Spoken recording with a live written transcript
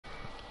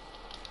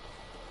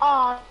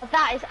Oh,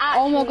 that is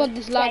actually. Oh my god,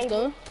 this lag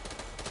though.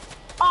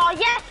 Oh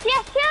yes,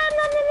 yes, yeah,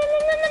 no,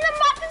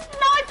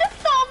 I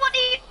just saw what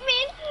you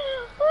mean.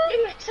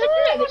 It's a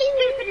little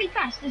stupidly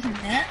fast, isn't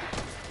it?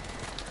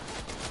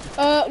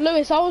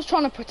 Lewis, I was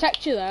trying to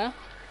protect you there.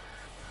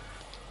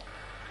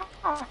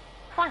 Oh,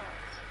 thanks.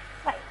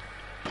 Wait,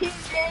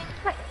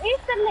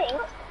 where's the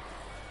link?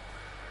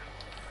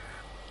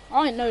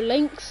 I ain't no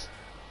links.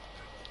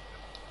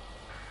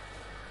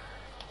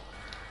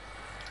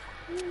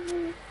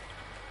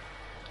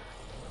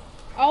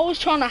 I was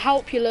trying to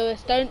help you,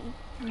 Lewis. Don't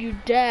you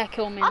dare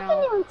kill me I now.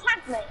 didn't even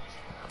tag me.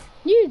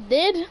 You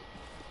did.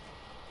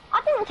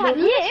 I didn't tag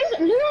you.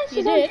 Lewis You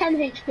is on did. 10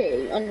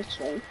 HP,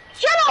 honestly.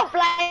 Shut up,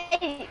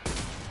 Blake.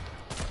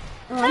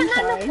 Oh, I'm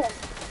sorry.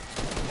 Nothing.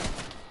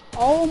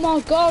 Oh my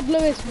god,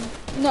 Lewis.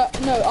 No,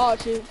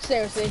 Archie,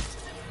 seriously.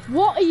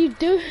 What are you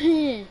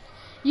doing?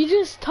 You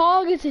just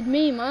targeted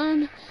me,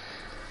 man.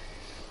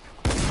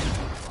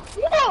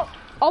 No.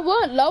 I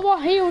weren't low,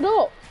 I healed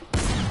up.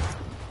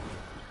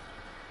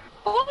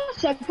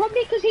 Also,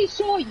 probably because he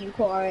saw you,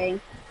 Corey.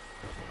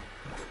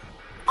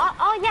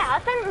 Oh yeah, I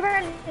didn't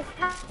really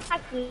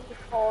tag you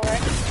for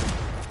it.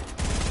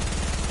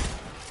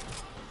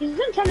 He's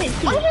on 10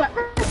 HP.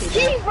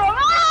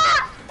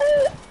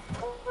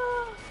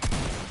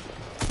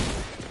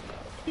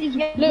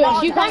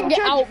 Lewis, you can't get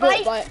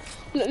outbuilt by...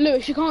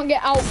 Lewis, you can't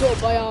get outbuilt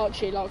by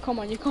Archie. Like, come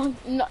on, you can't...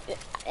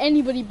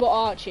 anybody but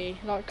Archie.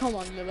 Like, come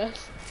on,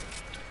 Lewis.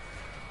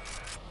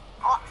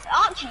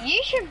 Archie,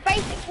 you should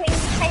basically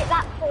take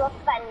that to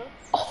offence.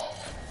 Oh.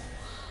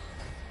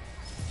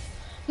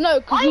 No,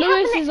 because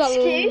Lewis is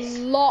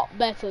a lot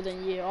better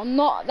than you. I'm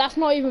not... That's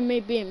not even me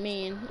being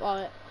mean.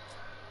 Like...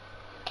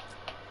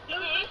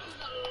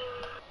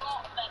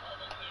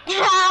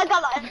 I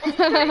got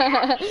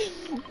that.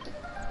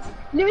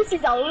 Lewis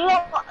is a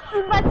lot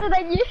better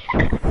than you.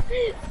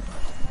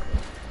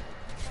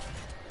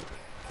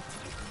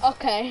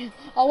 Okay,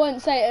 I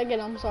won't say it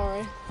again, I'm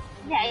sorry.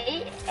 Yeah,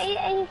 he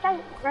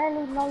don't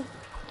really like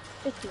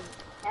cooking,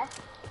 yeah?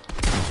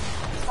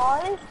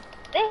 Guys,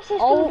 this is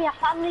going to be a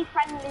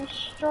family-friendly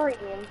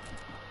stream.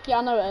 Yeah,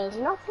 I know it is.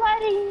 Not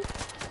sweating.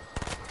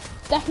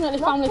 Definitely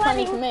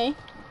family-friendly for me.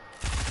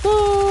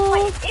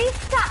 Wait, is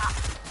that?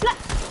 Look,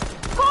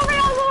 Corey, I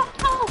will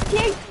help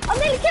you. I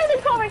nearly killed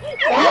him, Corey.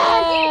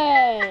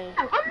 Yay!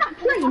 I'm not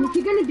playing if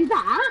you're going to do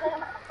that.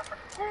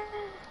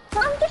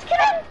 I'm just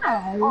kidding.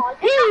 Oh,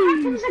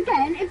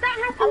 if that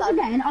happens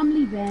again, I'm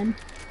leaving.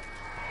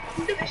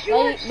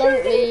 Lewis,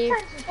 Don't leave.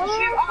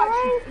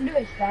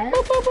 Lewis then.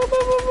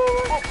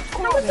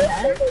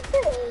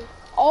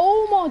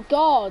 Oh my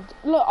god.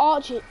 Look,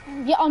 Archie.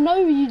 Yeah, I know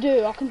you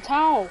do. I can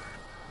tell.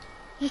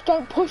 Just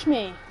don't push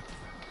me.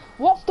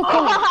 What's the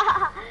point?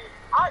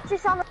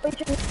 Archie's on the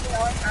bridge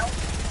now.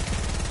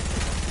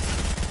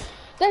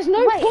 There's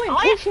no point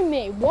pushing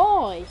me.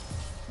 Why?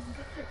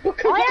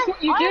 Because that's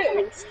what you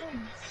do.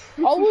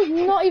 I was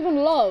not even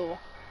low.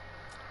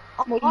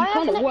 Well, you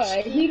kind of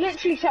were. He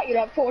literally shot you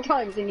like 4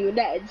 times and you were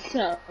dead,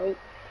 so...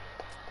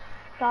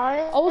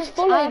 Guys, I was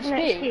full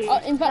HP.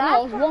 In fact, no, I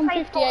was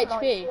 150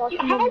 HP.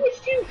 How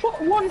was you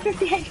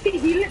 150 HP?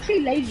 He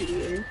literally lasered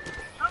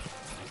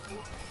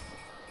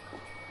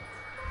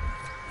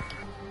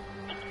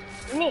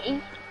you.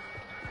 Me?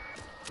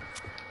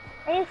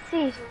 It's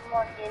season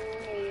 1 in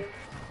new.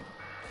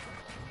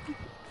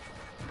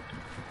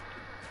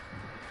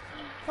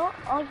 Oh,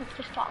 I've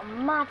just got a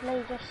mad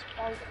laser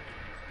spider.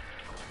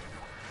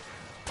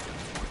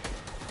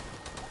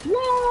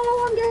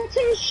 Whoa, I'm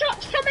getting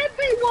shots from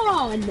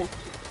everyone!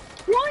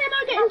 Why am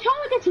I getting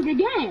targeted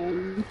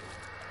again?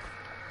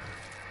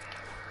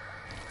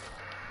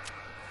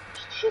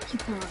 Shit,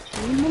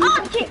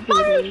 Archie,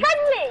 family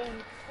friendly!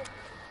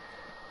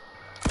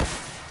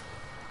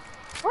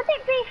 Would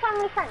it be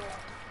family friendly?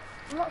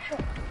 I'm not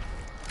sure.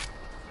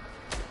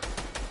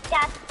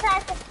 Got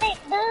such a thick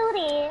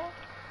booty.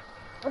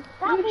 Would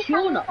that be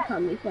you're not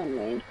family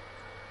friendly.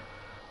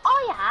 I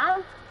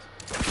am.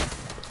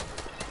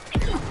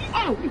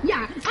 Oh,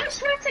 yeah, I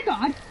swear to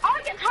God,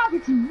 I get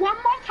targeted one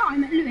more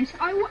time at Lewis,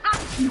 I will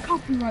actually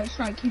copyright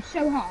strike you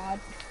so hard.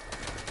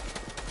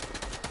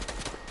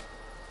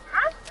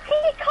 How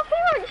can you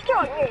copyright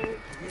strike me?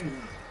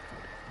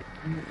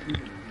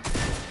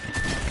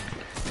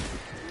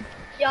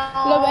 Yo.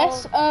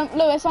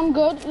 Lewis, I'm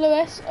good.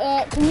 Lewis,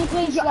 can you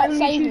please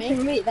save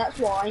me? That's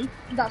why.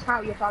 That's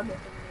how you're targeting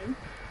me.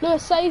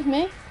 Lewis, save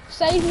me.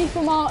 Save me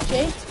from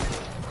Archie.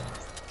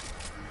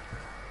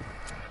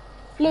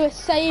 Lewis,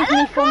 save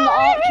me from the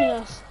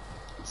Archiness.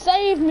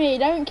 Save me,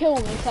 don't kill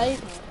me,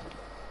 save me.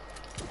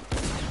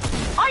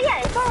 Oh yeah,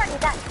 it's already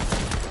done.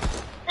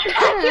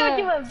 You're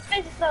doing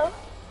pistol.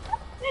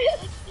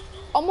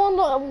 I'm on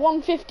like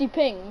 150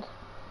 ping.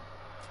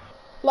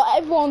 Like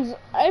everyone's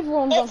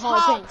on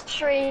high ping.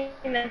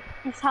 Streaming.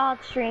 It's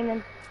hard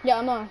streaming. Yeah,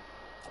 I know.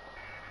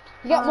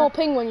 You get more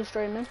ping when you're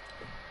streaming.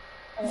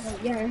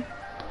 Yeah.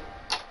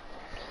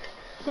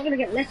 It's not gonna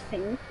get less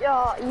ping.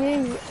 Yeah,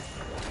 you.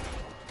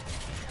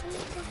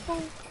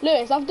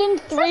 Lewis, I've done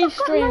 3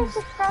 streams.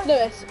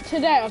 Lewis,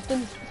 today I've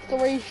done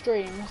 3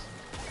 streams.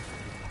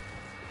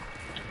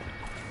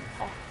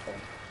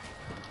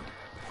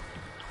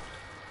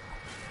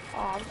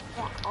 Oh,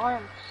 I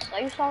am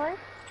so sorry.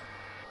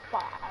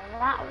 But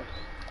that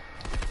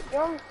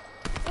was...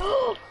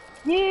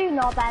 You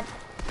knobhead.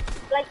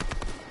 Like...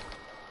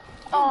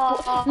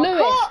 Oh,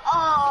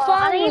 Lewis,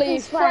 family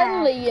swear.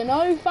 friendly, you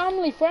know,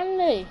 family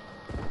friendly.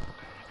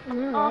 That's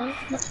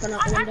gone I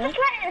out the just window. let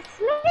it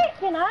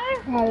slip, you know?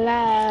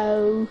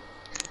 Hello.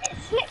 It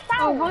slipped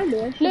out. Oh, hi,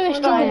 Lewis. Lewis,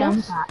 join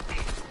us.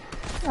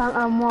 What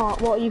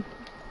are you...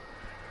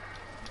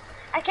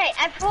 Okay,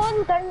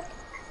 everyone don't...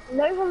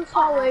 No one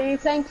Oh, are you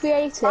playing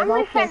creative?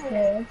 Family Okay, friendly.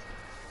 cool.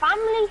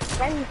 Family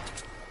friendly.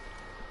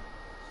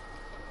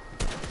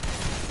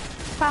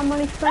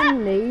 Family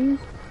friendly.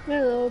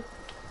 Hello.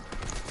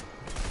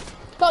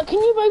 But can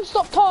you both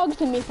stop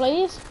targeting me,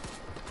 please?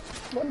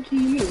 What do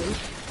you mean?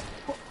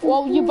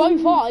 Well, you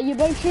both are. You're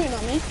both shooting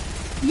at me.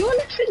 You're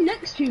literally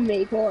next to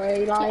me,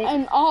 Corey. Like,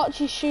 And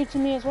Archie's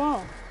shooting me as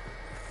well.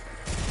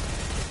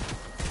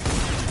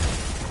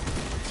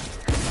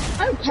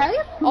 okay.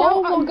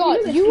 Oh Now, my god,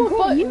 Lewis, you were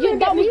Corey, you made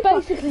that was me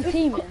basically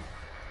teaming.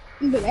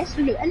 Lewis,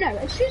 no,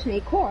 excuse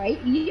me, Corey.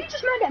 You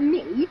just mad at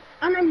me,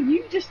 and then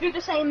you just do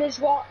the same as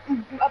what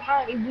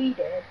apparently we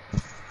did.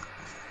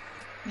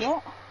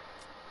 What?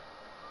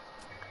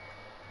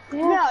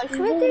 No, should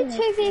we do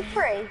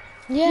 2v3?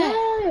 Yeah.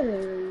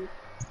 No.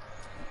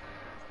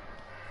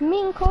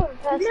 Me and Corey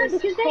versus No,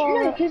 because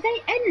Corey.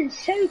 they end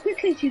so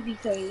quickly.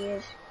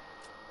 2v3s.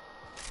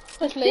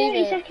 Just leave 30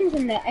 it. seconds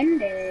and they're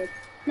ended.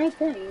 No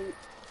point.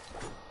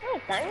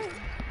 No, don't.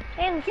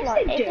 Game's Yes,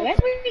 like, they do. it's-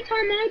 Every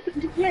time I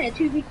play a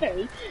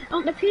 2v3,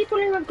 the people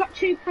who have got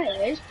 2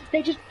 players,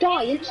 they just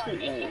die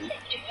instantly.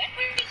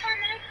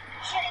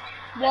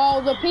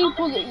 Well, the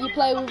people that you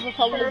play with are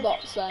probably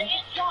bots then.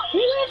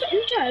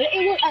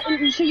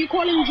 So you're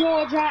calling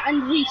Georgia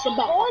and Reese a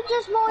bot? Why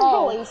does my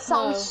Oh, voice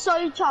sound no.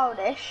 so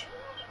childish?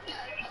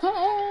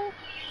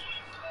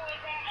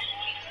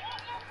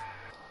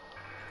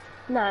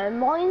 No,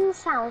 mine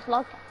sounds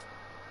like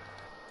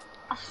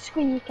a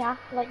squeaker,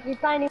 like you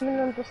don't even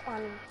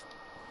understand.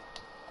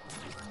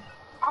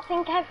 I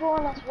think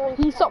everyone has voice.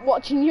 Can you stop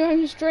watching your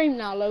own stream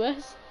now,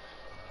 Lewis?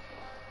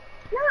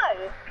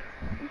 No.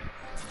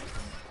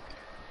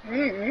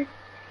 Mm.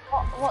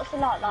 What's it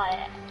like?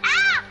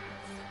 Ah!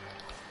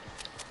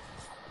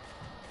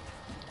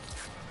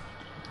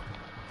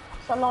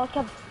 So like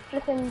a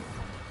flipping.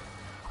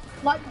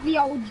 Like the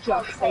old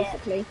Josh,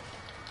 basically.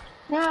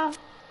 No.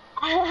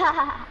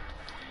 I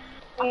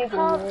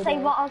can't say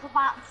what I was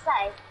about to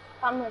say.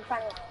 Family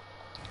friendly.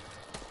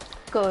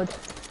 Good.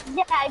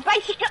 Yeah,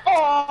 basically.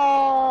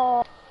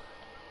 Oh.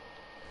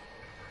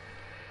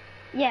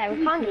 Yeah,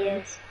 it kind of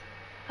is.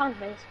 Kind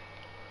of is.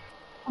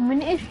 I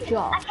mean, it's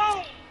Josh.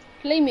 Okay.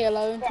 Leave me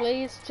alone,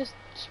 please. Just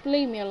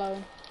leave me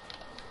alone.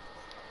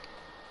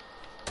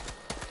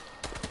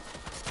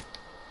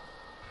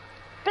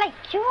 Blake,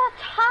 you are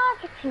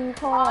targeting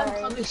Corey. I'm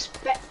probably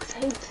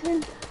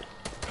spectating.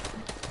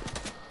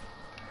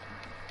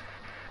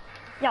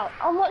 Yo,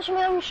 I'm watching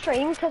my own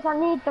stream because I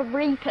need the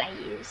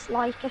replays.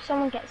 Like, if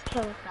someone gets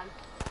killed, then.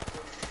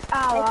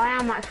 Oh, I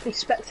am actually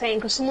spectating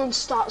because someone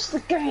starts the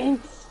game.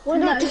 Why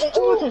not just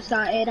auto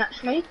started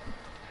actually?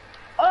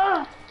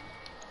 Oh!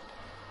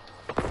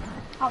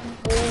 Wow.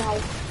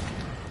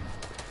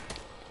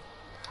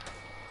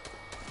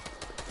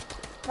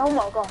 Oh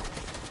my god.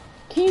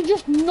 Can you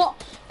just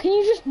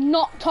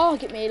not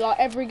target me like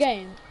every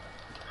game?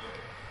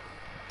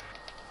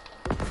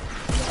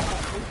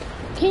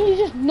 Can you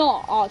just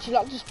not, Archie?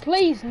 Like, just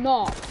please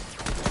not.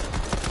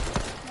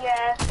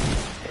 Yeah,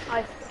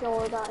 I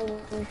saw that in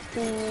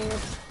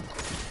the...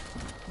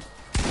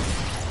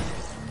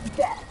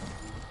 Death.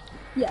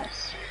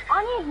 Yes.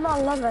 I need my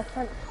lover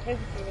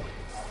sensitivity.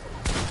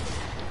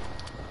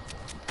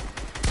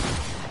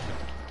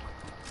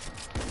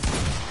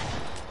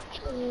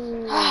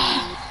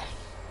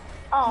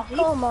 Oh,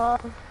 come on.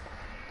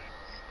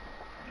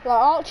 Like,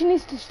 Archie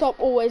needs to stop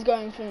always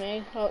going for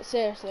me. Like,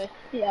 seriously.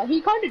 Yeah,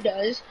 he kind of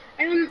does.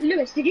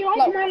 Lewis, did you like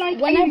Like, my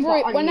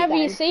like whenever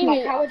you see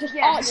me, Archie,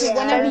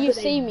 whenever you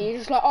see me, you're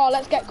just like, oh,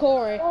 let's get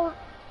Corey. Well,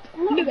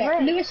 not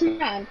really. Lewis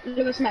man. He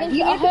I like to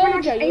heard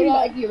pronounce you. You're aimbot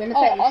like, at you in the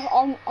oh,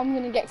 face. I'm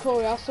gonna get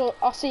Corey.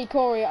 I see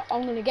Corey.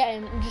 I'm gonna get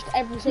him. And just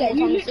every Yeah, single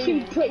you time you see literally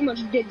me. pretty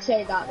much did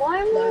say that. Why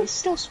am I though.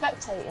 still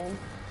spectating?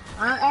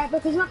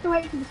 Because you have to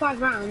wait for the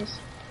 5 rounds.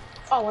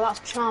 Oh, well, that's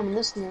charming,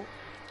 isn't it?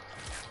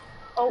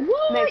 Oh,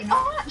 what? maybe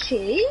not.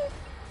 Archie?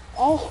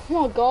 Oh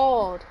my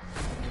god.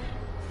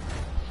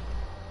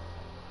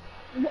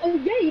 Well,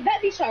 yeah, you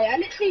better be sorry. I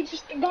literally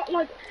just got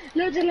like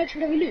loads of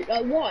legendary loot.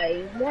 Like,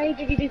 why? Why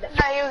did you do that?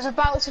 No, he was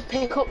about to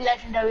pick up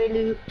legendary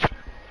loot.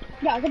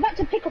 Yeah, I was about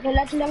to pick up a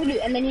legendary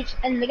loot and then you just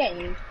end the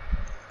game.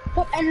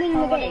 Stop ending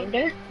the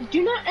game.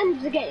 Do not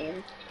end the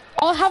game.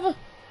 I have a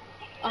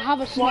Why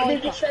did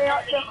sniper. you say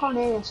that? I can't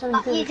hear you.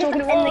 Something You talking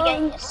just end the about.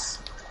 game.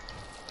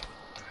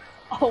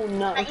 Oh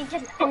no. Like, you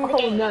just end the Oh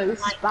game. no, this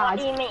is Like, bad. what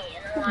do you mean?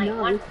 Like, No.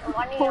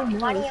 why Oh, are you in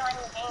the game?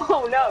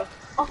 Oh no.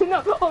 Oh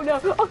no. Oh no.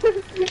 Oh no.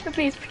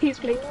 Please, please, please,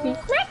 please.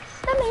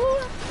 Next to me.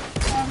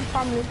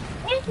 Family.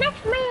 He's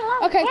next to me.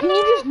 Hello. Okay, can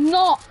you just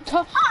not?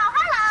 Oh,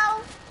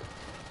 hello.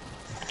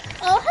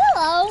 Oh,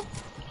 hello.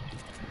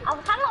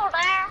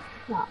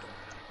 What?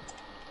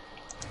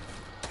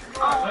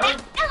 Oh,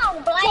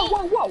 hello, Blake. Whoa,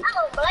 whoa, whoa.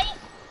 Hello, Blake.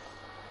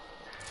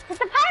 It's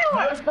the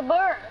power of the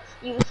birds,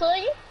 you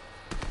see?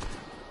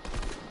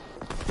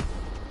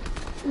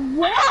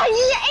 What? Oh,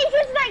 yeah, it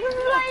was like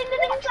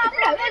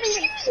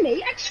No,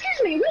 excuse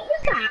me, what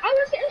was that? I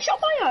was getting shot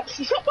by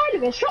Archie, shot by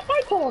Lewis, shot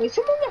by Corey,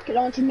 someone rocket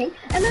launched me,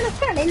 and then I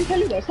fell into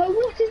Lewis, so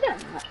what is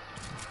that?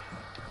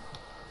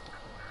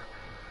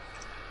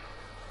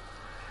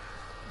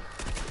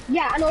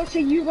 Yeah, and also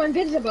you were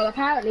invisible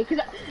apparently,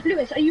 because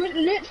Lewis, you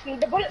literally,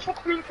 the bullets were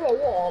coming through a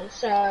wall,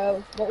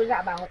 so what was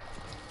that about?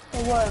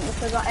 They weren't,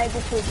 because I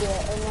able to do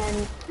it, and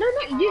then... No,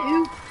 not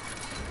you.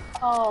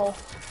 Oh.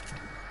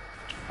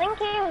 I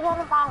think it was all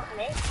about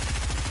me.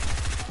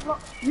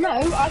 No,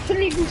 I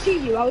couldn't even see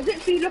you. I was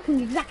literally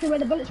looking exactly where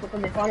the bullets were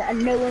coming from,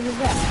 and no one was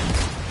there.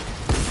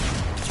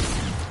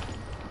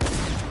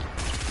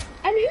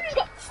 And who's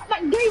got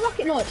that grey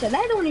rocket launcher?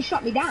 They're the one who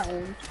shot me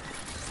down.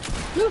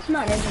 You're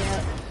smart, isn't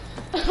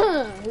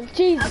it?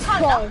 Jesus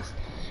Christ.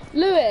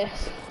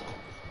 Lewis.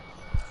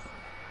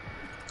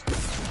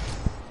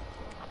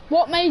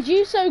 What made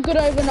you so good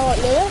overnight,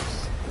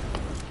 Lewis?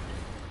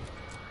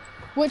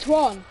 Which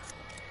one?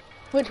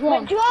 Which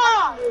one? Which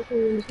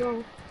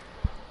one?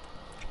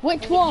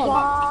 Which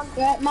one?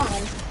 Yeah,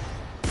 mine.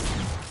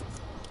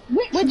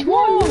 Which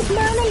one?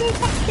 Manly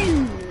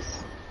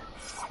Hopkins.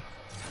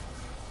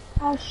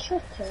 Oh,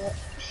 shut up.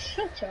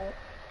 Shut up.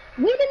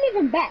 We didn't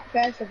even bet,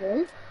 first of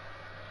all.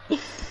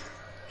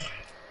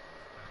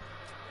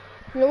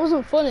 It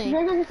wasn't funny.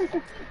 I'm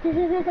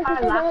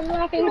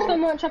laughing so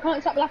much I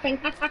can't stop laughing.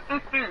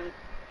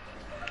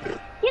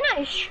 You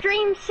know,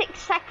 stream 6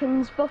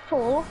 seconds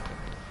before.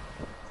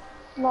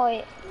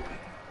 Like...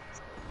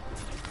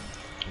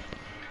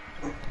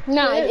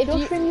 No, if you're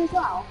you... streaming as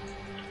well.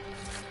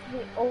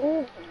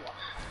 Oh.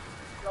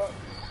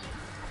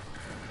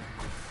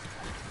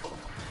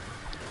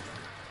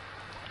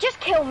 Just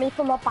kill me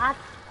from a bad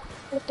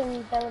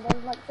flipping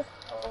building, like just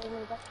kill me,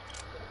 bro.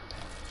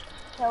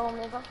 Kill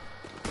me, bro.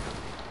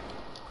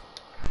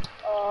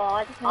 Oh,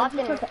 I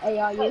didn't.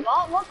 Wait,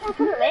 what's in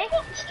front of me?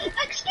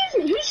 Excuse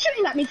me, who's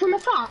shooting at me from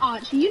afar,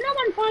 Archie? You know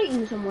I'm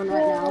fighting someone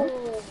right now.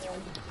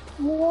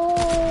 Whoa.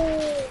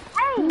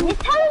 Hey, you're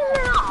telling me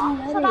off,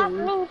 so that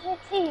means you're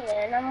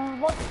teaming,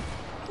 and what's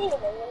teaming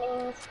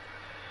means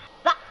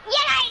that,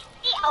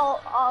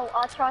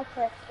 I tried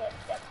to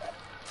get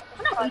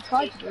I know what you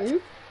tried to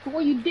do, but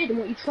what you did and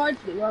what you tried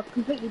to do are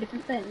completely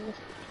different things.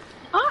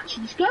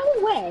 Archie, just go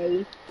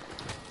away.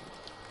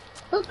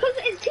 Because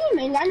it's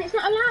teaming and it's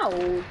not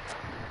allowed.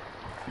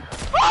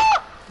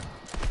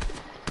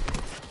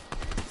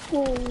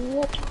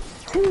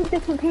 Two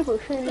different people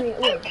shooting me at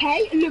once.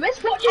 Okay, Lewis,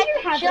 what do you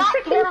have? A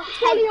freaking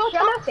fully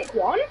automatic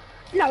one?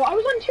 No, I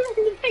was on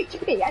 200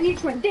 HP and you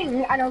just went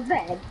ding and I was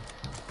dead.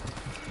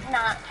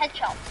 Nah,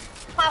 headshot.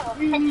 Power,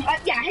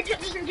 headshot. Yeah, headshot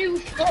doesn't do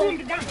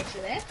 200 damage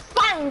to this.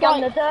 Bang on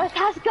the dirt,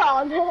 has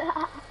gone.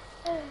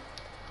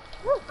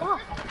 Oh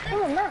god,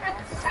 doing that.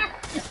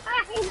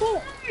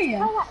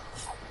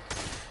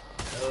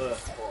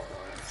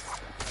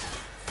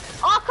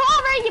 Oh,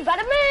 Corey, you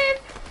better move!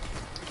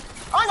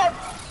 Oh no!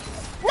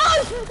 No!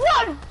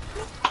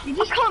 You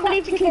just can't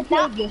believe you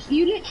killed yourself.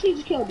 You literally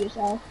just killed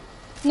yourself.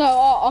 No,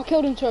 I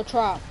killed him to a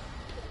trap.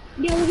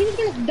 Yeah, well, he was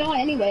gonna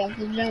die anyway off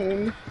the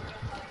zone.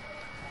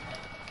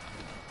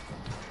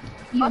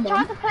 I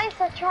tried to place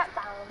a trap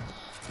down.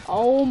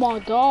 Oh my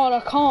god, I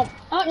can't.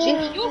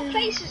 Archie, your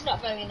face is not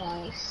very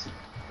nice.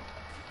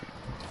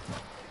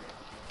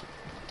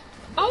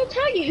 I'll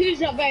tell you who's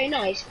not very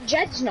nice.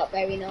 Jed's not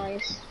very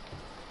nice.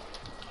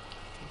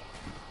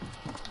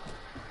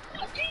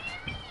 What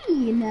do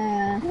you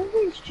mean?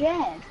 Who's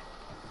Jed?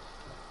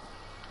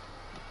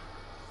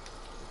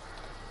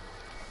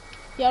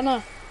 Yeah, I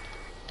know.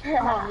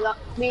 Oh,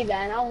 that's me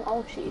then.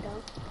 I'll shoot you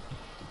down.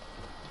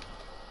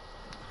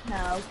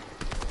 No.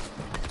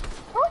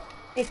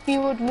 If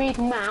you would read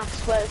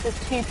maths where it says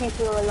 2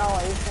 people are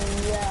alive,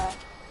 then yeah.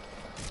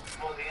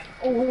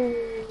 Oh,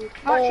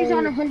 Archie's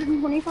on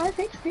 125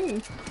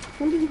 HP.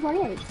 120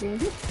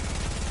 HP.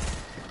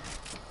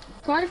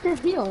 Try to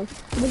heal.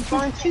 He's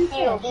trying to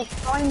heal. He's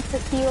trying to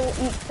heal,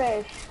 eat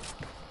fish.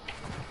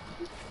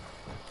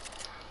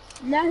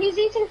 No, he's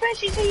eating fish.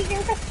 He's eating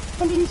fish.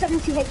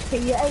 170 HP.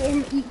 You ate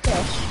him eat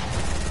fish.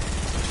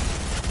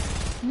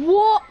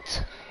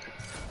 What?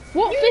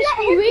 What fish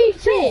are you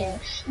eating?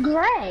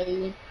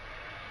 Grey.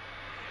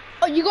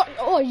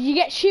 Oh, you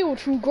get shield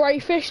from grey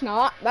fish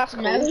now. That's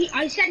cool. No,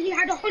 I said he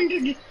had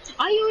 100.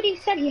 I already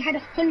said he had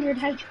 100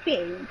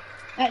 HP.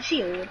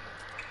 Shield.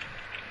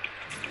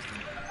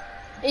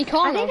 He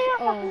can't have.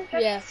 Oh,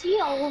 yeah.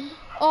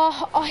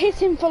 Oh, I hit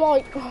him for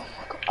like. Oh my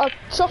god.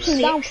 I shot him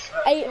down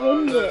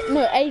 800.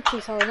 No,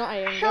 80. Sorry, not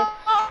 800. Shut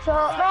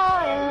up,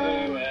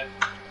 Ryan.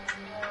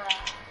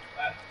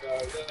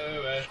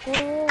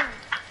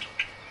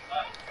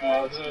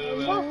 Both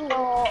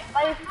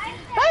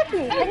of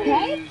you,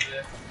 okay?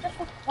 Just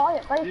be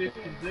quiet, both of you.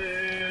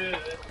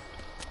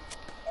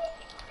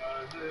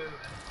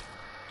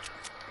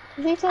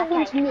 Is he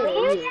talking to me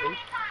or you?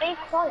 Be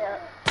quiet.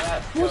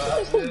 Well, since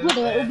it's his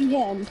brother, it'll be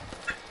him.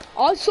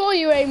 I saw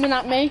you aiming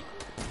at me.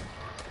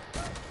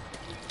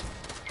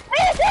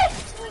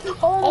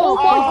 Oh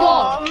my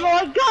god! Oh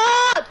my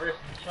god!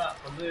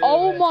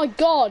 Oh my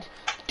god!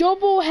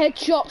 Double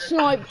headshot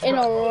snipe in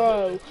a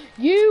row.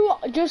 You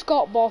just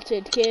got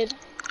botted, kid.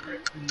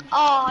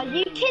 Oh,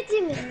 you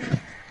kidding me?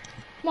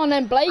 Come on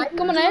then, Blake.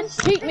 Come on then.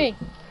 Peek me.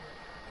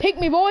 Peek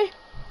me, boy.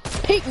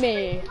 Peek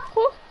me.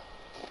 Huh?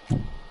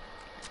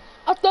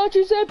 I thought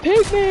you said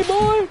peek me,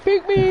 boy.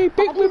 Peek me.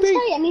 Peek I me. didn't Peek.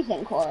 say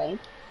anything, Corey.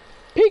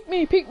 Peek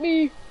me. Peek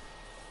me.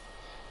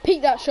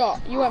 Peek that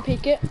shot. You won't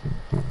peek it.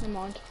 Never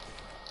mind.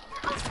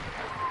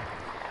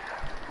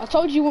 I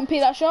told you wouldn't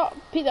peek that shot.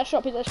 Peek that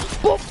shot. Peek that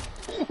shot. Boom.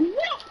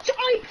 What?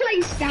 I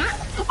placed that?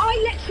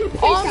 I let you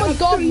place Oh that my like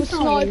god, 3 with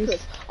times.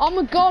 snipers. Oh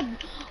my god.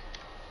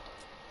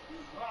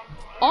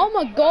 Oh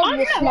my god,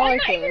 with I'm not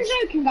even snipers.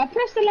 joking. I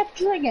pressed the left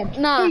trigger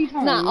 3 times.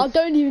 Nah, I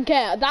don't even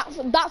care.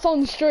 That's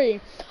on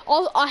stream.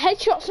 I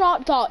headshot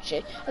sniped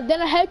Archie, and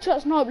then I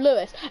headshot sniped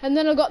Lewis, and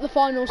then I got the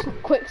final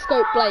quick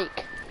scope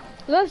Blake.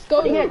 Let's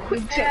go. Yeah,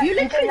 quick shot. You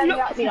literally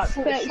looked at me like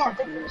 40 30 shots,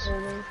 seconds.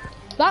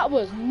 That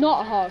was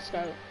not a hard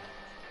scope.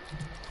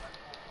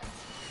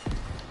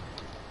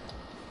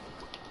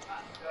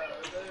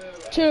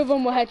 Two of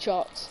them were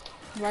headshots.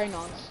 Very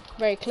nice.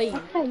 Very clean.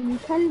 Okay, you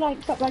can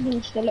like stop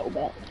lagging just a little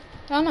bit.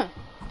 I know.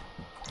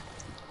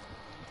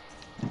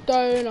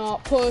 Do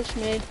not push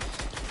me.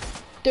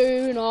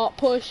 Do not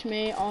push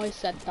me. I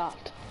said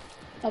that.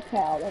 Okay,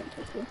 I'll wait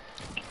for you.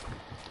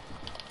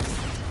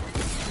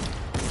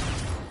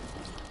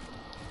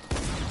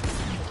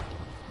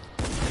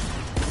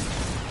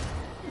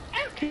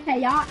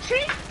 Okay, Archie.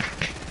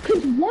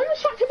 Because one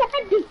shot to the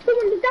head does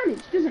 200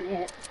 damage, doesn't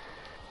it?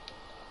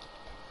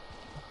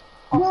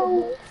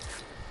 Well,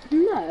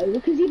 no,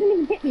 because you didn't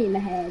even hit me in the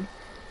head.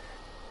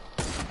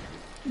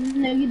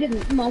 No, you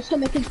didn't. My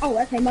stomach is... Oh,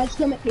 okay, my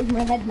stomach is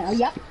my head now,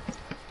 yep.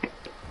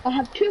 I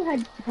have 2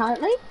 heads,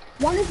 apparently.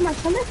 One is my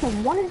stomach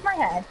and one is my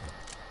head.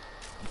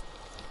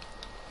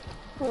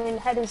 I mean,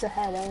 head is a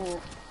head, ain't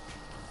it?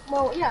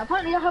 Well, yeah,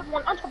 apparently I have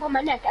one on top of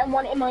my neck and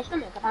one in my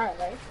stomach,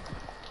 apparently.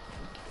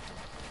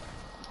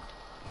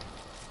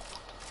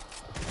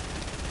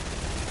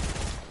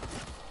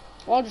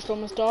 I just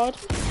almost died.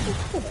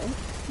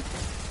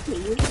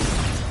 Please.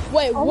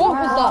 Wait, Oh, what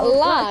was that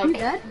wow. lag? You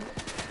dead?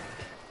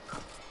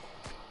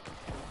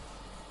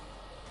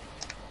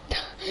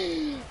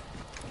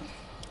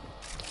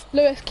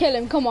 Lewis, kill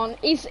him, come on.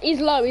 He's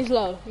low, he's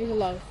low. He's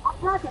low.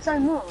 I like it so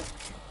much.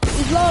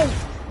 He's low.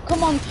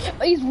 Come on.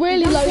 He's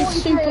really low,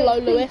 he's super low,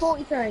 Lewis.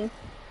 43.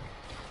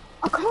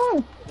 I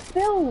can't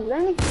build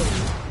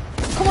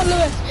anything. Come on,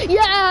 Lewis.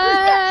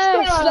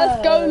 Yes!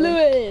 Let's go,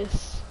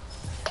 Lewis.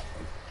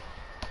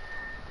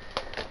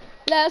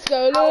 Let's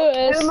go, Who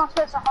Lewis. am I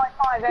supposed to high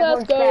five? Let's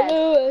Everyone's go, dead.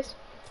 Lewis.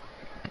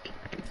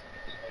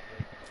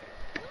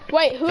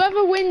 Wait,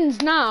 whoever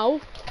wins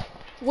now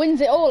wins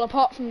it all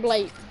apart from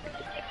Blake.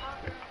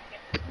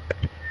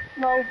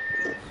 No.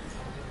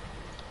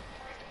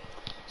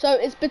 So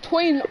it's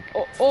between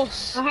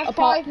us. I have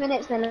apart 5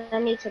 minutes then I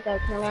need to go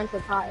because I'm going to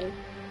a party.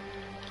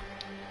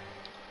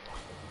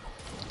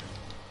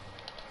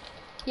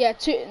 Yeah,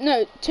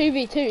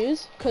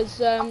 2v2s, because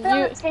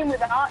You team with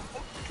that.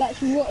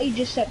 That's what he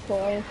just said for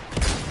you.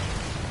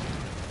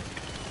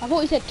 I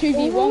thought you said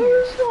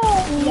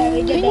 2v1s. No, he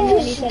Can didn't. you and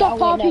he just said,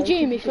 stop oh, wait, no,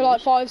 RPG me for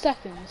like 5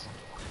 seconds?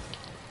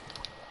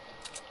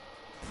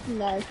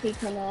 No, he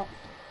cannot.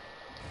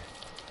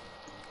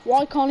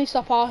 Why can't he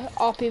stop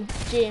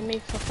RPG me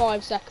for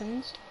 5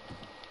 seconds?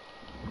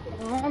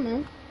 I don't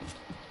know.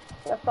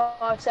 For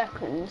 5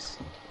 seconds.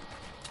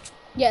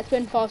 Yeah, it's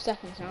been 5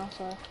 seconds now,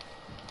 so.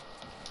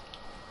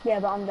 Yeah,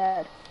 but I'm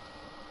dead.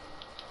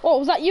 Oh,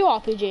 was that you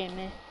RPGing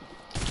me?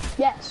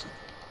 Yes.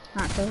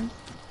 Actually.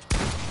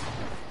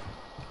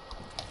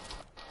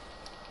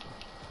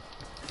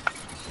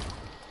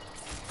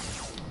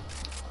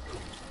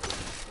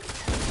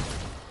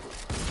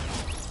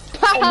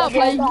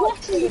 Blake.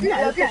 What is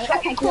no,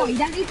 okay, cool. You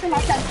don't need to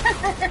like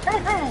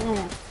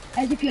that.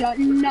 As if you're like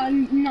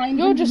 9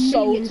 You're just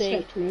million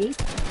salty. to me.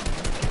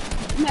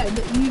 No,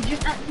 but you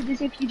just acted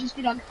as if you just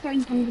did like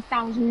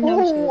 300,000 no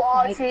Ooh,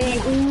 like, Archie.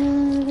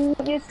 Ooh,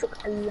 you took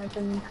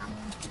 £11.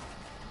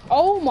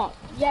 Oh my.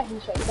 yeah, he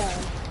shut it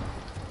down.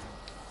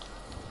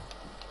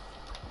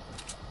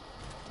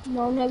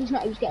 No, he's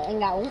not. He was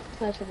getting out,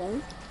 first of all.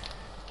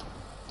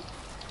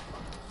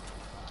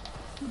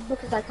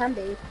 Because I can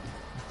be.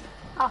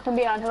 I can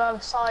be on whoever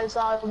size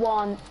I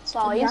want.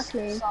 Size.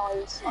 Exactly.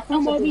 Size.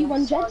 And we'll be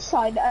one Jet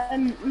side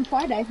on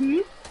Friday,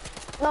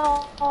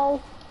 No.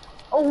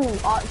 Oh,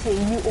 Archie,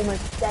 you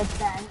almost dead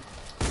then.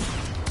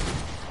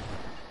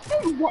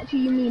 What do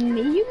you mean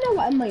me? You know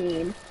what I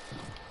mean.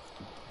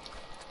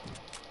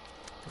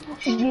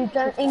 You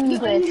don't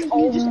English. You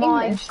Oh just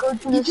my English.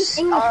 goodness. You just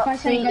English by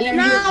saying I don't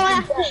Now English. I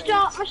have to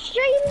start my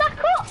stream back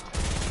up.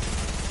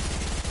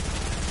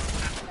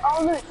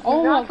 Oh, look,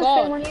 Oh you my have to stream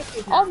god. on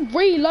YouTube now. I'm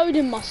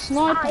reloading my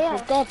sniper, yeah.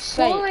 for God's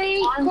sake.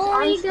 Corey, I'm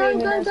Corey, go, streaming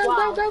go, as go,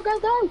 well. go, go, go,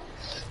 go.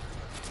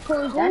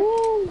 Corey's dead.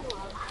 Ooh.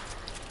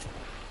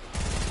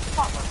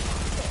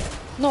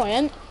 No, I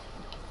ain't.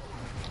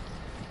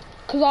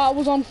 Because I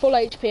was on full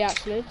HP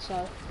actually,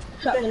 so.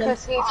 Shotgun him.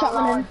 Because he's Shotgun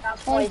alive, him.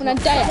 that's why he's And then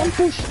not dead.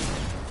 Push.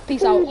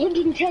 Peace out.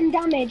 110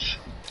 damage.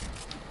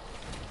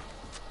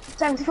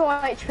 74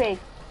 HP.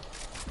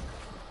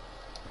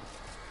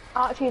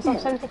 Archie is on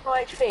 74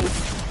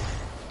 HP.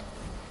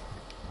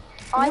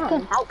 I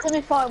can help him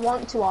if I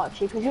want to,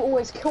 Archie, because you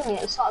always kill me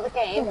at the start of the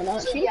game. Come on,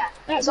 So Archie. yeah,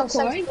 Let's he's on go,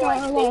 Corey. 74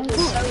 HP,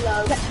 he's so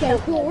low. Let's go,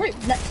 Corey.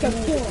 Let's go,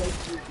 Corey.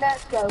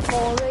 Let's go,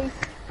 Corey.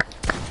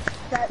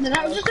 No,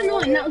 that was just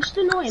annoying. That was just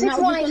annoying. That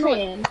 61 was just HP.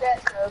 annoying.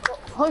 Let's go.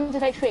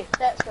 100 HP.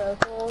 Let's go,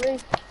 Corey.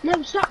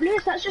 No, stop,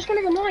 Lewis. That's just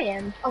going to annoy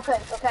him. Okay.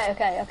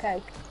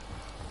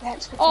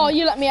 Let's go. Oh,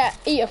 you let me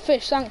eat a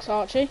fish. Thanks,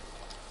 Archie.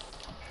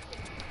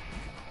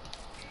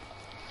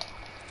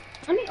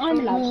 I mean, I'm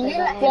allowed to say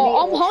that. Well,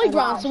 I'm high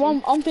ground,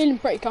 so I'm feeling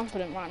pretty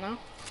confident right now.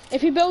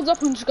 If he builds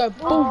up and just go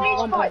boom, Please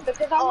one fight, point.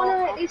 because I want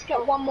to at least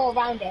get one more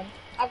round in.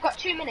 I've got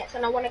 2 minutes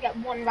and I want to get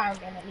one round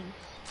in at least.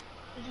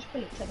 So just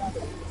pull it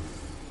together.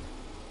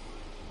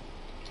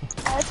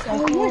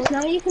 Oh yes,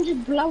 now you can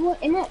just blow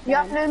him up. You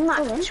have no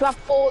max. You have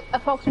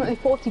approximately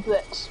 40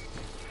 bricks.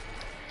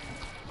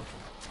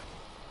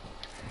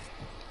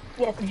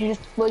 Yeah, because you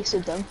just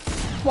wasted them.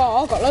 Well,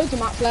 I've got loads of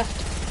mats left.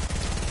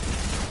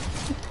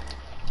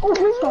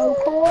 Let's go,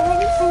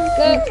 Corey.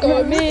 Let's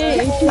go, me.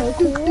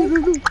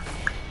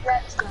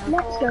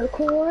 Let's go,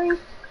 Corey.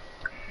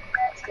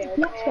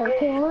 Let's go,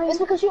 Corey. It's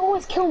because you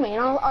always kill me,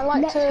 and I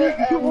like Let's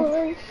to. go,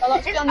 Corey. I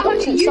like to be on the Archie,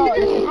 opposite you side.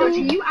 did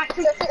Archie, you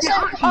acted.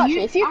 Archie,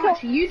 if you kill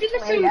Archie, you did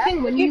the same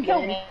thing when you kill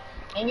did. me,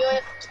 and you're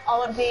I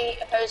would be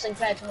opposing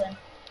player to win.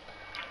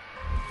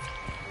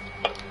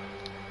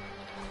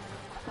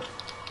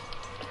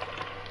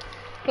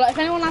 Like, if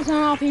anyone has an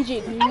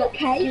RPG, can you not,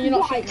 Okay, can you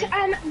not right. shoot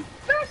me?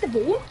 First of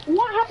all,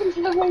 what happens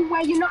to the rule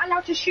where you're not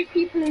allowed to shoot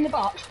people in the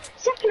box?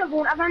 Second of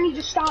all, I've only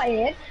just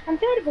started. And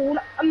third of all,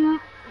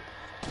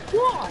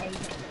 why?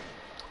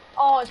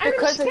 Oh, it's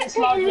because of his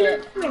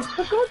logic. Lewis,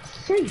 for God's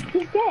sake,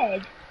 he's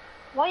dead.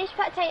 Why are you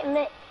spectating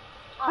me?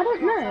 I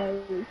don't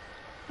know.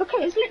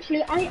 Because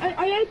literally,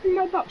 I opened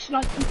my box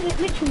like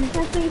literally the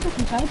first 30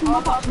 seconds. I opened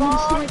my box and then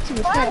sniped him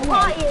straight Third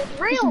party away. is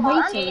real, Just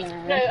man.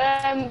 waiting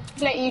there. No,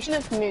 Blake, you should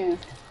have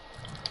moved.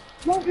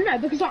 Well, no,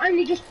 because I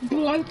only just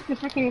broke the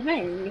fucking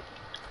thing.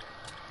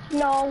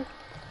 No.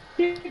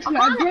 Literally,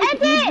 I broke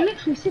it. He was edit!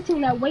 literally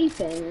sitting there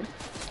waiting.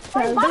 So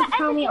Wait, don't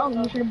tell me, oh,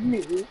 you should have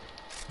moved.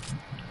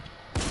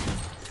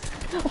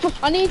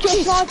 I need your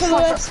sniper, Christ,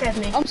 that Lewis. scared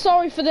me. I'm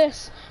sorry for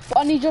this, but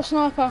I need your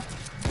sniper.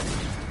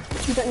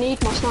 You don't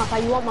need my sniper,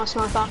 you want my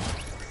sniper.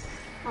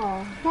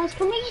 Oh, guys,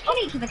 can we just kill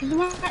each other? Because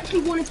I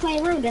actually want to play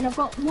around and I've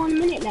got 1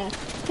 minute left.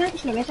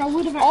 Thanks, Lewis. I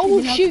would have I actually will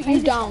been able shoot to play you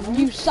this down, one.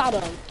 you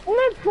Saddam.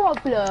 No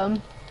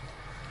problem.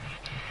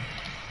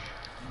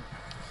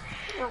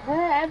 I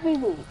hear every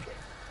week.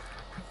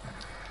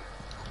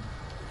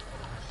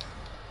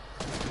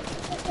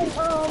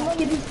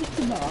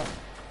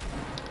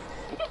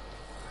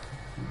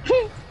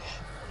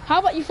 How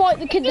about you fight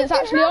the kid that's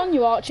actually on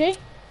you, Archie?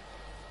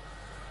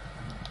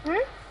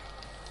 Hmm?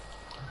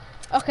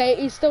 Okay,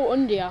 he's still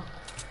under you.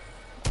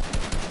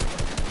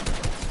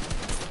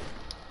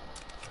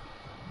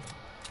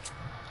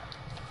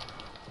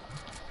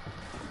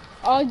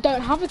 I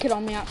don't have a kid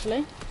on me,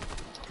 actually.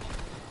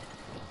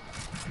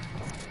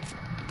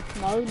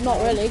 No, not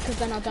really, because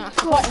then I don't have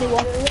to fight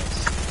anyone.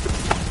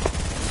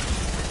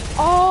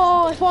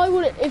 Oh, if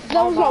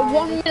there was like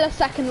 1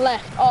 millisecond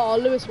left. Oh,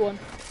 Lewis won.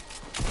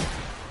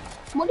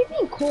 What do you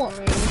mean,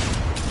 Corey?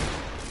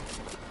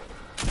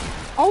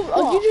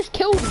 Oh, you just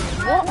killed me.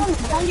 What?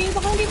 Behind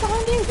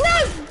you!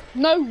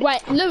 No! No way,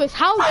 Lewis.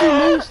 How did you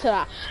lose to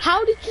that?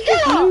 How did you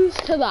just lose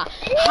to that?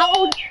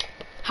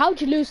 How'd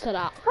you lose to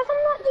that? Because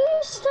I'm not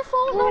used to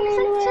full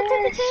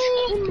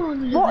sensitivity. Come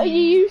on, What are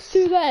you used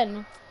to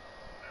then?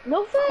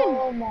 Nothing.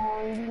 Come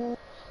on.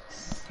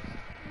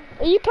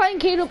 Are you playing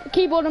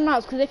keyboard and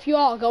mouse? Because if you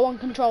are, go on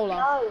controller.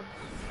 No.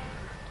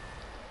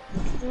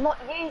 I'm not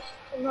used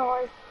to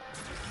no.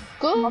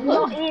 Good. I'm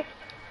not used.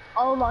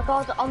 Oh my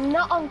god, I'm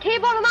not on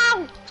keyboard and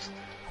mouse.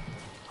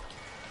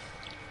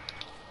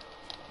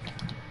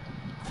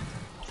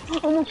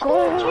 Oh my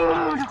god!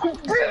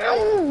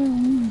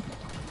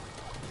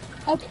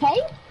 Okay.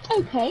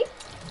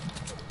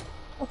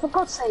 Oh, for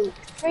God's sake,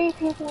 3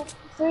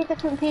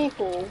 different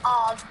people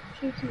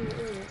shooting at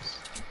us.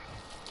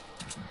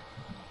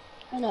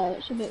 I know,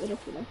 it's a bit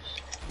ridiculous.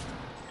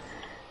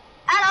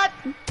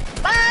 Hello.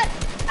 But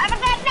I'm a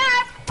dead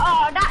nap.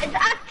 Oh, that is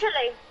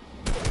actually.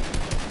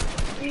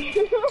 He's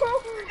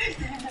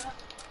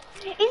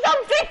on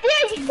 50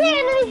 HP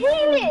and he's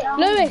healing.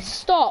 Lewis,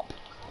 stop.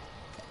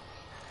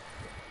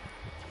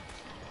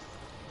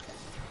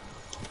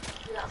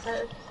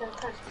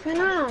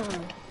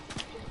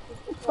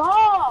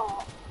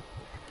 Oh.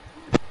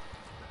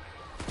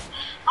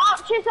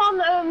 Archer's on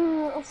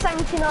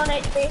 79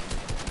 HP.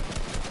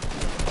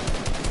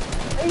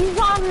 He's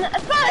on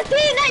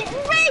 13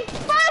 HP.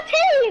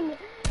 13.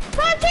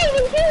 13.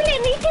 He's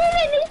healing.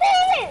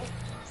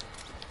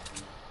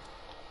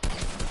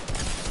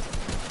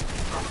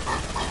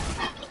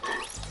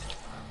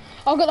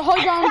 I've got the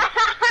high ground.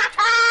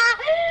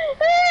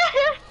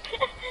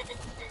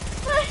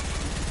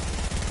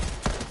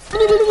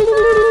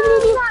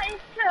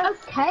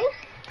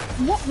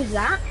 What was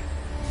that?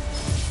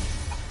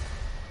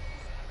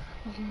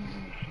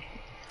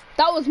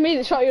 That was me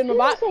that shot you in the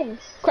back. What is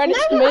this? Credits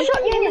No, to I me.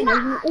 shot you in the You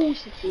back.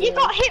 also You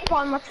got hit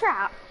by my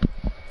trap.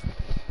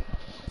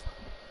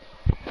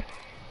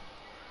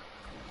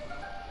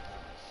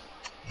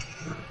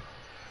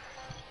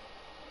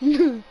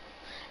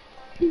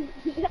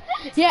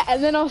 Yeah,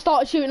 and then I'll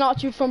start shooting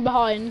at you from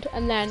behind,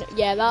 and then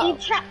yeah, You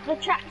that. trap the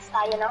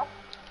trapster, you know.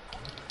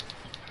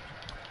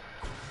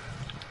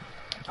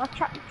 I'll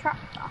trap the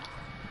trapster.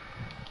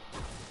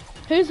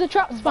 Who's the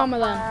trap spammer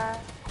then?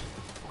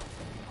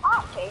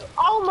 Archie.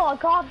 Oh my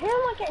god, who am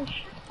I getting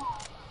shot by?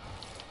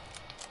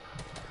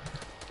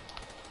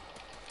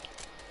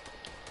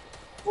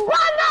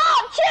 Spam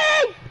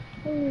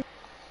Archie!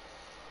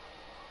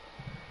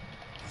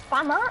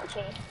 Spam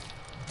Archie.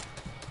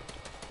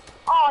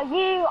 Oh,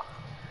 you.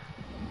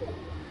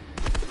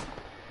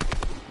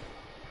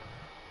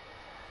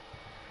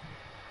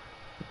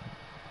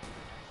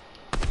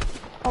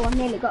 Oh, I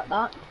nearly got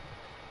that.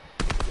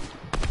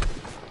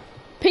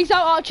 Peace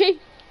out, Archie.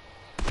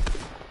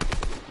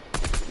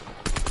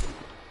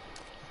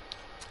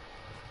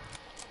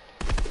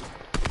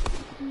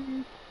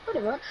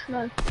 Pretty much,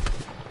 no.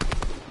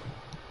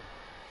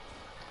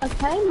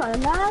 Okay, my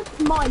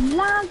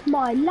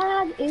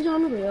lag is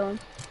unreal.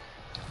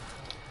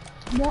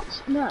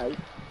 What? No.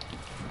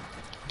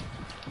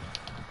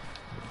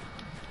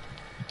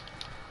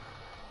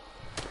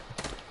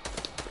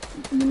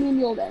 You mean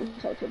you're getting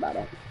salty about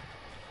it?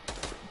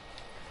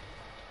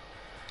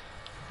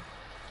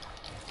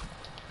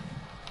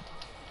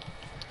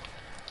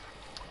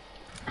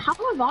 How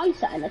have I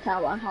sat in a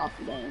tower half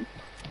the game?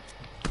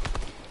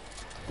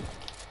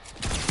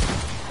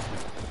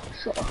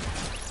 Sure.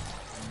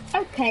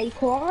 Okay,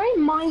 Corey,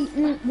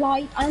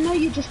 I know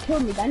you just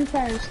killed me then,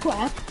 fair and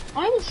square.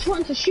 I was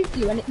trying to shoot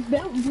you and it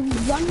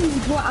randomly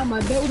brought out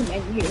my build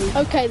menu.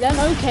 Okay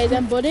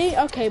then, buddy.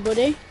 Okay,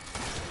 buddy.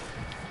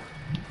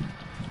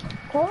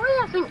 Corey,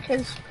 I think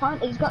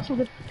he's got some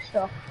good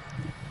stuff.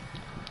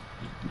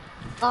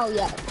 Oh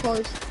yeah,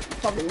 Corey's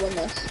probably win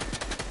this.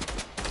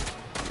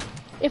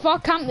 If I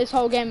camp this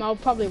whole game, I'll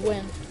probably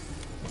win.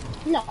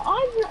 No,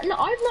 I've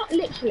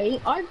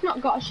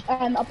not got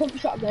a pump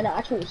shotgun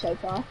at all so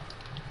far.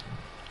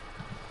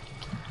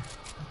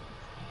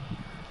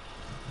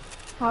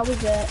 How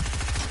is it?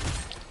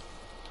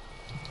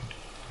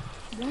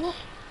 What?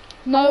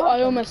 No,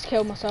 I almost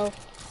killed myself.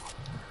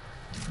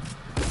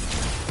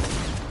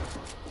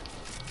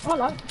 I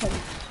like pumps.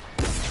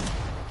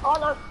 Oh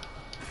no.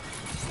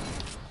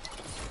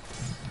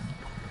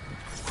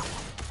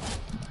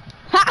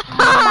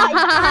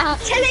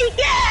 Chili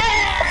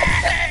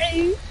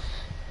gay!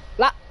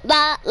 La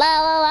la la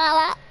la la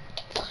la.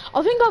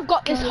 I think I've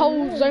got this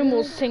whole Zone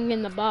Wars thing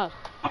in the bag.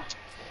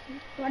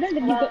 I don't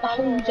think you've got the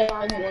whole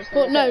Zone Wars.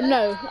 But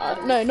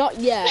no, not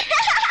yet.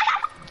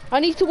 I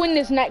need to win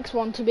this next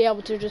one to be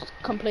able to just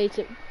complete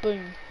it.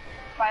 Boom.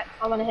 Right,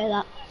 I want to hear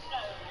that.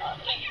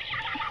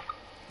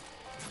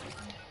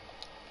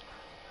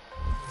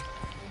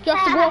 Do you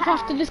have to go off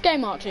after this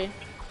game, Archie?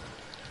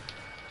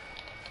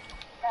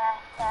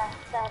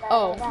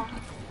 Oh.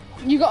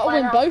 You got to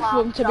win both of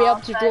them to be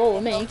able to draw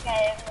with me.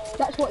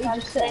 That's what you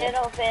just said.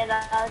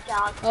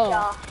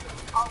 Oh.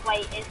 Oh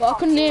wait, it's But I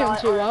couldn't hear him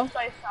copyright. too well. I'm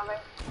so sorry.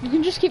 You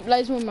can just keep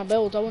lasering with my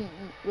build. I wouldn't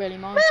really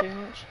mind too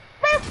much.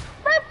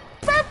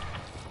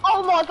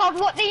 Oh my god,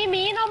 what do you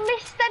mean? I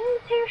missed them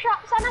 2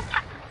 shots and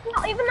attack.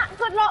 Not even that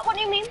good, like, what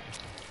do you mean?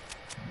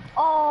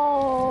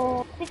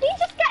 Oh, did you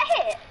just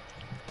get hit?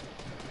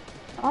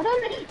 I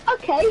don't know.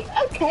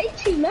 Okay,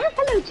 Tima.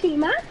 Hello,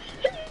 Tima.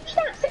 Who's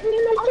that sitting in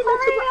the little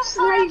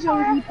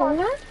laser people,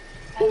 huh?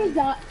 Who is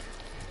that?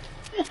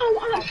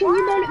 Oh, actually,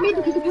 you moan at me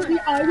because apparently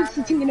I was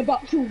sitting in a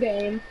box all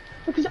game.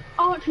 Because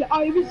actually,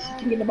 I was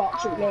sitting in a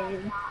box all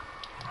game.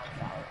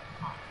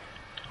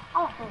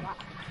 Oh, that.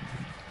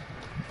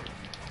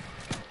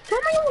 Can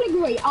we all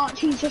agree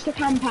Archie's just a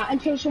camper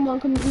until someone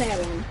comes near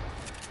him?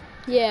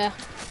 Yeah.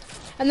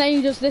 And then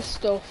he does this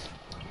stuff.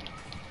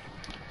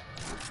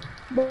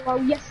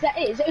 Well, yes, that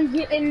is. In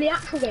the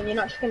actual game, you're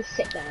not just going to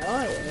sit there,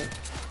 are you?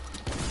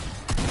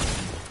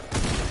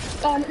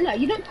 No,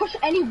 you don't push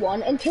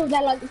anyone until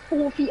they're like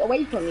 4 feet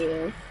away from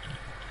you.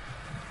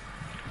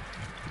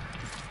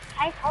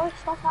 Hey, Corey,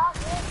 stop out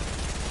here.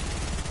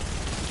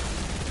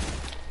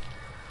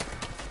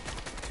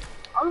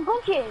 I'm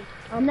booking.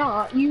 I'm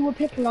not. You were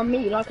picking on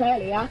me like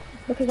earlier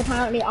because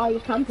apparently I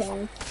was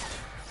camping.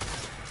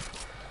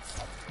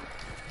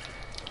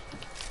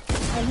 I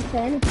didn't say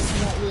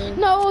anything about you.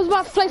 No, I was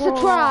about to place a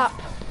trap.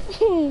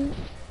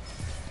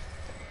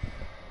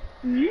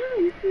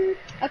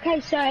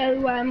 Okay,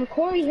 so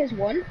Corey has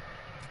won.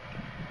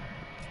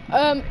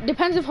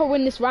 Depends if I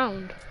win this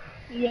round.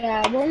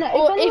 Yeah, well, no,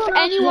 Or if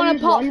anyone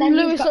wins apart one, from then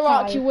you've Lewis got or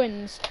Archie five.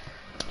 wins.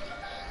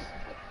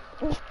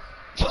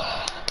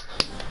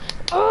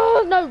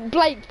 Oh no,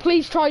 Blake,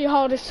 please try your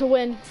hardest to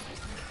win.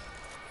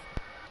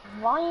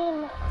 Why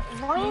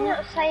are you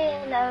not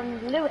saying,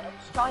 Lewis,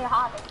 try your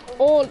hardest?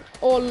 Or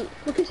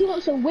Because he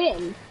wants to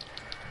win.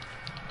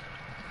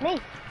 Me.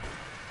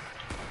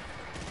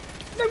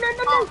 No, no, no,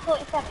 Oh, no. I thought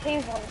you said who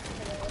wants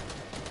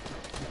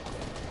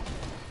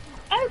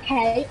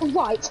Okay,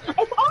 right.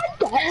 If I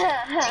get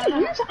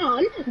teams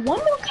on one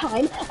more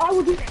time, I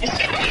will do this. This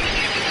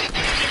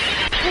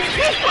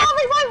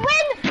probably won't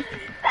win!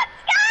 Let's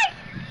go!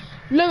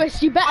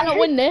 Lewis, you better not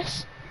win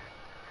this.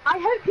 I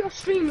hope your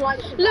stream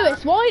likes that.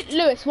 Lewis,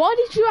 why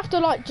did you have to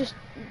like just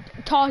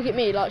target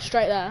me like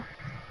straight there?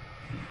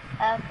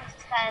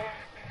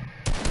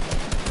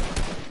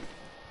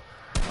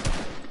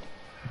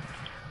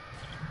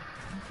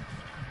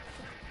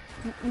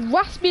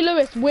 Raspy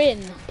Lewis,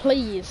 win,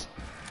 please.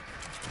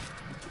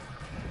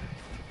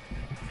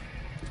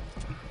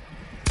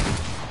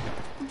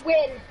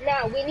 Win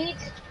now. We need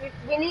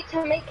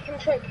to make him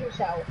choke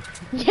himself.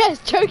 Yes,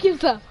 choke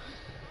himself.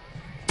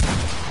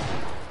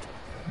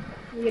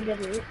 You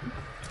didn't.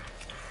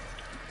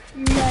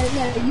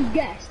 No, you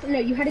guessed. No,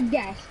 you had a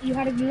guess. You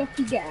had a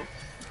lucky guess.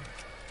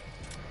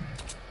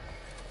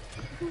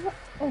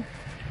 Oh.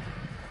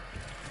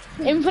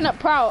 Infinite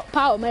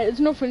power, mate. There's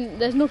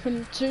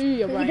nothing to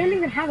your You brain. don't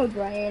even have a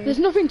brain. There's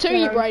nothing to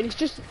your brain. It's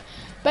just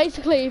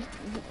basically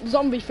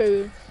zombie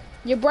food.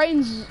 Your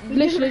brain's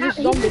literally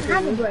just zombie He doesn't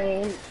have a food.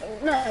 brain.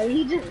 No,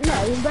 he didn't. No,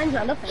 his brain's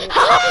got nothing.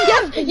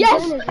 Yes, His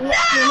yes. brain is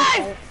literally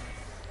nothing.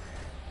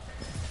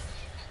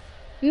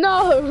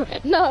 No.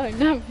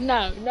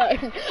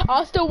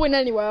 I'll still win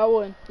anyway. I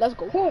won. Let's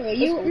go. Corey,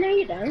 no,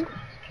 you don't.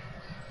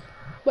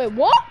 Wait,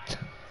 what?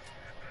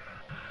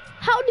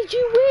 How did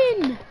you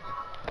win?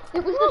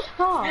 It was the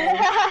tie.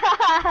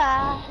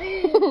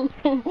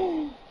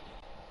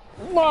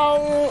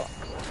 No.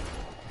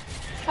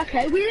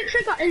 Okay, we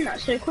literally got in that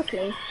so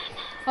quickly.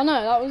 I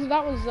know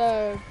that was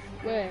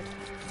weird.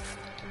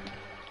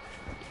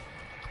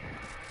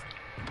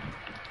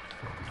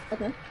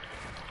 Okay.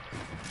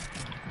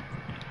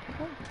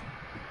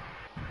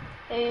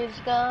 Who's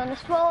gonna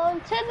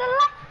spawn to the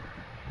left?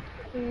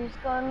 Who's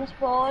gonna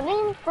spawn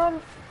in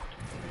front?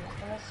 Who's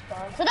gonna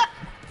spawn to the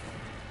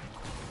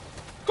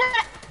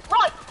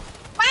right?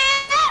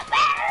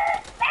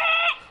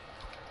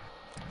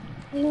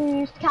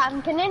 Who's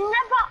camping in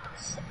the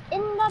box?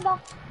 In the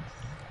box.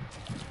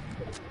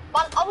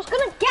 Well, I was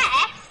gonna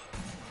guess,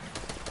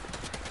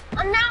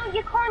 and now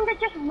you kinda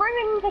just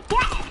ruined the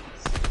guess.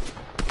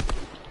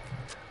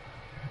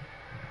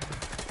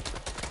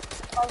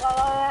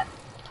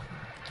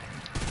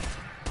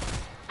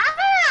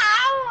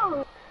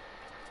 Ow!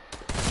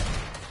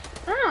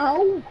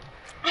 Ow!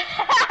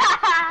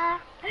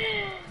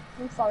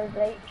 I'm sorry,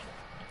 Blake.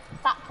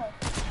 That's it.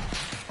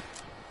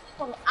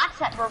 Just an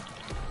asset, bro.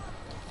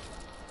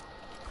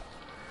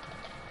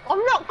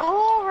 I'm not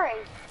Corey.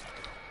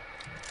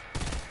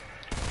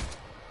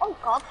 Oh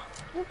God,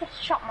 you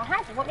just shot my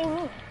head. What do you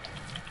mean?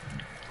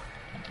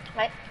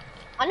 Right.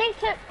 I need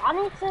to,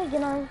 you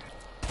know,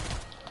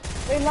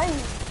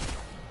 reload.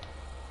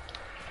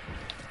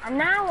 And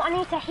now I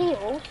need to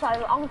heal, so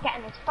I'm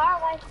getting as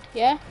far away.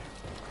 Yeah.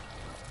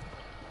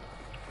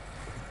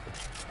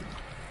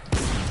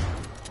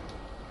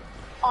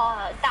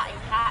 That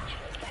is actually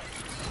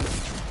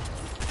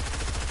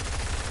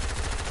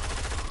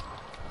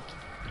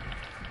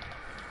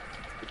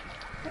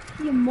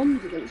good. Your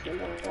mum's against the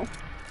wall.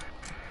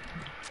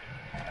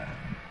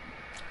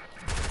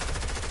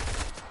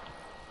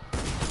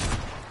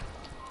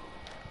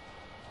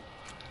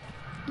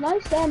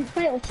 Nice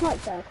fatal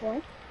snipe there,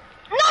 Corey.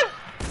 No!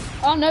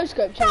 Oh, no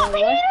scope, by Stop the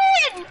way.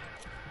 in!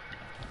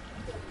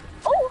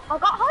 Oh, I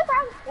got high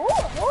ground.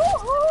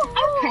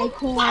 Okay,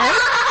 Corey.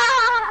 Ah!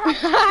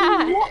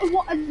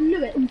 what I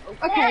knew it.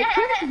 Okay,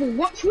 first of all,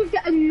 what's with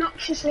the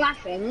obnoxious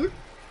laughing?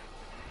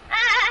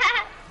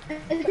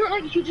 It's not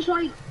like you just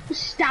like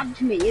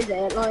stabbed me, is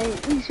it? Like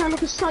you sound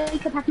like a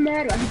psychopath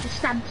murderer who just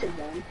stabbed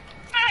someone.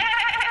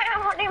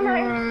 What do you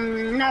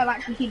mean? No,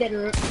 actually he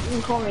didn't.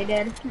 Corey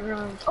did.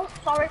 Oh,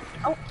 sorry.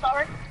 Oh,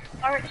 sorry.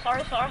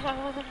 Sorry.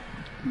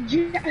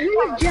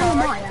 Who is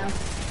Jeremiah?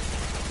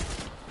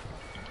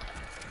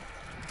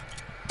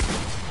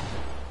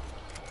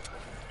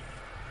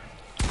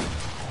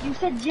 You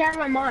said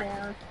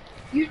Jeremiah.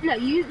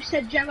 You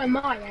said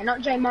Jeremiah,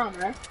 not J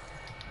Mama.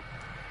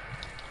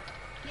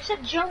 You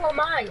said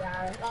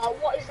Jeremiah.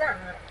 What is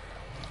that?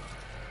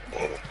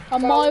 A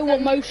mile then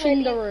you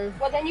motion clearly- Daru.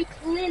 Well, then you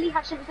clearly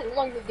have something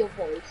wrong with your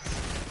voice.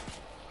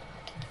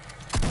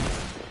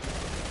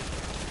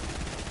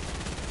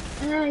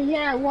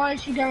 Yeah, why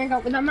is she going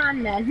out with a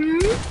man then,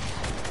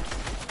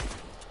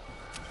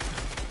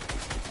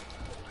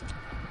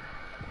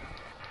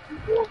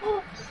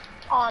 What?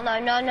 Oh no.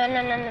 I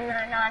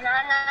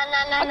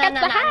got the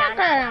high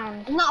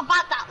ground. I'm not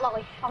about that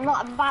life. I'm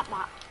not about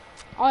that.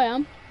 I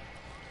am.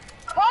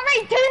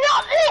 Corey, do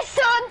not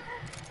listen!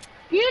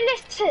 You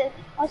listen!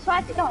 I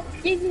swear to God,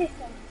 you listen.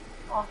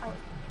 Oh, thank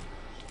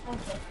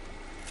you.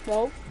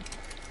 Well,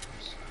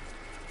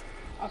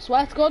 I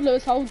swear to God,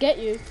 Lewis, I'll get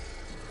you.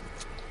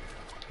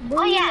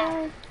 Oh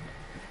yeah.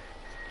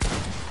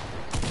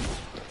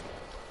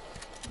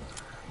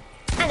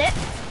 And it.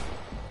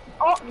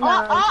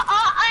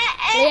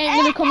 He ain't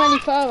gonna come any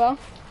further.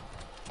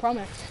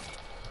 Promise.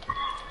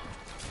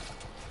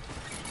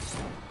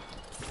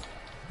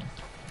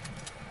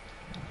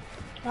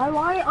 No,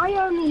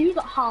 I only use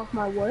up half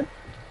my wood.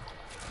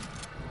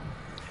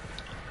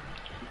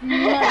 No,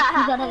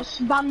 because I don't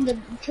spam the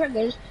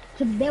triggers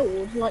to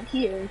build like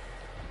you.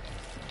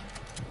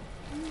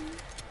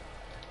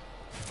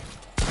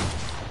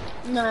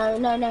 No,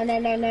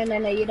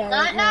 you don't.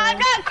 No,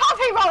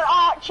 copyright,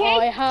 Archie.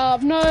 I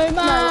have no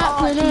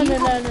map. Archie, No, no, you no,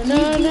 have- no,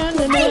 you no, beat no,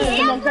 the no,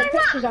 game no, and no. then take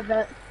pictures of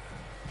it.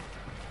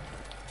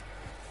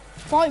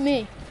 Fight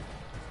me.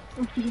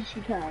 Yes,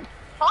 you can.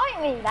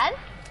 Fight me then.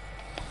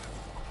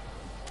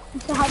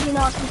 So how do you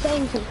know I'm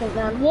saying something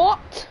then?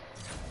 What?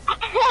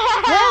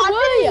 Where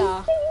were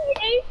ya?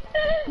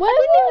 Where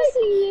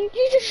were you?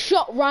 You just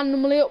shot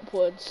randomly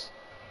upwards.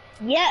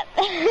 Yep.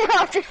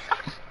 I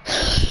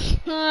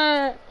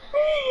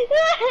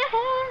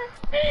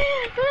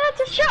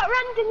just shot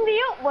randomly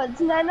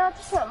upwards and then I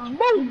just went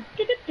boom.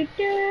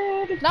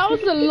 That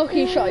was the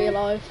luckiest shot of your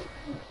life.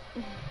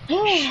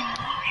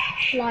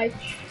 Like,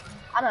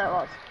 I know it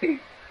was.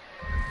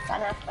 I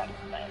know it's fun.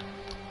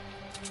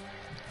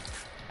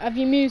 Have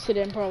you muted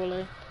him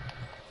probably?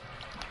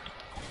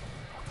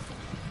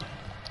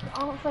 I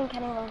don't think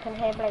anyone can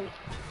hear Blake.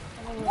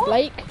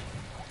 Blake?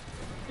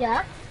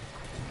 yeah.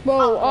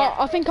 Well, Oh, yeah.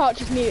 I think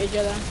Archie's muted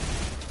you then.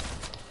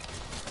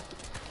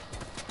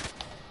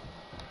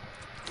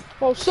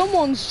 Well,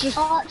 someone's just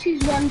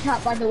Archie's one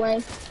tap, by the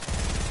way.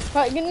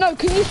 like, no.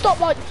 Can you stop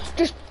like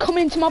just come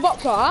into my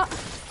box like that?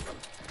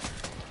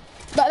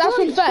 That's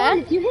Well, it's unfair. fine.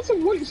 If you hit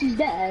him once, he's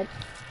dead.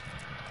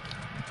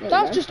 There you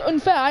That's go. just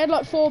unfair. I had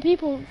like 4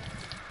 people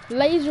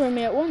lasering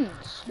me at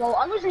once. Well,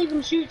 I wasn't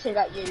even shooting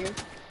at you.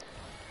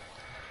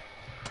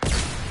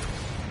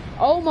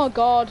 Oh my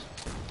god.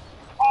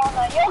 Oh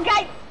no, you're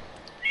gay.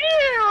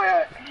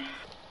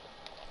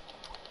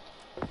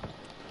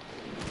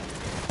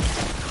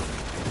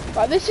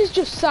 Like, this is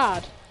just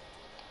sad.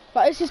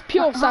 Like, this is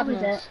pure How is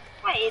sadness.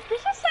 Wait, does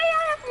it say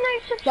I have no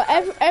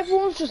subscribers? Like,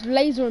 everyone's just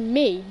lasering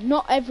me.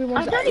 Not I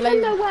everyone's don't like,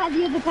 even know lasering. where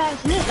the other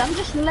person is. I'm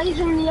just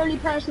lasering the only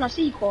person I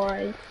see,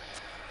 Corey.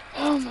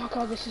 Oh my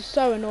god, this is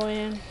so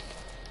annoying.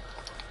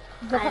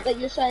 The fact that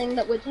you're saying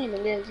that we're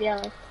teaming is,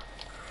 yeah.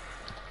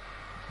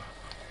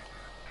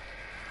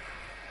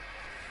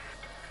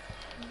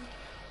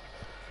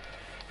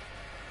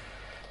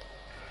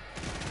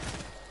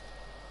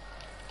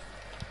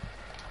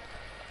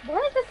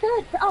 Where's the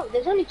third? Oh,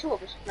 there's only 2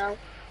 of us now.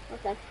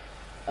 Okay.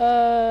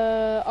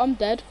 I'm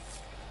dead.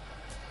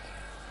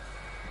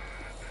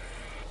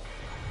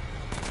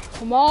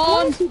 Come I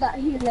on. see that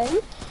healing.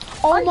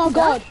 Oh I my see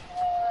god.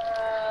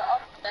 I'm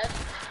dead.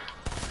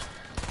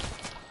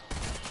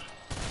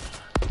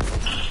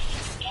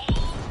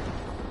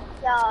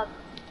 Yeah.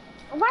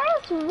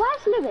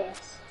 Where's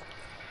Lewis?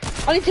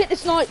 I need to hit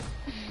this snipe.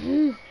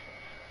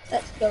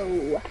 Let's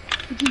go.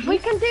 We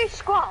can do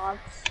squads.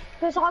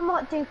 Because I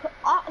might do...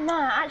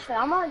 no, actually,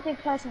 I might do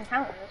close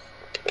encounters.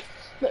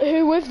 But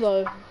who with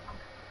though?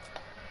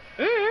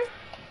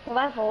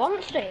 Whoever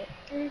wants to.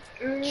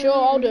 Sure,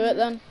 I'll do it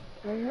then.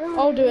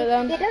 I'll do it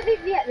Yeah, then. don't do it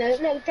yet, though.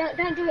 No,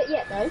 don't do it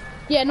yet, though.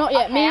 Yeah, not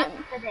yet. Me,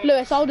 Okay.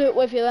 Lewis, I'll do it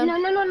with you then.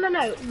 No.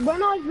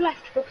 When I've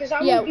left, because I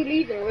Yeah. will be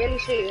leaving really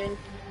soon.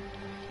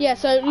 Yeah,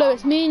 so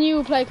Lewis, me and you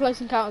will play close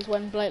encounters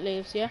when Blake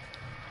leaves, yeah?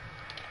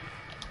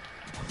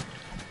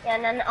 Yeah,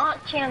 and then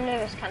Archie and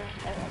Lewis can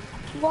do it.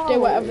 Whoa. Do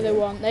whatever they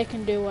want. They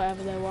can do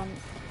whatever they want.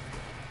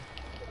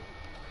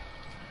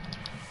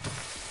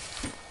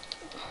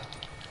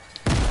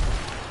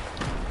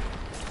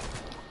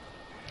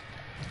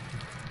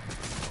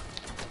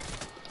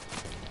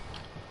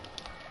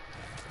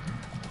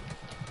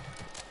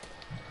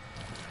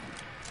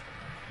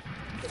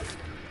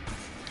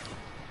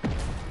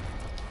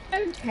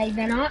 Okay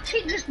then,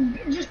 Archie, just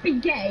be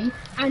gay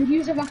and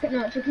use a rocket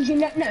launcher because you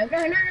know. No,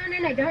 don't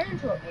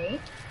interrupt me.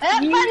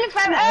 Literally,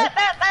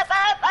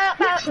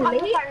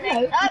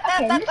 no.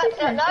 Okay, listen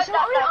to me. So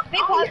be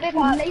quiet, be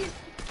quiet.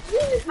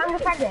 I'm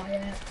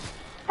quiet.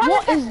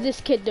 What is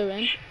this kid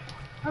doing?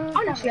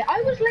 Honestly,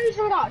 I was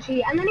lasering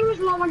Archie, and then he was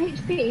low on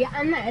HP,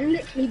 and then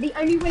literally the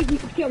only way he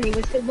could kill me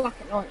was to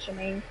rocket launcher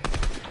me.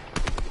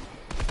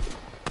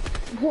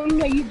 Well,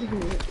 no, you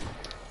didn't.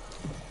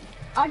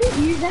 I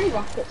didn't use any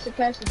rockets at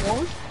first of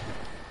all.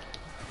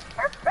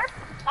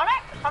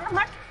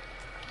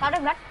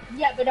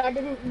 Yeah, but I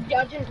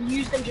didn't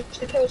use them just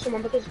to kill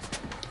someone because.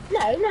 No.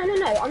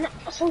 I'm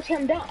not salty.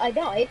 I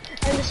died.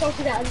 I'm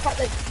salty at the fact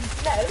that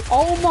no.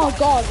 Oh my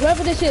god,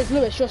 whoever this is,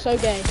 Lewis, you're so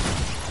gay.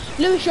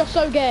 Lewis, you're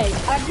so gay.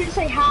 I didn't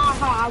say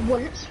ha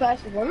once.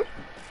 First of all.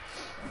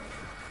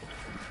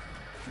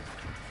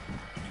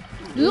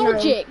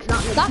 Logic. No,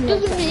 that makes That no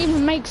doesn't sense.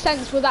 even make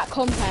sense with that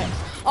context.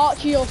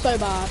 Archie, you're so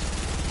bad.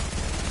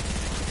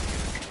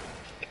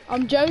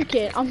 I'm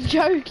joking.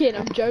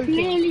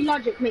 Clearly,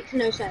 logic makes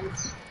no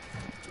sense.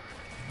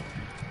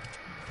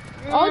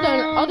 I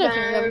don't think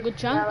we have a good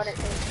No, I chance. don't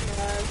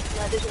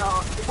think, no, there's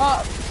not.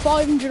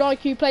 500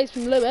 IQ plays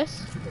from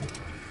Lewis.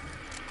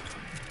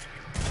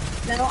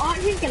 No,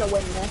 Archie's gonna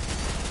win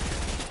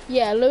this.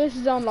 Yeah, Lewis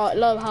is on like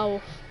low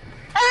health.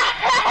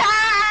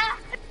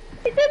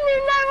 He didn't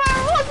even know where I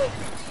was.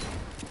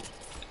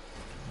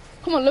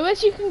 Come on,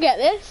 Lewis, you can get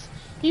this.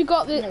 You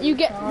got this. No, You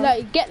get can't.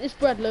 like get this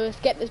bread, Lewis.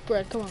 Get this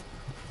bread. Come on.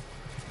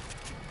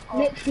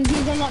 Literally,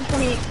 he's on like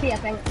 20 HP, I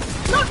think.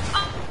 No,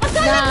 I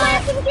don't have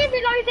my SMG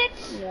reloaded.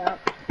 Yeah.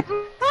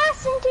 My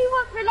SMG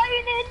was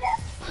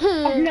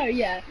reloaded. No,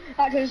 yeah.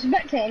 I was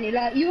spectating,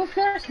 like, your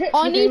first hit.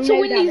 I need to no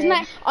win these damage.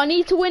 next. I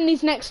need to win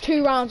these next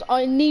 2 rounds.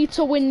 I need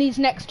to win these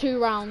next 2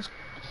 rounds.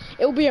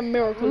 It will be a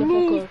miracle if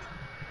I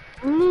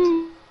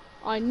could.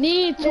 I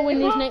need to win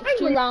these next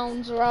 2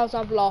 rounds, or else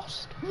I've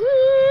lost.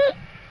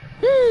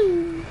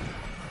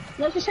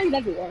 That's the same with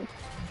everyone.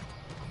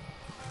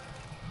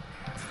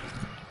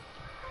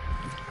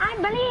 I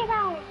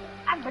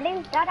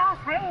believe that I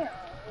can.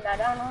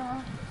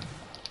 Da-da-da.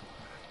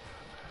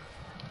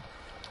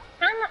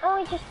 And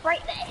I just break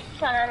this,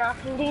 and then I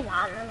can do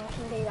that, and then I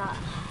can do that.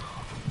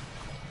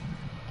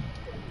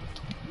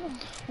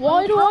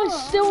 Why do I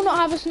still not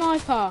have a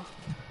sniper?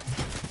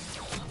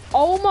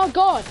 Oh my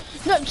god!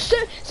 No,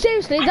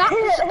 seriously,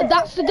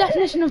 that's the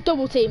definition of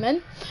double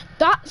teaming.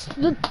 That's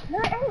the. No,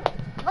 it ain't.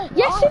 Oh,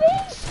 Yes, God. it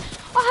is.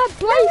 I had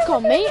Blake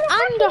on me,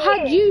 and I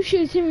had you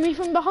shooting me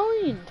from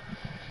behind.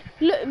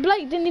 Look,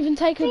 Blake didn't even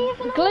take a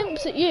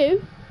glimpse at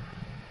you.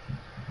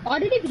 I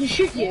didn't even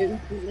shoot you,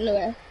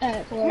 Lewis. No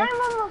one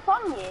was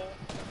on you.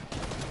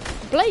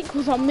 Blake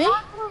was on me. I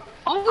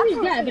was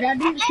there, but I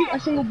didn't shoot a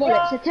single bullet,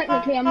 so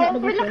technically I'm not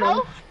double teaming.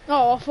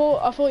 Oh,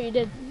 I thought you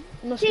did.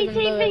 Must have been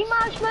GTV Lewis.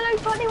 Marshmallow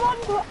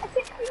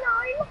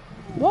 2169.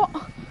 What?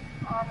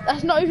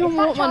 That's not even It's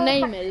what that my Charles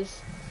name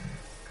is.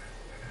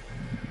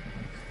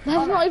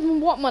 That's not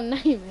even what my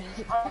name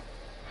is.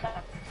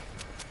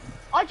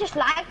 I just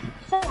lagged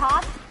so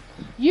hard.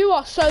 You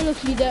are so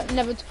lucky you don't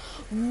never.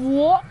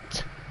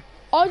 What?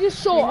 I just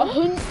saw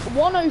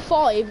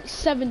 105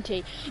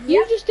 70.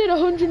 You just did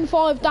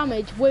 105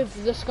 damage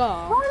with the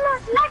scar. Why am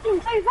I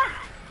lagging so bad?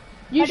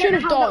 You I should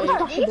don't have know how that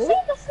died. was Do you see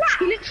possible. the snap?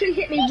 He literally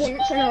hit me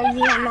once and I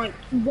was on like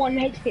 1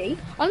 HP.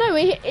 I know.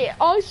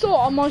 I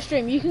saw it on my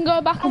stream. You can go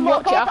back and Oh my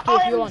watch it God, after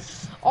if you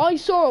want. I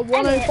saw a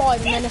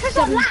 105 and then a it's 'cause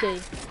I'm 70.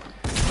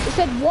 It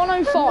said I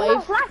 105.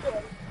 was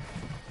lagging.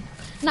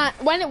 Nah,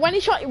 when he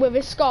shot you with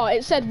his scar,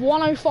 it said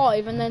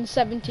 105 and then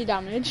 70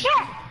 damage.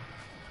 Yeah.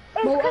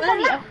 It's Well, 'cause I'm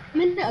earlier, lagging. a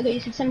minute ago you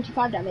said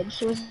 75 damage,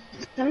 so it was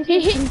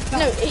He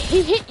 70.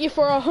 he hit you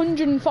for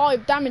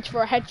 105 damage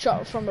for a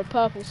headshot from a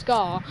purple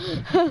scar,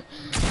 and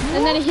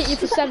then he hit you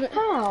for 7.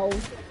 How?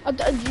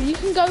 You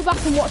can go back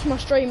and watch my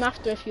stream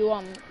after if you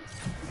want.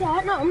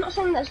 Yeah, no, I'm not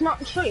saying that's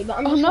not true, but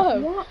I'm Oh, just no.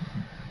 like, what?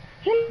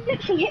 He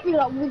literally hit me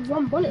like with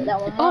 1 bullet though.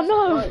 On Oh my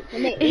no! right, for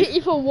me. He hit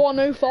you for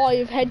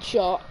 105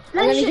 headshot,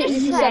 and then he hit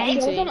you for I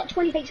was 70, on like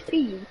 20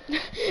 HP.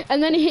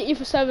 and then he hit you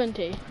for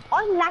 70.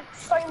 I lagged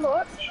so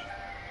much.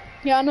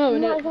 Yeah, I know. I'm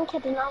not innit? even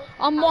kidding.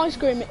 On my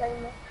screen, So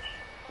much.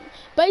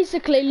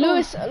 basically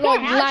Lewis like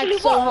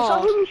lagged so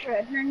hard.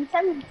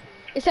 170.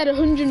 It said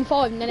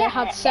 105, and then it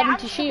had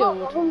 70 shield.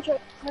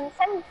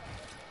 170.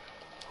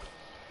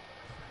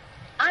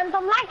 And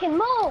I'm lagging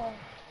more.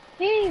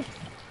 Dude.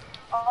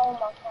 Oh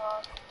my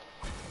god.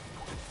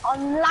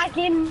 I'm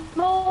lagging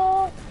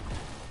more.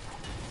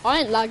 I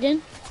ain't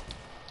lagging.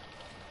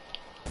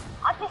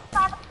 I just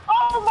said,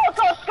 oh my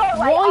god, go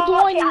away. Why do I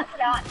actually, need-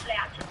 actually.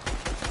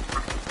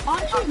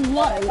 Actually,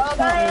 no, it's Oh,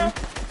 fine.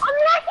 I'm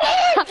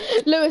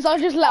lagging. Lewis, I'll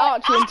just let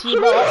Archie into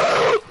your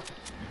box.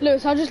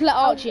 Lewis, I'll just let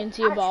Archie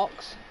into your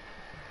box.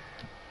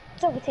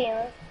 Double team.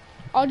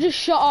 I'll just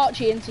shot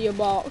Archie into your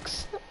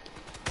box.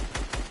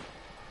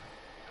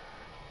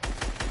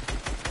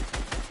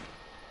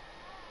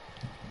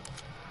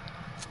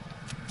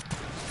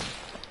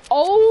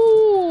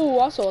 Oh,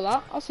 I saw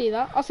that. I see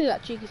that. I see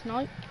that cheeky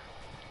snipe.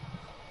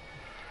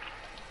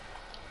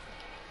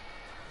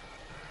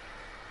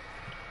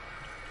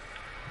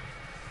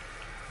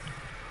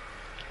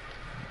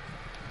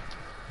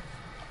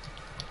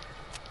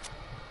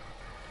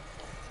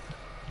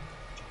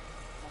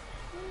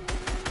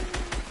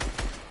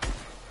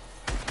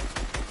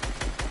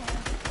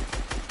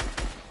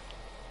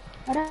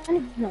 I don't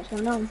even know what's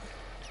going on.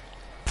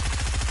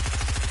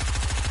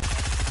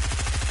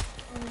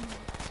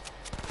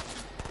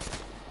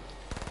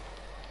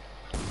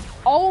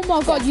 Oh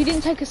my god, you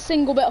didn't take a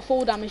single bit of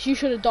fall damage. You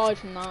should have died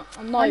from that.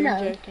 I'm not I even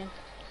know. joking.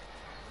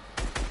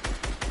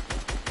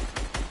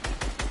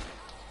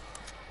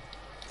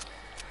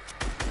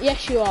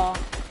 Yes, you are.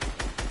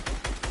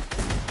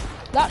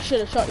 That should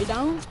have shot you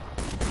down.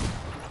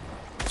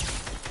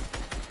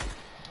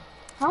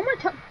 How am I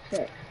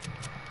toxic?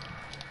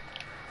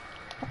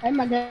 Okay,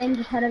 my game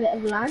just had a bit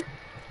of lag.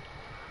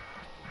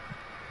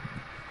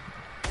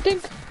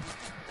 Dink.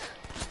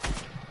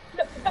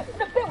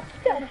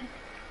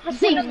 I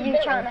see you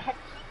trying to hit.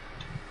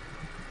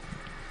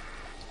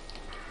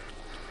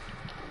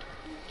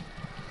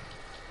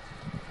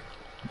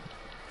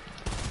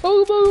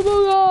 Booga booga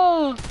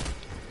booga!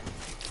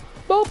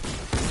 Boop!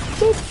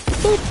 Boop!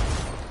 Boop!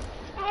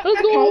 Let's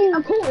Okay,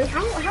 go! Corey,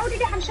 how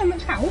did it have so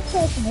much health,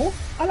 first of all?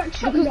 I like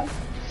shot you at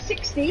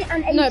 60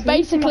 and 80. No,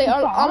 basically, from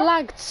I like afar.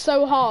 lagged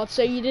so hard,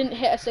 so you didn't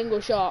hit a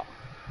single shot.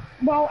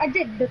 Well, I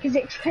did, because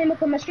it came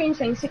up on my screen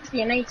saying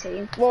 60 and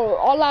 80. Well,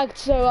 I lagged,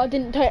 so I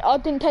didn't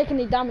take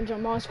any damage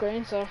on my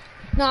screen, so.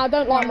 No, I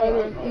don't like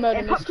murder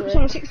It pops up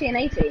mystery. on 16 and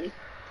 18.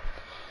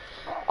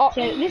 Oh,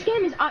 So this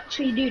game is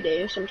actually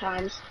doo-doo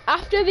sometimes.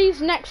 after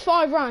these next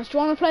 5 rounds, do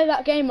you want to play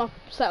that game I've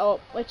set up,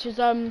 which is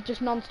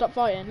just non-stop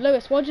fighting?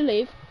 Lewis, why'd you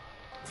leave?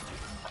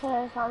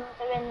 Because I'm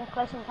doing the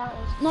close encounters.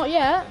 Not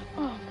yet.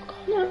 Oh my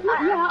god. No,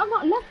 not yet. I'm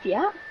not left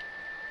yet.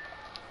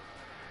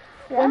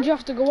 When do you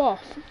have to go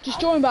off? Just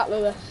join back,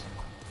 Lewis.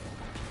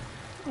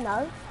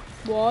 No.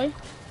 Why?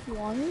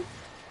 One.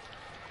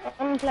 I'm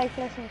gonna play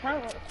close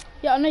encounters.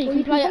 Yeah, I know you Well,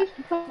 can play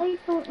it. play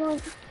for,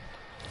 like,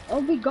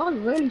 it'll be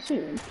gone really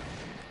soon.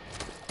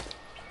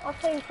 I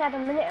thought you said a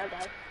minute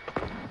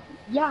ago.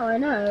 Yeah, I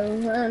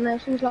know. And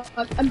it seems like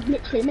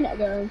literally a minute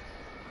ago.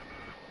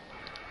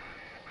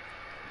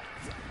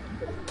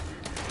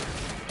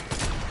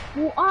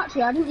 Well,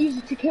 actually, I didn't use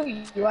it to kill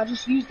you. I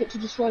just used it to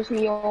destroy some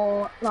of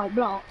your like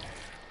block.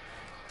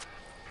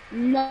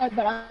 No,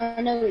 but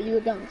I know what you were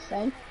going to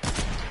say.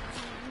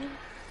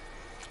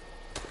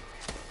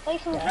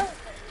 Close encounters.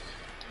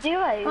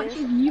 Duos.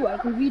 Actually, you, I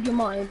can read your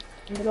mind.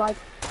 And, like,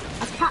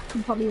 a cat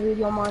can probably read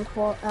your mind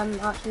for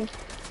actually.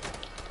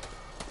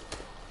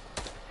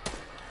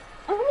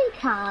 Only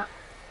cat.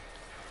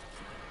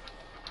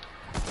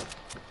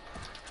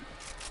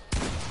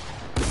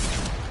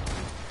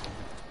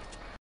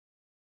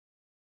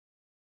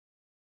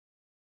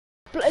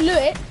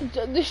 Lewis,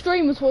 the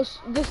streamers was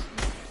this.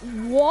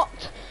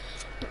 What?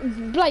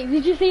 Blake,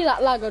 did you see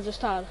that lag I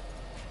just had?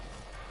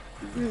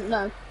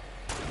 No.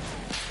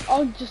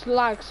 I just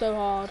lagged so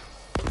hard.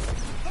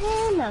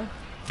 No.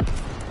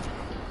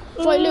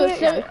 Wait, Lewis,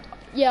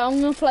 yeah, I'm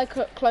gonna play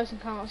Close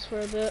Encounters for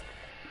a bit.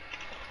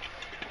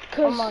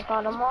 Oh my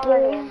god, I'm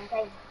already in the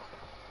game.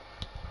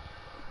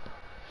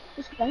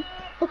 Okay.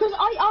 Because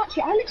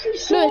I literally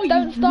saw Lewis, you.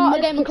 don't start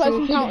a game of Close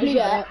messaging Encounters me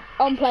yet.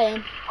 I'm playing.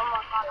 Oh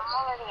my god,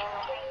 I'm already in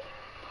the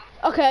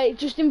game. Okay,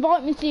 just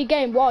invite me to your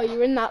game while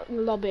you're in that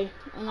lobby,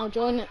 and I'll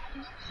join it.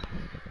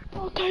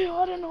 Okay,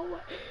 I don't know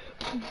what.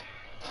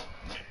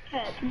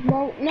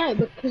 Well, no,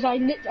 because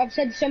I've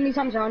said so many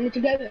times now I need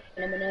to go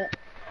in a minute.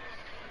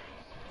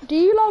 Do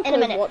you like In a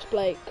minute. Overwatch,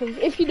 Blake? Because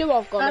if you do,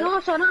 I've got And it.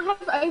 also, I don't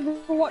have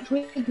Overwatch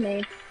with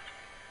me.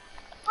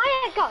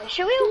 Oh yeah, guys,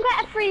 shall we all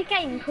get a free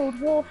game called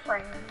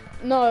Warframe?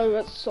 No,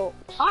 that sucks.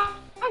 I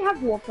have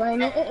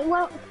Warframe.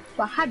 Well,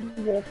 I had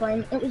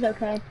Warframe. It was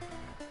okay.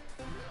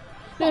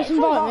 Lewis, It's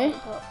all invite me.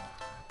 right, but-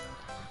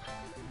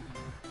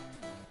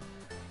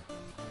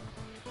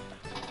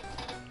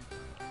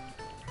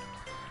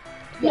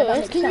 Yeah, that Lewis,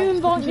 makes can you sense,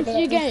 invite because me to you're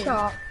your gonna game?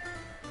 start.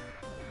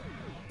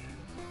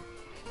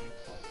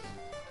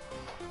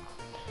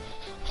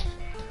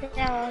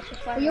 No, I was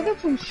just Well, you're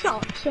getting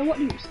shot, so what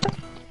do you expect?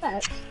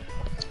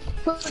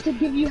 For it to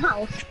give you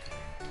house?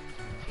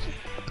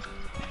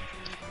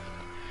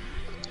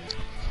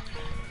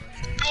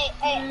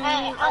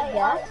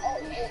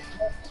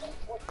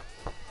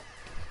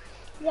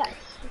 Yes.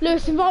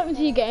 Lewis, invite me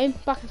to your game.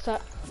 Back a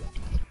sec.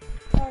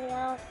 Oh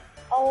yeah.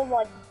 Oh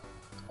my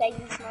days,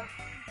 man. So,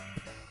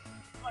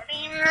 What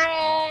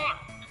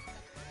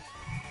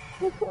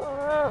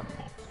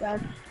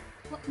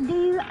do you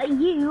need?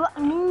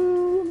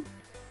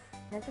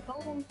 There's a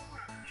golden.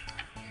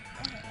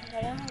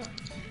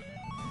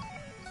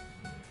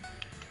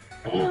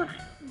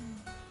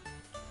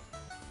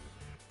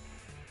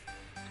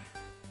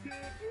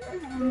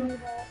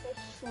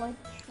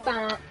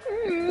 back.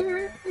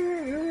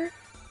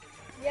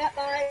 Yeah,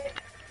 bye.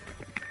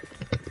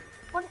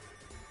 What?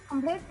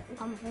 Complete.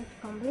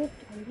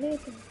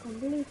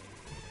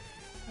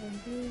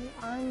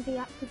 And we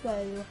have to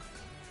go.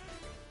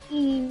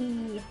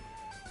 E.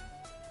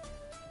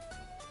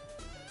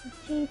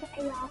 See the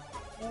AI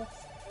like this.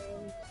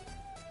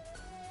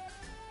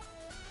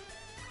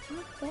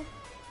 Okay.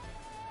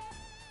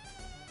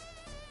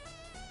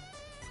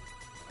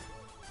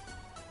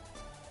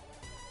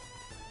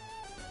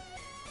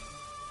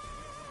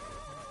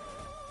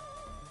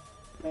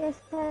 They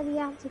said you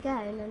have to go,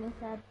 and then I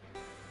said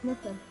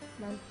nothing.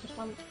 And then just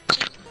went.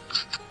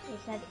 He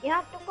said you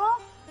have to go.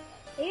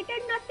 He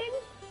did nothing.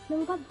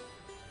 Then gone.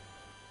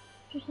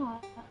 Just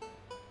like that.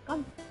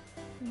 Gone.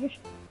 Just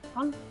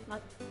gone.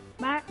 Like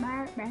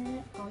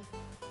gone.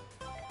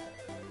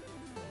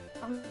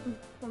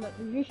 From like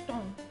just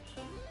gone.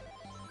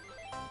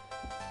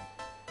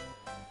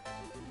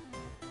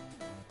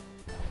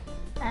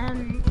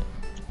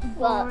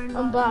 Right,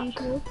 I'm back.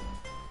 Usual.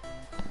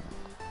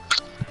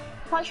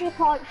 It's actually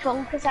quite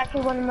fun because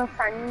actually one of my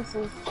friends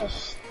is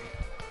just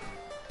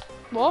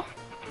What?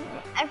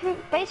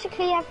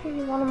 basically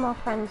every one of my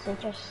friends are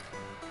just.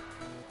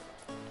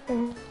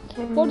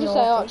 What'd you say,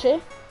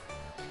 Archie?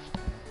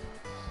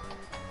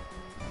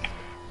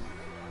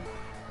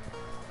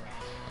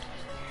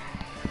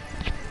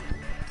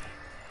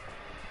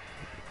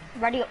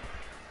 Ready up.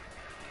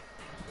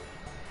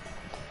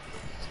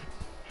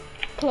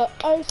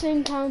 Close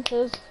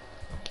Encounters.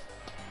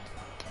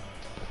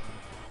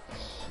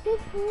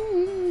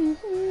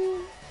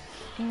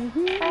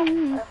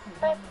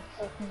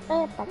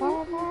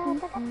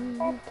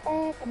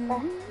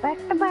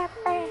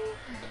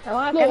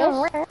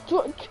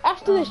 Lewis,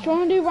 after this, do you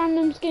want to do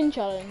random skin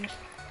challenge?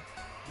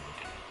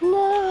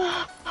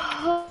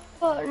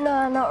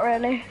 Not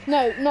really.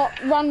 No, not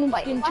random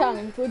Wait, skin what?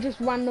 challenge. We're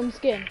just random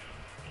skin.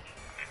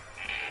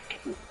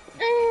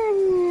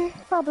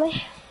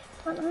 Probably.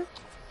 I don't know.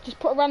 Just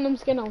put a random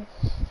skin on.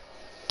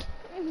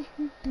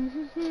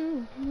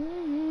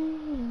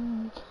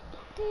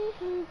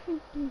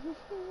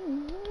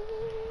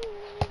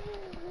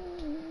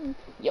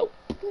 Yo.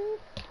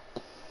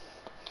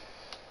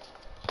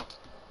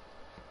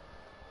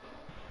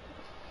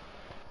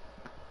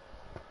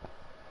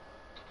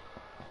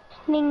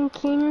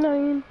 Ninky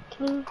no,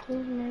 tinky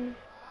no.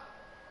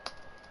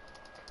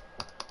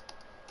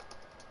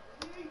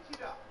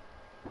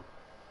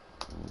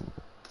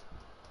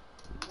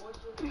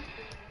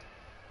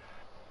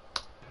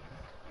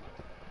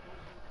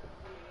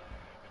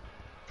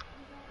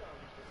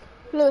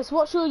 Lewis,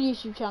 what's your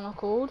YouTube channel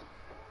called?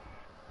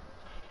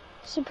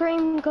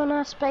 Supreme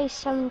Gunner Space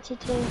 72.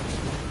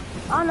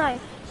 Oh no,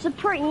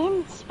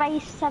 Supreme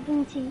Space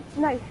 70.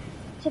 No,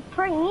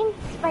 Supreme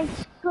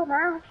Space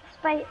Gunner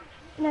Space.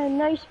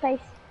 No space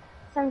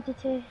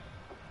 72.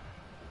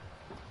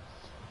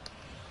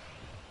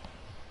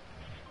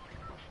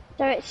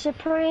 So it's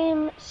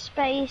Supreme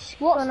Space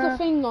What's Gunner the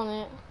thing on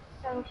it?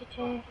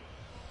 72.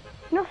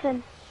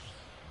 Nothing.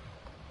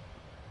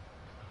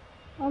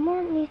 I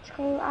might need to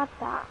go add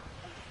that.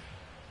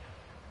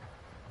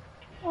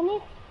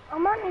 I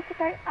might need to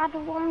go add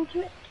one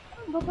to it.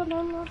 But I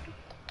don't know.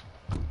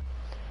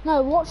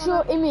 No, what's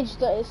your image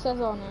that it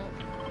says on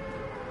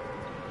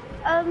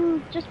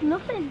it? Just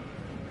nothing.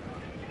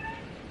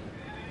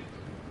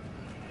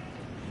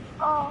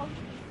 Oh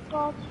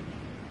God.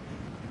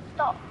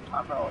 Stop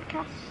my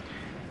broadcast.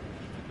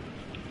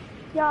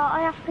 Yeah,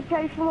 I have to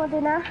go for my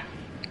dinner.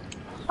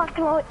 Back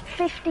in like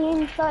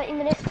 15-30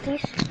 minutes,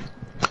 please.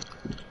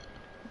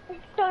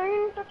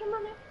 Don't touch my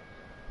neck.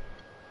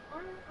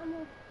 I'm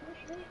a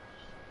push it.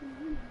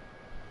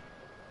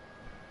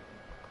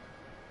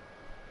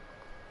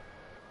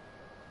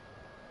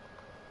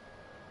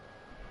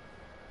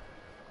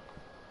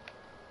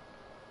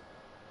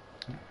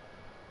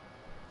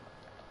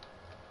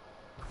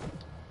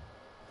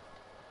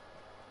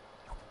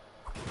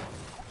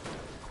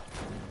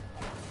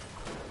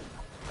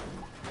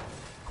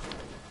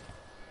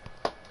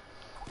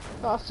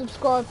 I'll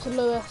subscribe to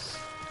Lewis.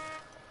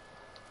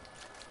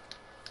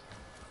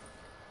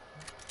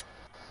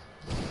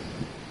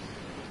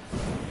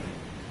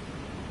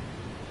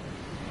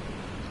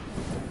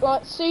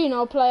 Like soon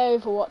I'll play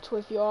Overwatch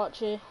with you,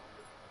 Archie.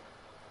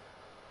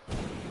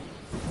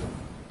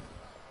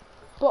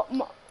 But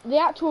the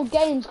actual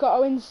game's got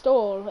to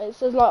install. It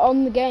says like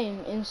on the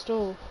game,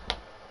 install.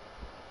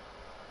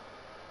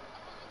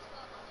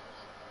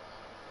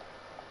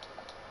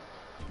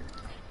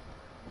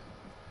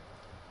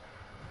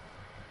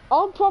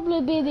 I'll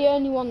probably be the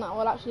only one that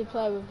will actually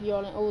play with you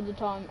on it all the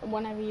time,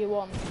 whenever you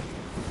want.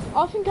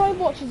 I think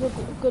Overwatch is a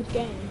good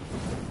game.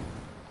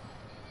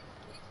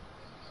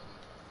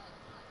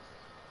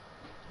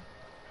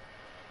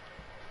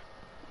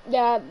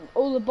 Yeah,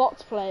 all the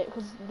bots play it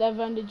because they've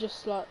only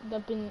just like,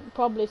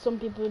 some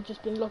people have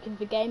just been looking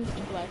for games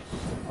to play.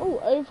 Oh,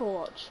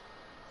 Overwatch.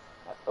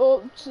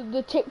 Or to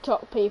the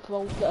TikTok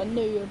people that are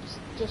noobs,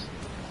 just,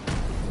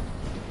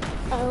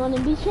 I want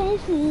to be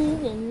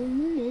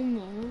chasing.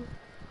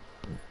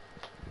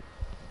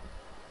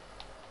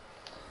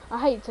 I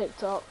hate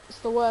TikTok. It's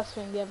the worst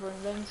thing ever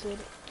invented.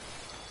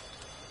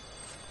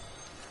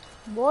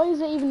 Why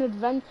is it even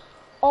advent?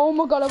 Oh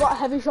my god, I got a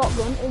heavy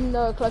shotgun in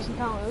the Close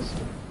Encounters.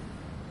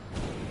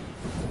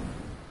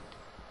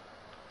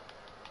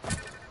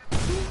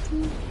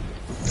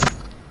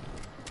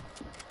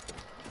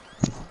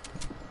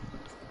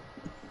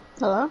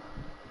 Hello?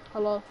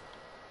 Hello.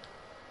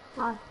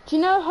 Hi. Do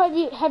you know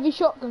heavy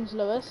shotguns,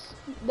 Lewis?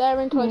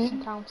 They're in Close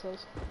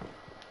Encounters.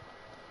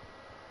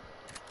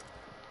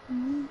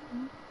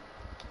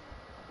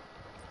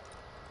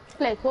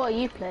 Blake, what are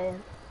you playing?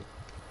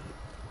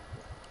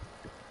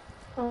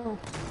 Oh.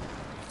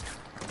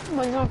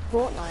 Well, you're on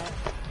Fortnite.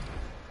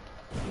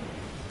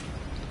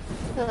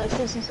 No, it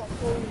says it's on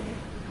Fortnite.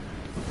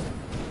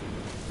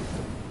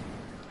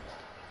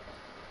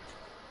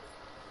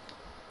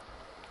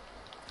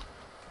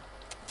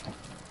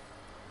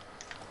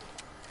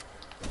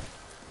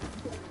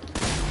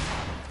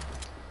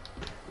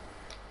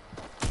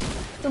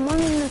 Someone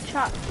in the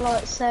chat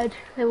like said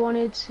they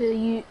wanted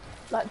to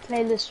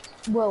play this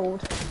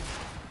world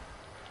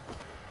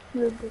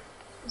with a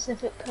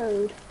specific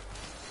code.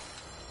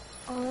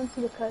 I'll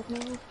enter the code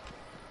now.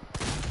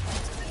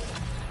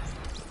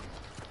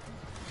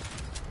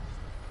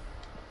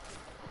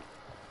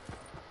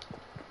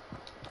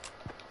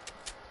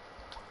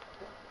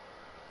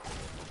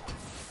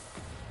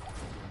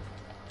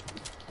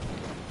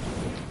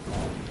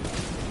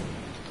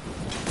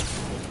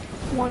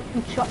 One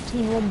shot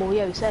team rumble,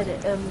 yo said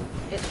it,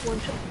 it's one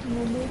shot team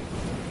rumble.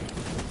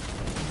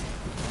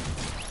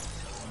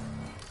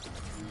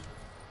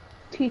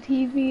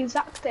 TTV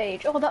Zach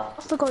stage. Oh,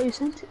 that's the guy who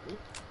sent it me.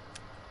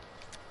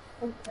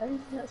 Okay,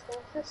 let's go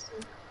with this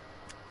then.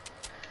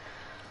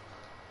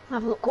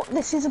 Have a look what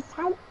this is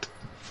about.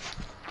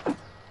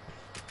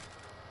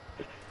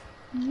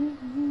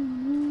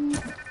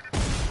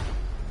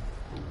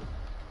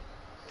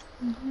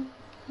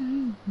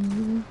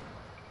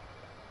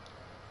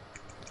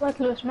 Where's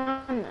Lewis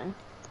Man then?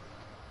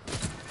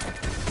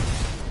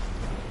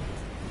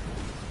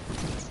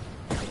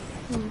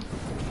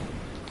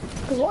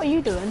 Because what are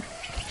you doing?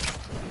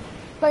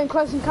 Playing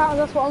Close Encounters,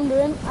 that's what I'm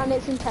doing, and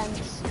it's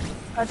intense.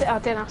 I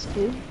didn't ask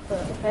you, but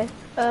okay.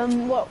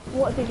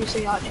 What did you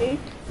say, Archie?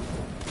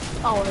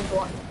 Oh, there's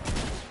one.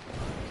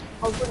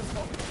 I was gonna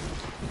put.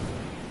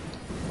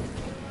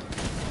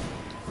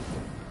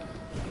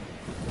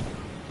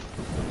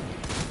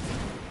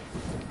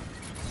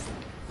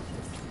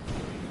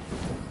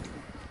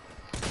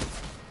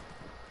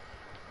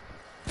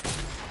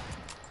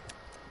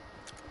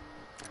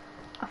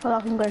 I feel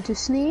like I'm going to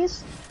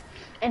sneeze.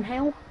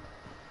 Inhale.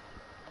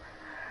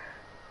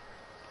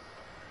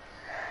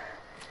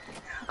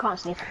 I can't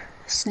sneeze.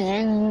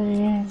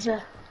 Sneeze.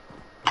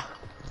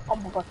 Oh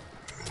my god.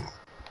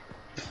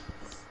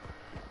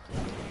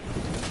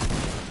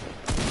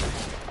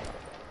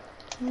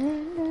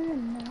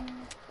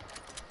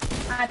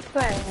 Add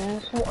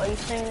friends, what are you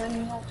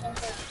saying?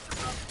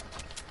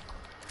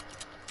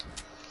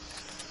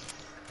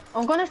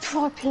 I'm gonna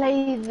try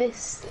play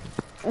this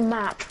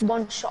map,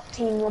 One Shot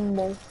Team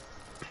Rumble.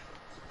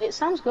 It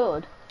sounds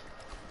good.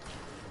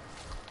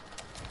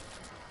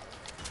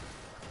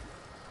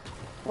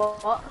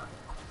 What?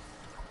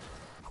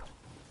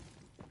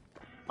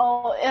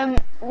 Oh,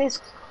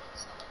 this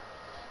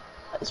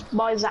it's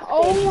by Zach.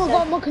 Oh Page. my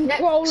god, my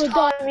controller Next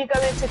died. time you go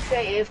into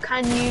creative,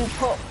 can you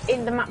put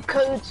in the map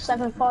code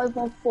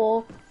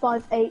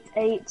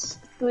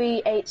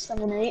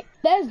 751458838878?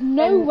 There's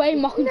no way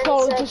my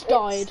controller just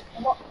died.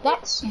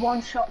 That's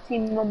One Shot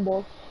Team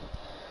Rumble.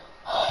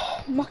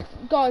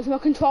 Guys, my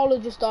controller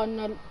just died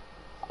and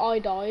I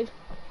died.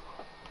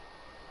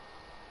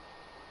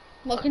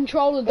 My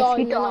controller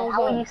died If you and then I die, was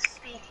how are like, you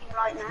speaking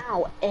right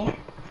now? Eh?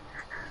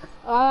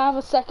 I have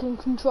a second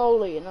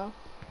controller, you know.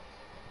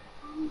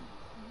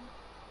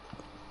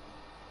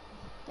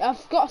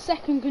 I've got a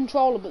second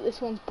controller, but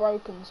this one's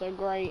broken, so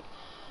great.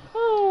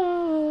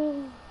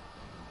 Oh.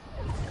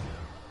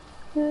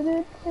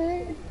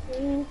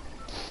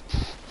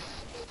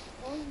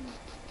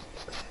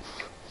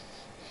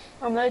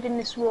 I'm loading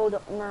this world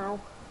up now.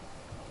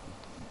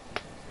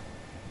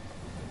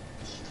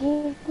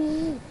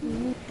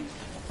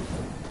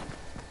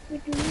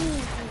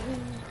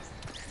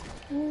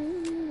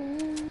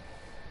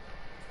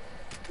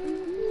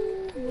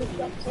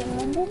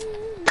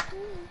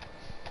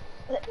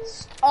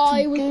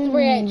 I was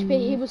 3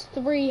 HP, he was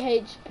 3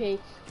 HP.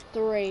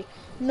 3.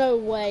 No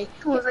way.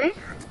 Was he?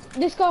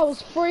 This guy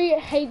was 3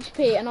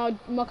 HP and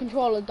my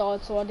controller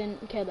died, so I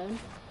didn't kill him.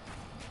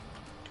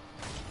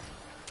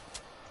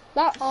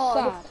 That's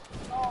sad.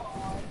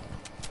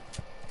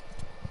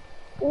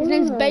 His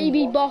name's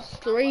Baby Boss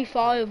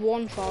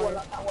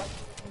 3515.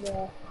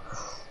 Yeah.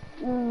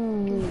 I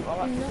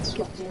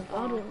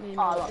don't need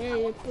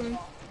no apron.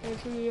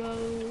 If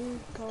you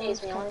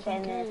Excuse me, I'm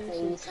getting there,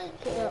 please.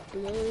 Thank put you. that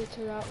blue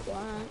to that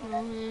white, no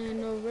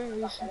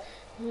innovation.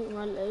 Put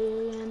my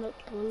leg and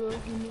up, pull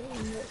up in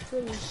that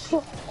face.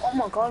 Oh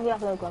my god, we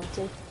have no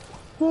gravity.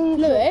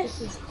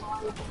 Lewis,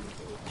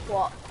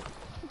 What?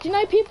 do you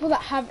know people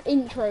that have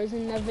intros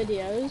in their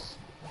videos?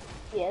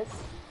 Yes.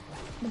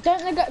 But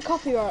don't they get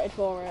copyrighted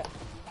for it?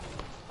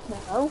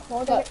 No,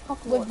 why do I Like, get with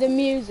copyright? the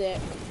music.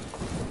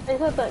 I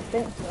don't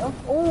think so.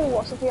 Oh,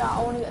 what's up here?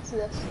 I want to get to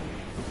this.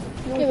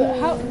 Yeah, but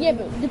how? Yeah,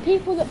 but the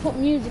people that put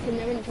music in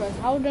their intros,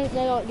 how don't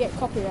they like get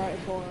copyrighted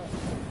for it?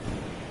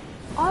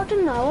 I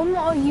don't know, I'm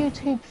not a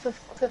YouTube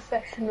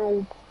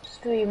professional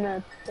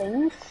streamer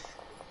thing.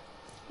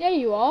 Yeah,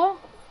 you are.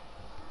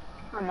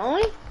 Am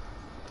I?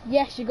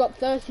 Yes, you got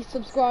 30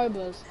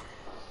 subscribers.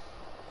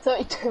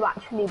 32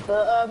 actually,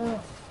 but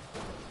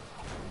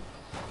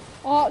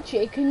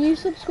Archie, can you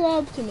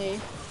subscribe to me?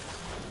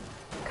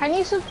 can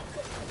you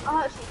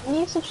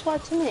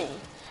subscribe to me?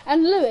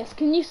 And Lewis,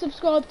 can you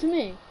subscribe to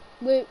me?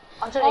 I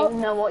don't even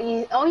know what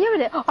you. Oh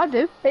yeah, I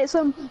do. It's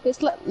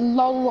like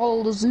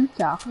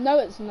Lolzuka. No,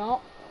 it's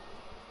not.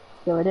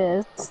 Yeah, it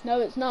is. No,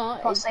 it's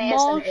not. Can't It's say yes,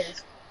 and it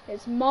is.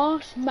 It's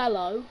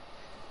Marshmallow.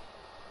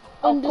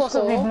 Of course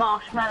it'll be Underscore.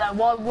 marshmallow.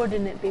 Why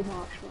wouldn't it be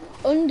marshmallow?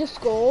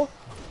 Underscore.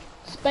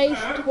 Space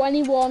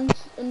 21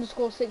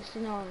 underscore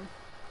 69.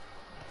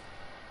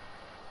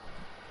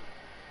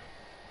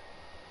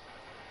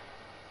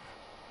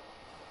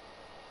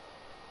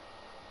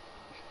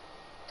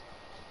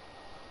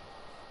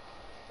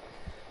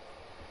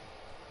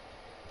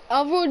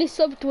 I've already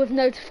subbed with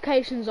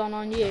notifications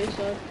on you,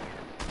 so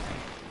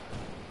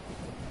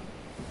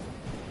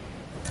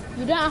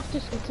you don't have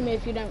to sub to me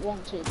if you don't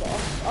want to, but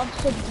I've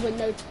subbed with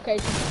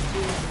notifications to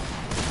you.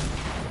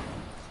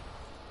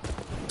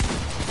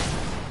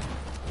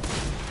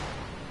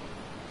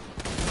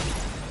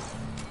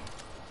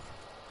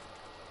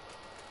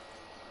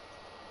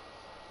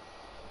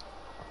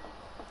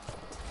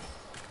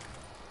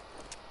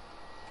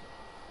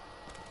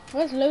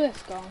 Where's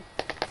Lewis gone?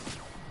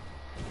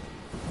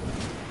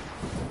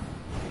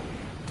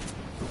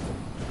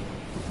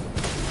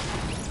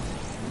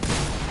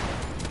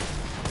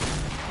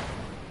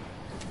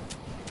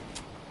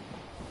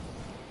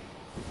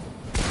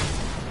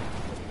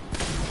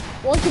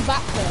 Why's your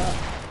back hurt?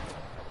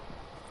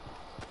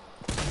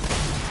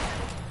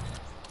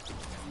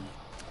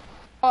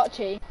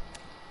 Archie,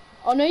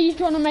 I know you're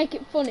trying to make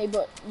it funny,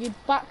 but your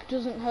back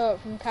doesn't hurt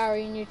from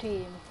carrying your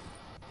team.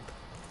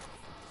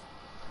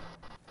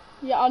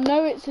 Yeah, I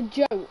know it's a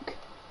joke,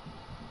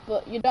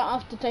 but you don't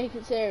have to take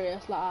it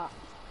serious like that.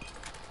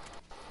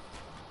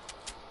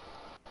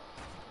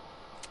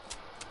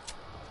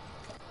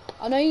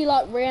 I know you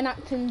like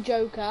reenacting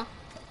Joker.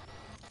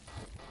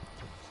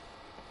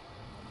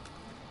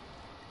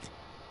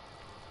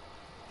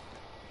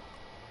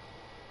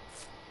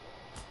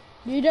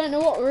 You don't know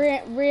what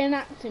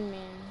reenacting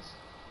means.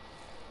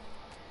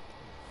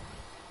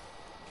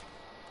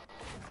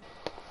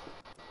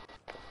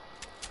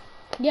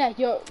 Yeah,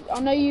 I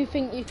know you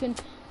think you can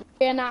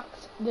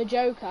reenact the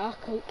Joker.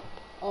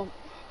 Oh,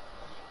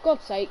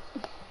 God's sake.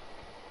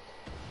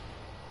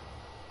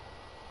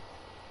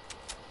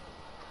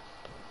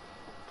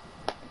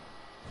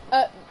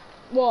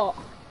 What?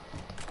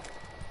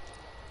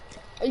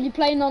 Are you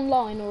playing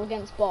online or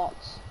against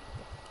bots?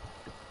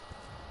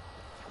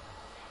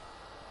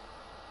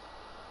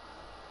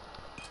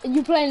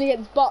 You're playing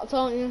against bots,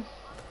 aren't you?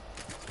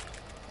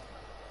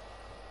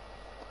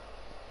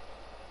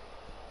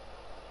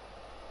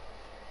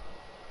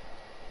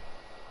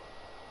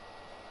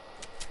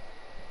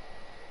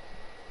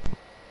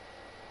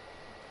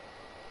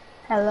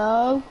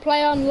 Hello?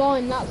 Play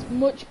online, that's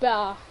much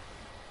better.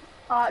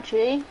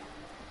 Archie?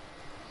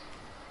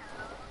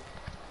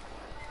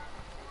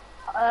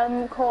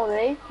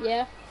 Corey?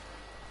 Yeah?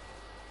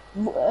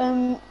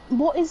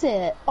 What is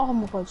it? Oh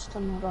my god, just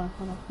tell me about it.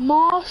 Hold on.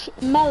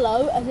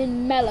 Marshmallow, as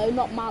in mellow,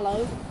 not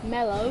mallow.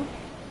 Mellow.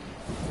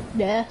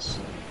 Yes.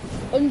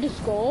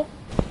 Underscore.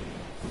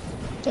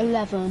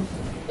 11.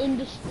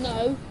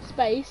 No,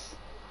 space.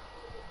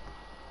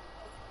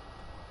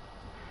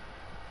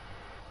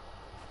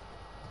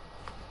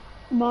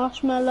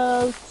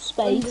 Marshmallow,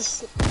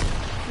 space.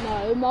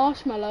 No,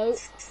 marshmallow,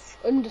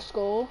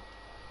 underscore.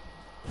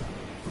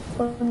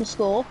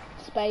 Underscore.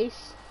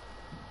 Space.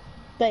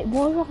 Wait,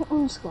 what about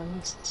underscore in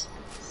this?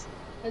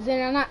 As in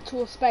an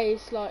actual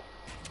space, like.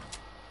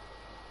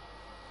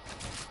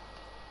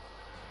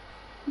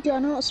 Yeah, I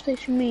know what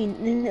space you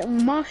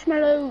mean.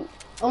 Marshmallow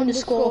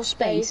underscore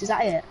space, is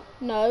that it?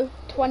 No,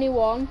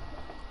 21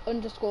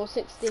 underscore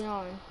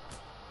 69.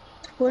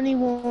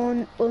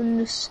 21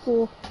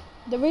 underscore.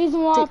 The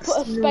reason why I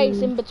put a 69.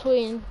 space in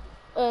between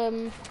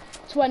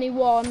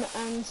 21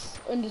 and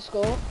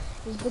underscore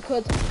is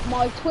because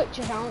my Twitch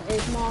account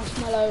is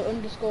marshmallow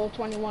underscore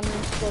 21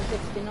 underscore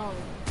 69.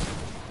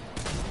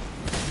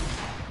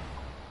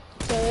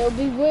 So it'll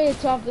be weird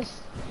to have the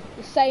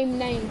same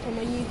name for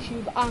my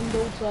YouTube and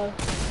also.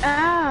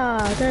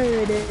 Ah, there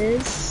it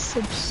is.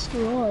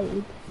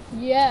 Subscribe.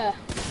 Yeah.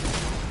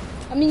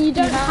 I mean, you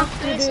don't have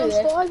to do this.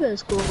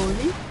 Subscribers,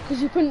 Corey.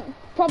 Because you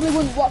probably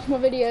wouldn't watch my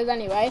videos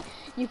anyway.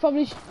 You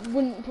probably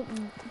wouldn't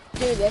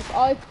do this.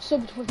 I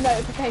subbed with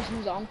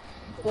notifications on,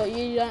 but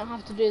you don't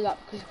have to do that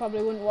because you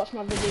probably wouldn't watch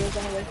my videos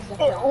anyway.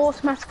 It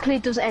automatically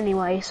does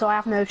anyway, so I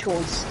have no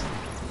choice.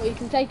 Well, you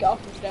can take it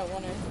off if you don't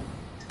want to.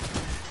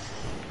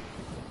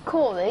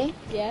 Corey?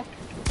 Yeah?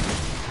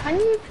 Can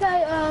you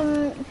play,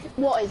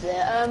 what is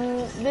it?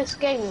 This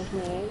game with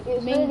me.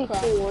 It's really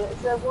Minecraft. cool.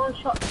 It's a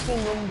one-shot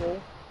team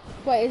rumble.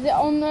 Wait, is it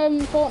on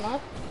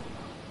Fortnite?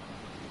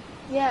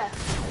 Yeah.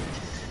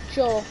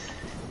 Sure.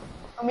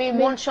 I mean,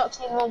 one-shot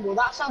team rumble.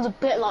 That sounds a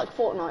bit like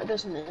Fortnite,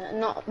 doesn't it?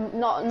 Not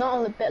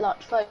a bit like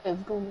Clove.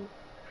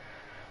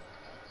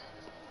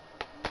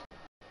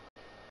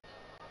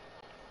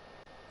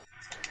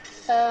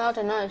 I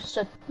don't know. It's just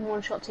a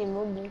one-shot team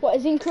rumble. What,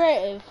 is in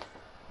creative?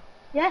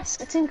 Yes,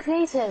 it's in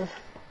creative.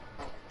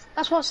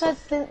 That's what I said.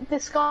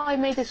 This guy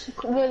made this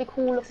really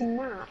cool looking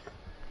map.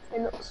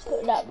 It looks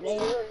Lovely.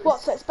 What,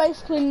 so it's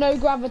basically no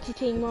gravity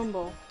team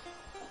rumble?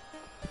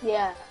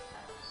 Yeah.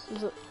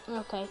 Is it?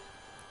 Okay.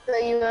 So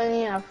you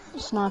only have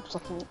snipers, I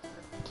think.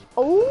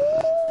 Oh.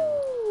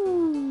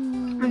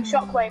 And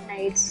shockwave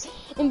nades.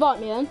 Invite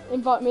me then.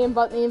 Invite me.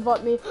 Invite me.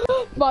 Invite me.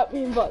 Invite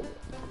me. Invite me.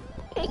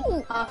 Okay,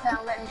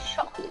 I'm letting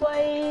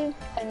shockwave,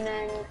 and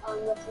then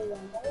I'm letting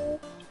rainbow.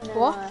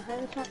 What?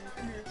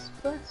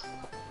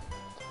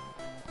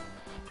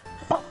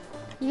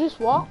 You just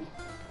what?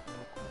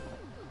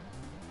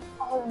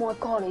 Oh my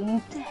god, are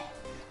you dead?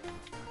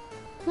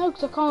 No,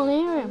 because I can't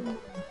hear him.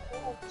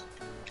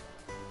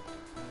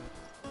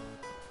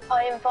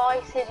 I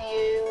invited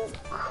you,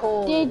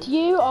 Corey. Did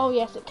you? Oh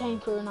yes, it came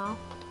through now.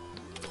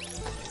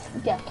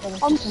 Yeah,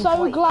 I'm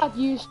so glad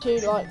you two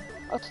like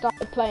I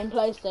started playing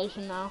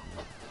PlayStation now.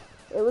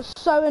 It was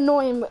so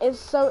annoying.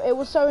 It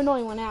was so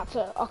annoying when I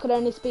could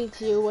only speak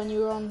to you when you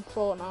were on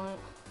Fortnite.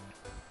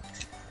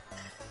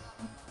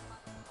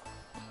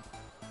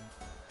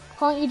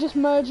 Can't you just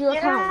merge your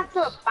accounts?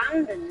 You don't have to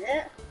abandon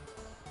it.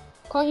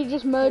 Can't you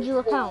just merge your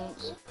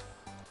accounts?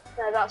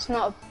 No, that's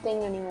not a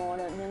thing anymore, I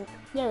don't think.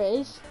 Yeah, it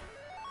is.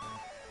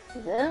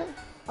 Is it?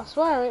 I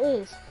swear it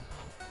is.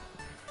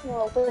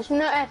 Well, there's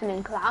no Evan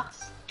in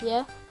class.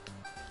 Yeah.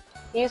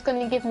 He's going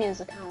to give me his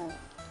account.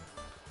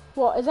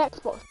 What, his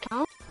Xbox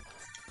account?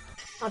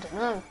 I don't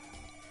know.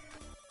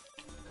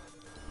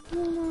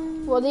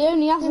 Well, he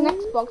only has an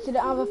Xbox, he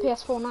don't have a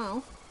PS4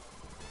 now.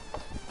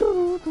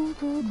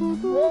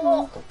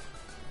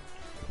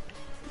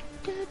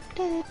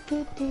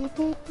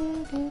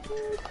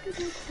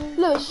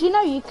 Lewis, you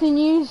know you can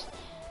use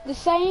the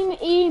same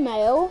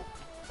email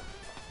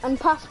and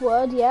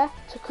password, yeah,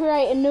 to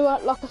create a new,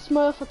 like a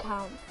Smurf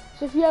account.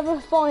 So if you ever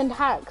find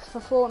hacks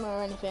for Fortnite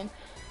or anything,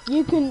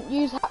 you can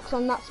use hacks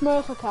on that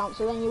Smurf account,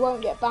 so then you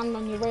won't get banned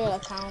on your real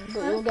account,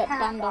 but you'll get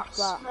banned off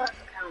that.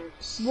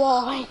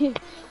 Why?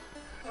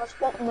 That's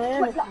what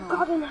my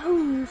Garden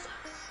hose.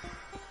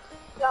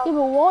 Yeah, but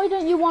why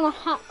don't you want to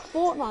hack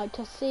Fortnite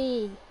to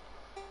see?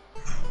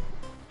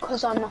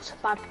 Because I'm not a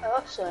bad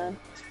person.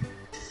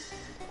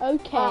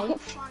 Okay. I keep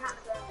trying out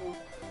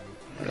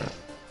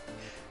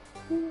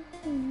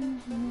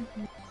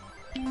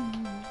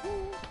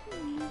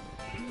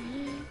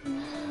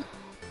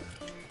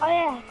Oh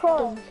yeah,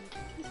 cool.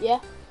 Yeah.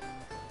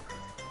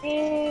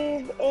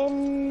 Dude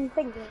in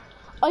thingy.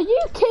 Are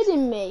you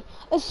kidding me?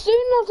 As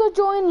soon as I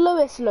joined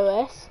Lewis,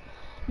 where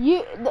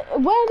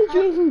did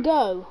you even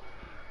go?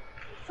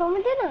 Saw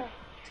my dinner.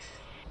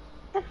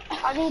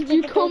 I need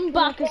You to come go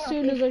back to as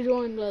soon as I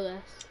joined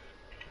Lewis.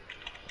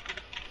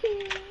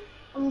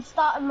 I'm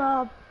starting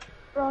my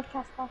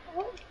broadcast off.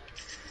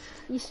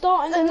 You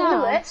starting it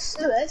now? Lewis.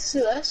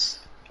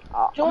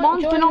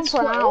 Mine's been on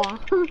for an hour.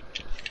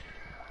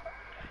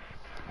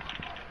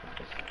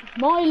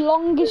 My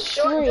longest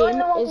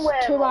stream is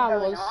 2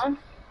 hours.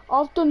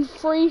 I've done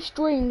 3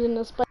 streams in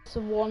the space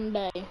of 1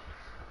 day.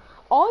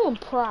 I am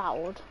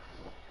proud.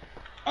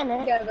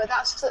 Innit? Yeah, but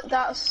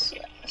that's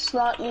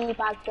slightly a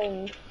bad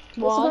thing. It's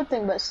a Why? good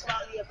thing, but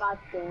slightly a bad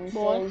thing.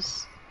 Why?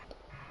 Because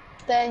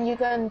then you're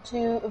going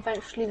to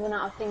eventually run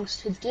out of things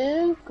to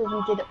do because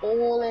you did it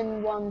all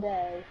in 1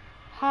 day.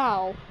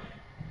 How?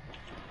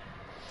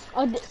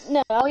 I didn't.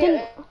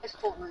 It's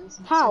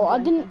Fortnite. How? I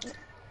didn't.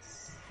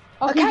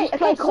 I can just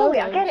play Corey,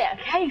 I solos. get it.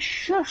 Okay,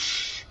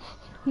 shush.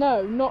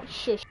 No, not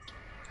shush.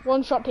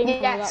 One shot team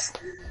coming Yes. up.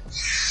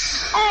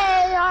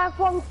 Hey, I have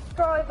 1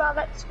 subscriber.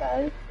 Let's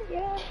go.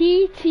 Yeah.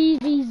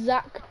 TTV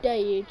Zach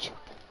Dage.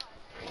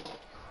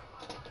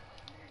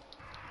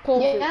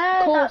 Course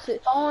Yeah, course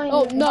that's fine.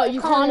 Oh no, But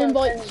you can't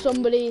invite offend me.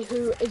 somebody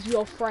who is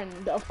your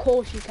friend. Of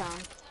course you can.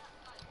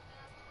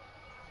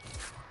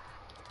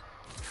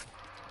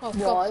 Oh, for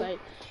Why? God's sake.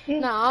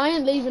 Nah, I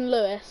ain't leaving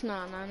Lewis.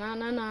 Nah.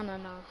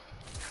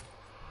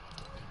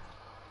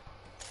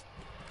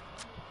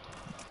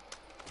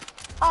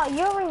 Oh,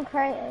 you're in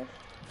creative.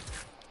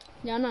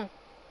 Yeah, I know.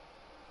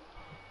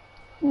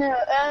 No,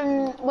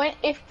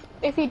 if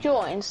he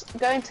joins,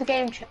 go into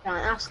game chat and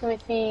ask him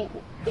if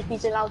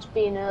he's allowed to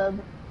be in a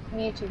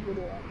YouTube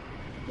video.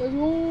 Let's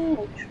go.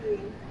 Or tree.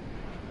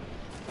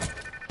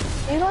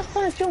 Are you guys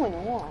gonna join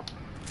or what?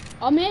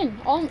 I'm in.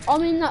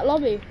 I'm in that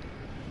lobby.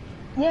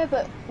 Yeah,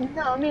 but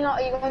no, I mean, like,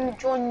 are you going to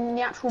join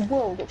the actual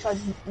world, which I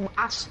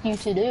asked you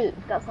to do?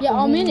 That's like Yeah,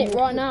 a I'm in it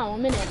rule. right now.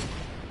 I'm in it.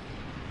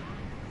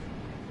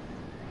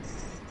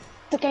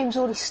 The game's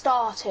already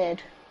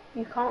started.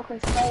 You can't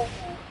control it.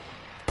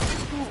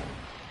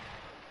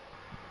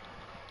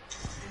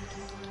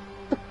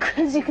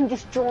 Because you can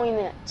just join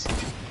it.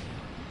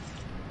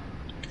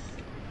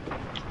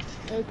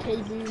 Okay,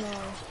 Boomer.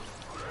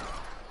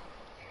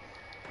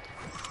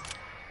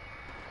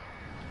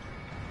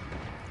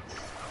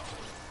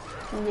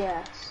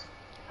 Yes.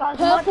 Guys,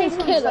 Purple my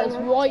killers,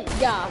 team's white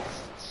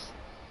ghasts.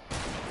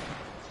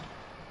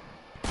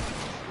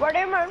 What do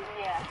you mean?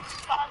 Yeah.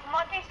 Guys,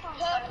 my team's Purple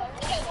killers,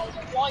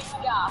 white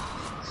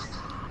ghasts.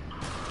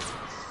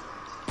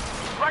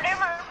 What do you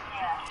mean?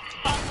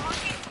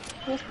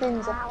 These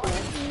things are cool.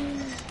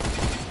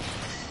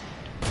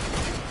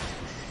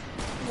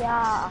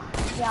 Yeah,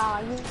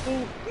 you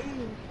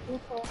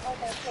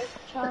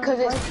Because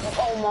it's,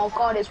 oh my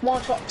god, it's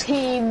one shot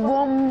team,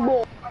 one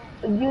more.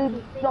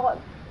 You, like,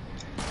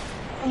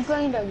 I'm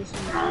brain over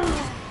something.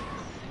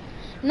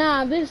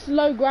 Nah, this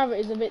low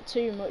gravity is a bit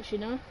too much, you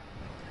know?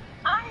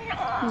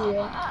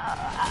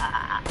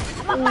 Yeah.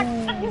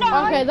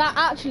 Okay, that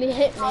actually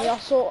hit me. I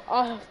felt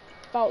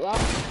that.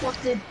 What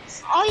did?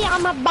 I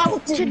am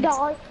about to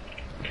die.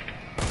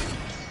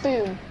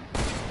 Boom.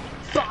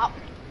 Bop.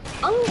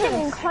 I'm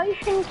getting close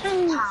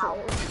encounters.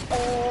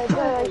 Solo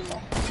duo.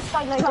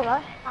 Solo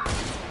duo.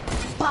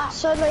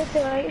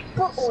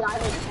 What all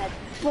that in head?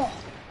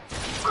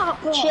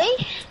 Archie,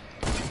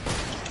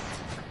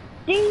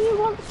 do you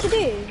want to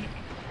do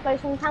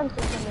close encounters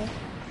with me?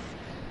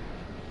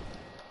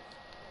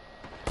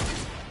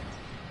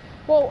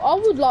 Well, I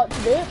would like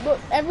to do it, but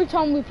every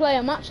time we play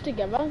a match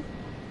together.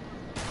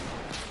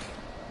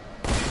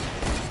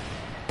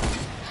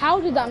 How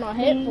did that not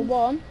hit, for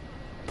one?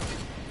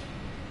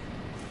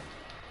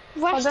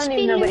 I don't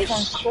even know which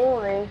one's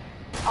Corey.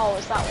 Oh,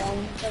 it's that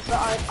one.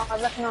 I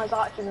recognise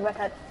Archie as a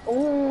redhead.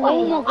 Ooh.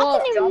 Oh my I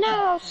god. didn't even know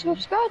I was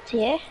subscribed to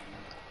you.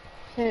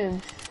 Who?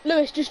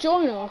 Lewis, just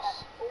join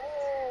us.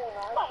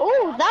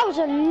 Oh, that was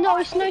a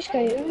nice Who are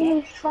scope.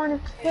 you trying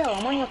to kill?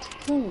 I'm on your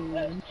team.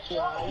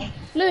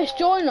 Lewis,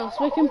 join us.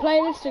 We can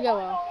play this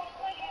together.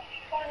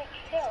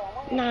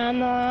 Nah,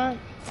 I'm alright.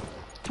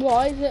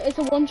 Why? It's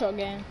a one-shot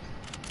game.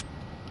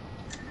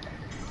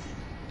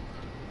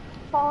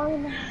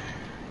 Fine.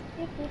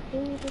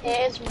 It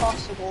is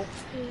possible.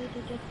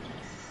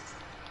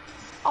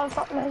 I've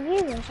got no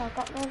viewers,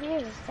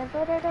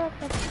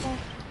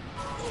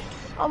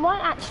 I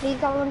might actually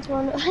go on to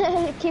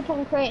one, keep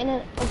on creating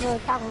other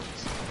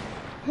accounts.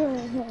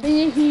 Then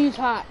you can use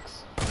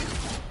hacks.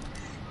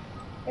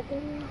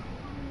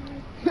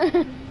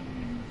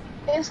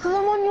 It's because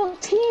I'm on your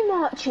team,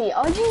 Archie.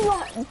 Are you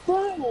like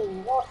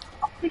burning? Like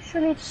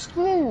officially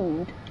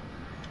screwed?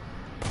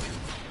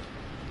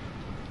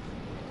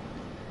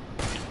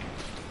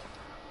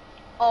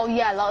 Oh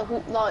yeah, like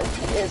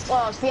it's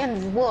the end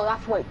of the world. I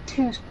have to wait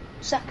 2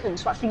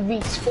 seconds to actually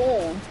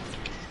respawn.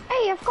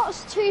 Hey, I've got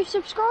 2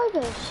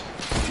 subscribers.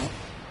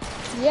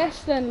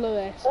 Yes, then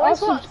Lewis. Oh, I'll I've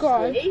got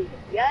subscribe. 3.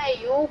 Yeah,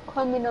 you're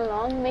coming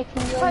along,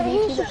 making your Wait,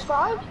 who YouTube.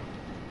 subscribed?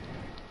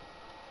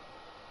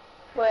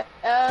 Wait,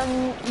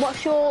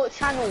 what's your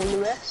channel,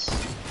 Lewis?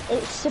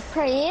 It's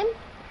Supreme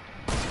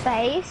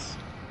Space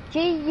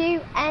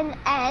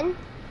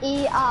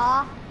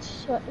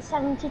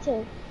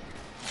GUNNER72.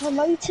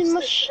 Promoting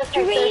my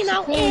stream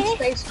out here.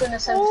 Space Gunner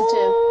 72.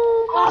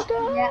 Oh my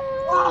god! Yeah.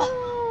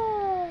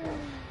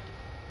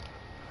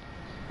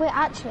 Wait,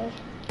 actually,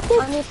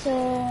 I need to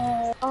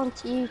go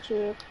onto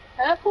YouTube.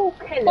 Purple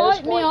killers.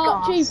 Fight me, white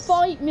Archie, guards.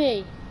 fight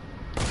me.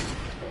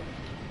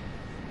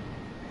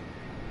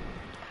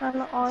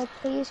 Can I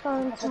please go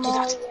into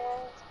my...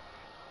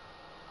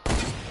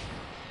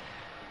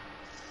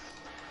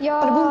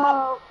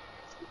 Yo!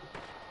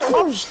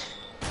 Oh,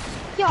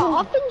 yo,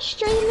 I've been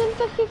streaming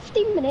for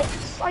 15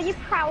 minutes. Are you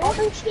proud? I've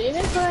been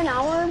streaming for an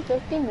hour and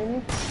 15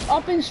 minutes.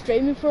 I've been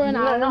streaming for an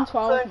hour and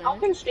 12 I've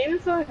minutes. been streaming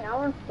for an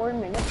hour and 4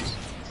 minutes.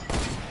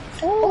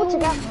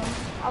 Altogether,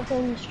 I've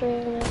been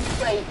streaming.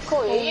 Wait,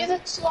 Corey, are you the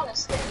Solana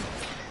skin?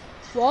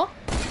 What?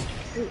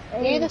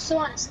 Are you the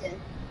Solana skin?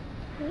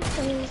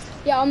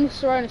 Yeah, I'm the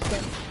Serena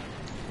skin.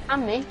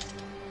 And me.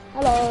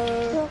 Hello.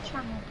 Your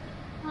channel.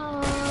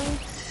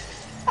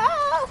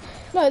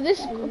 No,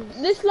 this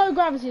low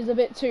gravity is a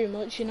bit too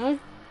much, you know?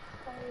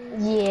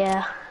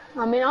 Yeah.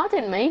 I mean, I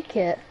didn't make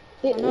it.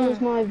 It I know.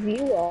 was my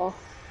viewer.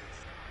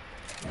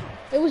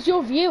 It was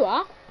your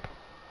viewer.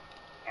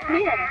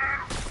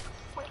 Yeah.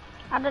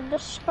 Add a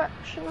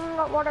description,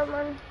 not what I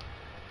mean.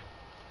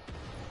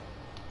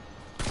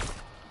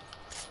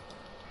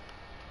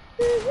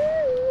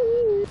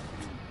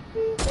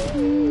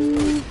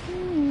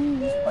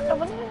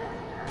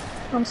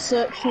 I'm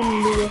searching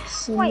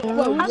Lewis. Wait,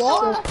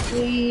 what?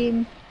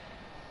 Stream.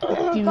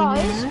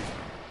 Guys,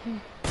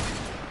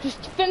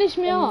 Just finish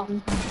me off.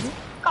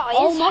 guys,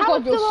 Oh my how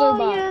god, you're do so I,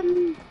 bad.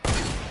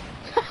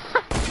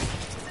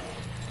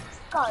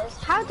 Guys,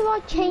 how do I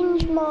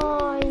change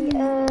my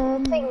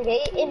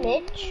thingy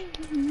image?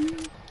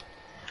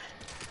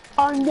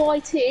 On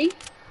YT.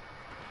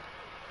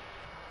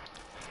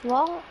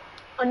 What?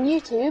 On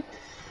YouTube.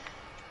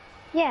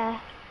 Yeah.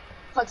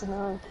 I don't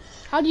know.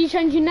 How do you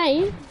change your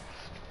name?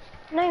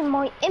 No,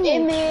 my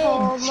image.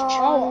 Or my...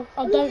 Oh,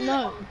 I don't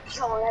know.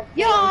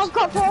 Yeah, I've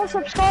got 4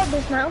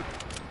 subscribers now.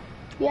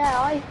 Yeah,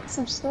 I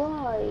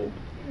subscribe.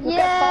 We'll Yay!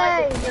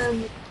 get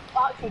 5 if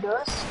Archie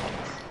does.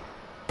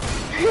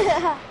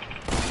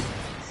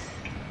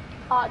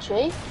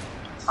 Archie?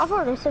 I've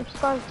already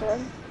subscribed to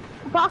him.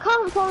 But I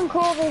can't find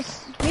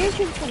Corby's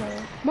YouTube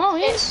channel.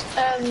 Mine? It's,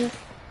 I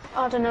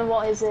don't know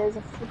what his is,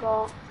 I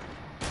forgot.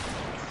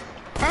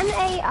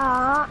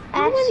 NARSHMELO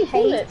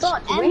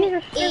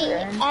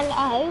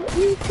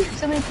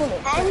So many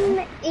bullets.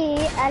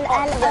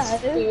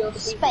 NELLO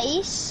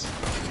space.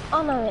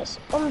 Oh no, it's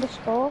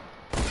underscore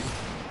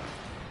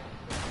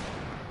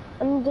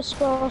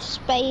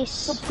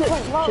space. Wait,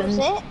 what was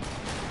it?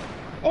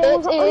 It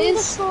was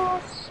underscore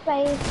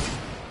space.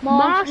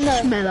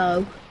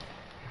 Marshmallow.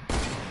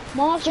 Just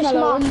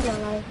Marshmallow.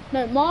 marshmallow. No,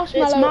 It's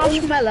marshmallow.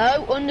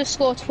 marshmallow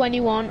underscore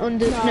 21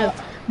 no.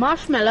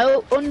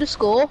 Marshmallow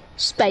underscore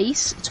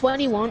space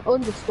 21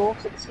 underscore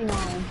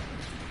 69.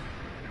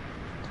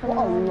 What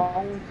a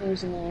long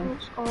username.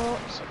 Underscore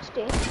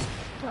 60.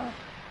 No.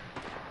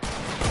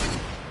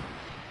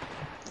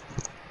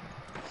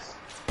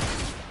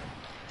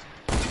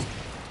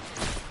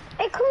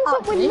 It comes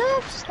up with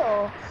Nerf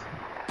stuff.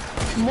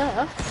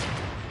 Nerf?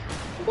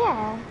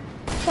 Yeah.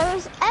 So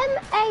it's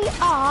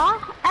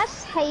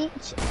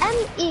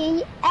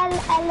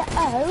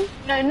MARSHMELLO.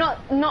 No,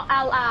 not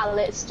Al,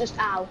 it's just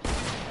Al.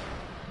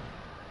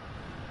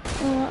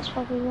 Oh, that's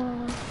probably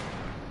why.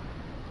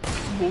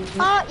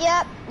 Oh,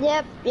 yep.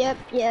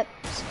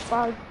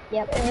 Subscribe,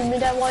 yep. And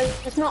then why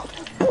it's not.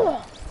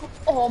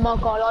 Oh my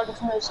god, I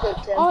just no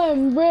scoped him. I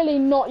am really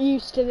not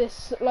used to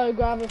this low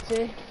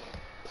gravity.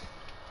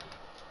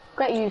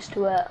 Get used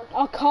to it.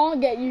 I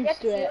can't get used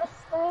to it.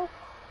 Oh!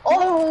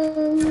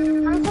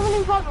 I'm someone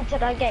involved to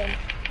that game.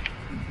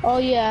 Oh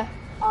yeah,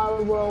 I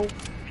will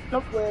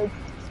look with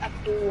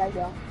after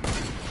later.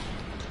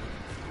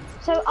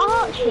 So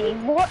Archie,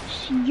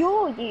 what's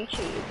your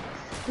YouTube?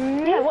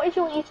 Yeah, what is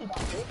your YouTube,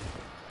 Archie?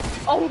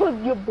 Oh,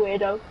 you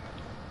weirdo.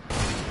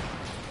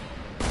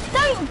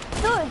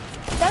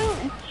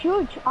 don't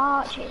judge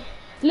Archie.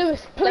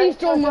 Lewis, please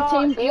join my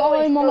team. He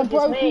always I'm on a judges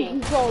broken me.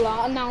 controller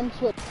and now I'm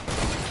switching.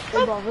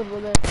 I'm bothered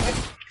with it.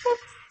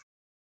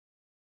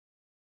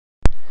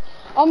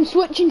 I'm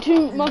switching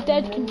to my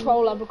dead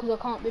controller because I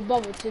can't be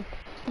bothered to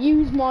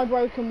use my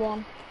broken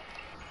one.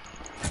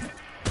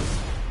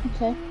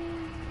 Okay.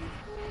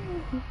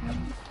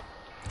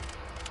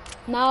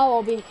 Now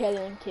I'll be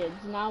killing kids.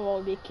 Now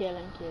I'll be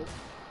killing kids.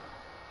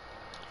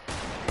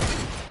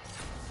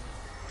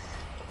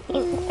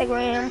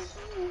 Instagram.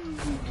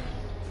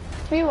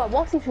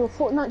 What is your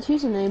Fortnite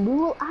username? We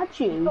will add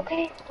you.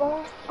 Okay,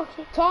 well,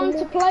 okay. Time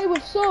to play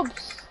with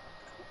subs.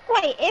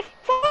 Wait, if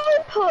I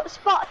put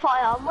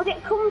Spotify on, would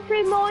it come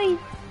through my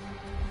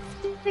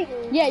thing?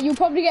 Yeah, you'll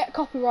probably get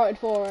copyrighted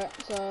for it,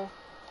 so.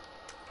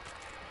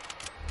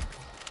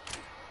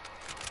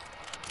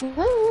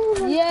 No,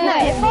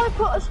 Yeah. if I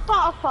put a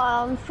Spotify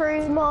on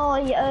through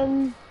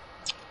my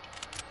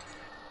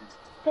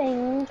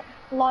thing,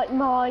 like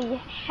my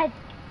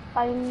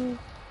headphone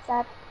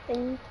tab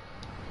thing,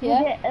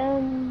 Yeah. would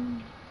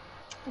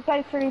it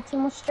go through to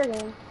my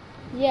stream?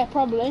 Yeah,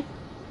 probably.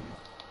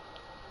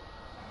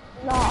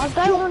 No, I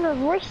don't want to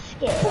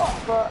risk it,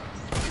 but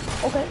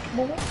okay,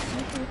 boomer.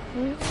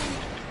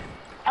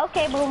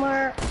 Okay,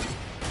 boomer.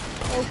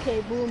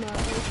 Okay, boomer.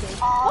 Okay.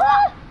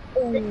 Ah!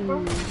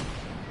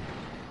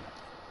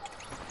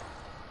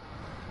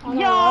 I know,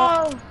 Yo!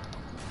 right?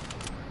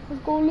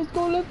 Let's go, let's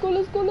go, let's go,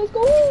 let's go, let's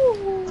go. Wait,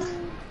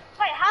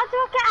 how do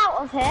I get out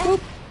of here?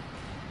 Boop.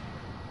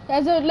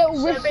 There's a little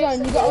rift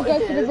zone. You gotta go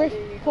for the rift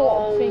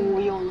portal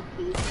thing. You're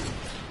lucky.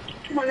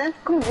 Come on then.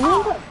 Come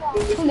on.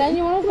 And then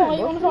you wanna fight,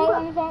 wanna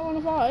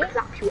fight.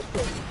 Exactly what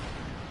it is.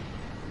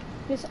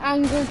 This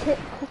angry,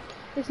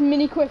 this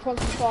mini quiff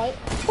wants to fight.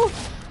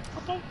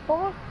 Okay,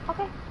 boomer.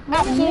 Okay.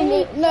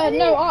 Absolutely.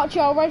 No, Archie,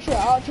 I'll res you.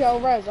 Archie,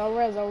 I'll res.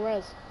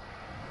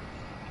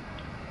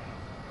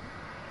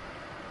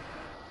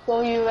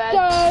 So you ready?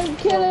 Don't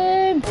kill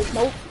him.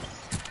 Nope.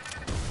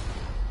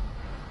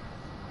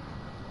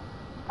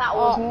 That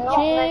was not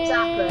meant to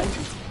happen.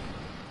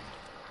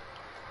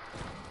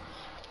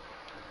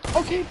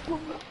 Okay.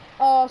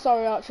 Oh,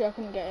 sorry, Archie, I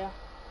couldn't get you.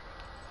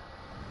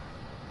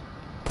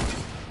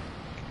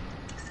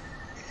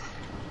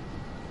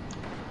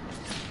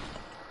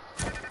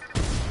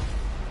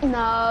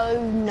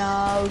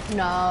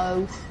 No.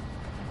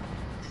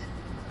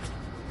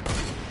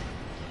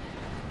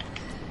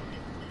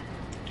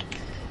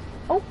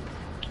 Oh.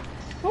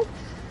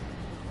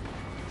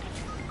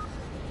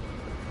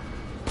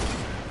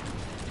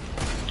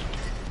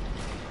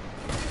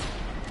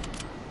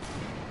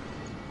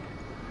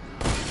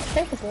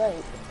 Take a break.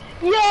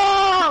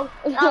 Yo!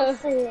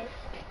 That's it.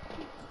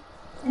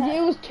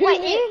 It was two.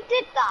 Wait, you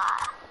did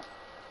that?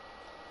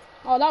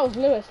 Oh, that was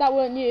Lewis. That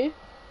weren't you.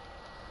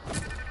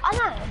 I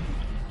know.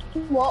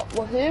 What?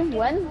 Who?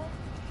 When?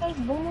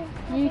 Okay, boomer.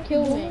 You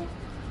killed me.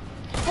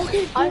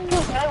 Okay. I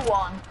killed no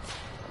one.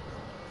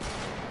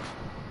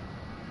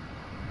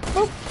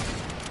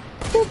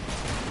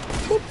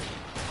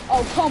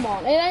 Oh, come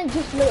on. It ain't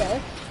just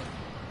Lewis.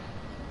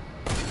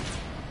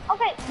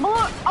 Okay,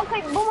 boomer.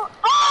 Okay, boomer.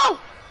 Oh!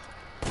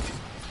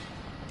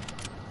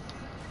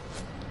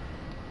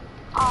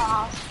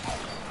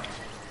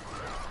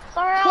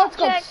 Sorry, I'll Let's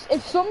go. check.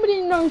 If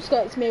somebody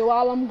no-scopes me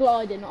while I'm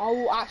gliding, I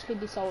will actually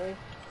be sorry.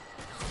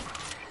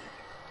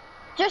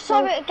 Just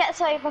so it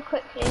gets over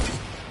quickly.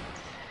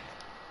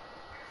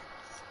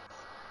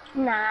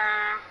 Nah.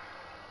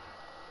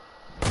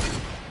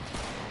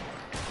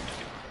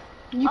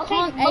 You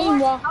can't boomer. aim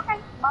well. Okay,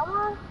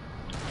 boomer.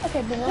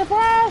 Okay, boomer.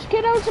 Surprise,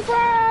 kiddo,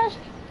 surprise!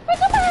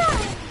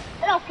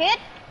 Hello, kid.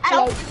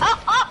 Hello.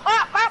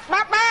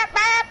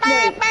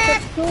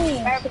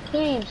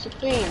 Wait,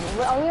 Supreme.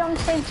 Are we on the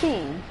same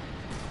team?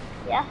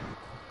 Yeah.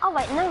 Oh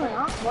wait, no, we're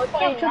not. Why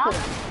fighting each other?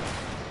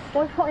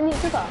 Why fighting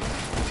each other?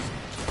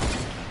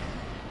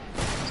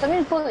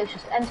 Something bullish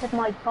just entered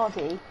my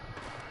body.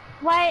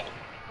 Wait,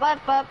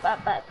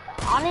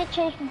 I need to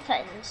change my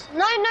settings.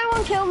 No, no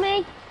one kill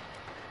me.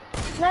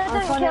 No, don't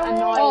trying to kill me.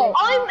 annihilate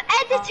I'm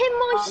editing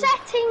my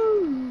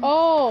settings.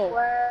 Oh.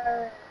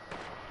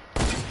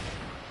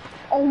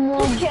 Oh my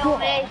Don't kill god.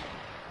 me.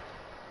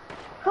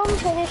 Come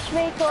finish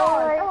me,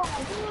 Corey.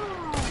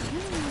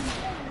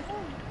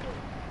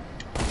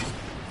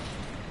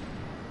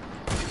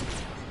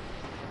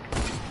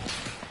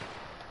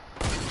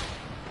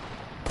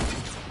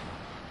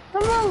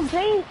 Come on,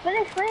 please,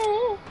 finish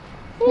me.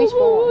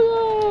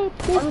 Respawn.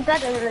 I'm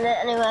dead in a minute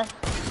anyway.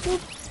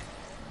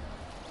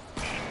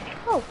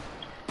 Oh.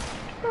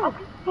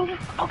 Okay, boomer.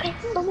 Okay,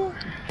 boomer.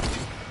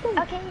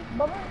 Okay,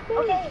 boomer.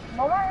 Okay,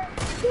 boomer.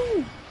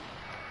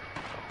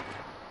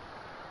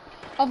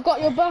 I've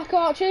got your back,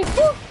 Archie.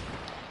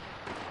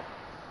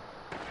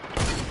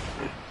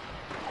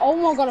 Oh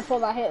my god, I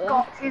thought that hit there.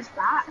 Got his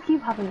back? You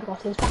haven't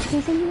got his back,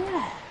 he's in the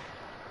air.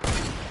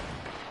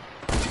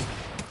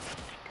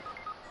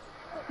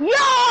 Yo!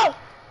 That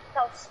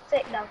was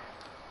sick though.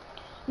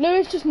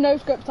 Lewis just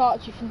no-scoped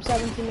Archie from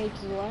 70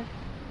 meters away.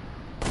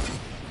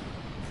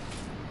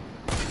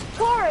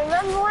 Corey,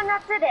 remember when I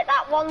did it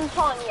that one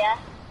time, yeah?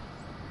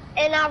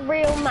 in a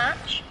real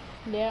match,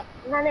 Yeah.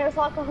 and then it was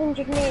like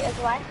 100 meters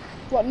away.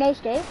 What, no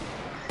scope?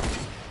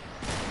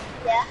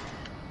 Yeah.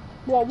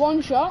 What,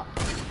 one shot?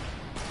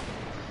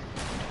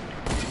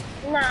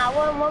 Nah,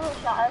 one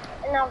shot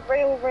in a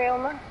real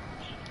match.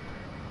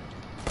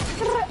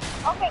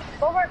 Okay,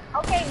 boomer.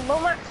 Okay,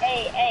 boomer.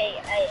 Hey.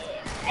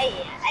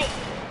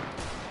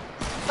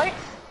 Okay.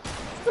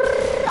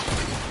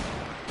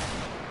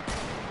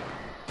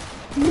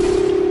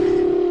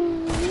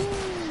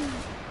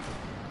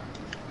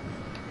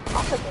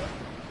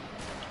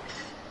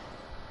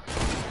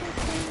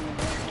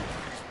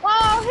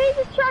 Wow,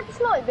 who just tried to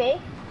snipe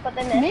me? But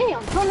they missed. Me,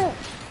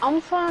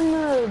 I'm trying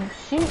to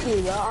shoot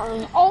you.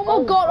 Oh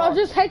my god, I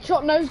just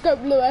headshot no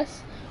scope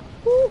Lewis.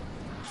 Woo.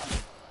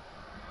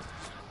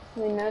 I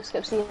mean, no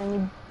scope's the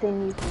only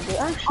thing you can do.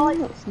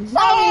 Actually, it's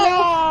not.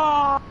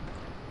 Oh!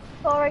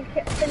 Sorry,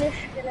 finish.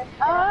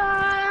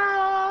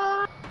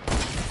 Oh!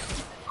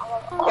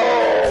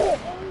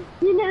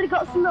 You nearly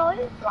got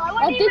sniped.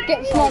 I did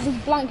get sniped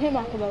with blank hit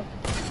marker though.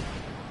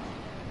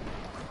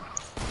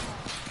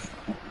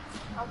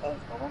 Okay,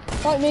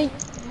 Fight me.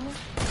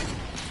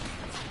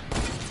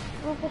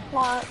 we'll just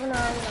fly when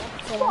I'm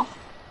Yeah.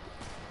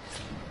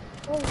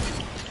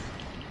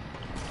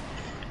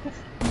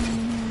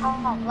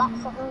 Oh,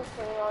 that's a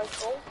hunting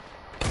rifle.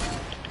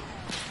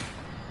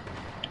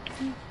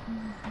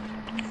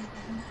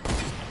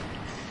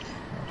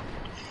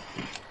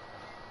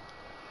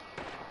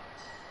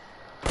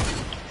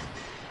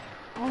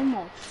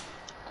 Almost.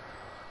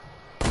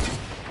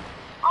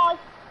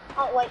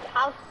 Oh wait,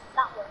 how's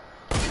that one?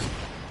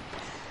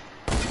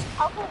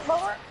 Okay,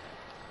 lower.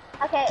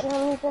 Okay,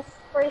 let me just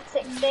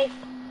 360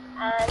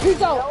 and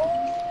Who's out? no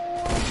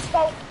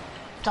scope.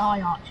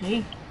 Die,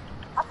 Archie.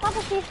 I've had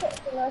a few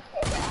hits in those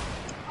hits.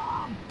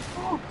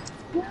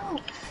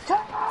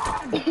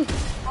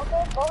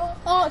 Okay, lower.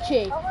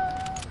 Archie,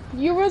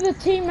 your other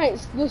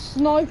teammate's the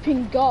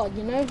sniping god,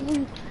 you know?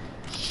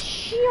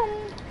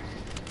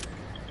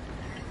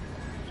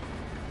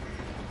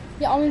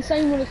 Yeah, I'm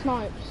insane with the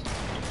snipes.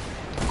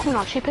 Come on,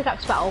 Archie, pick up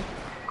spell.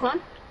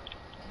 Come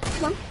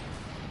on.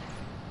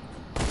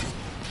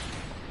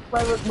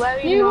 Where are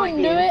you? You wouldn't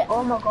do it.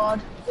 Oh my god.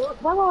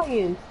 Where are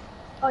you?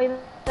 Oh, you're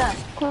there.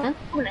 Come on,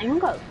 you can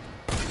go.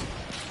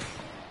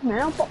 Come on,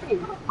 I'll pop you.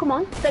 Come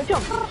on, don't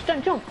jump. Just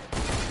don't jump.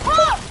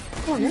 Oh!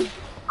 Come on then.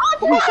 Oh,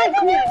 Come on, I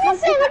come here. didn't even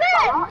see it!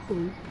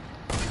 Archie.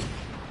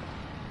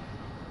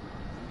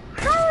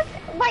 How?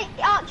 Wait,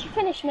 Archie,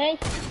 finish me.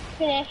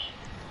 Finish.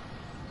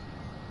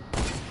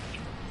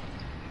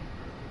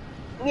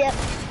 Yep.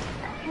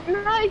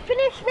 No,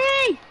 finish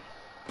me!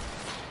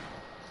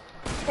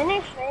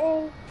 Finish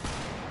me.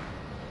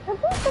 No,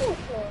 don't finish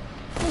me.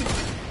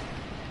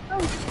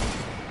 Oh.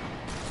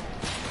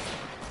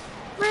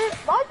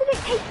 Why did it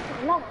take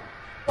so long?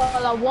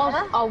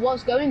 Well, I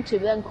was going to,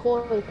 but then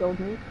Corey killed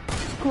me.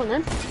 Come on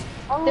then.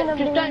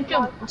 Just don't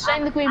jump. Stay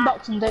in the green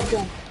box and don't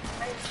jump.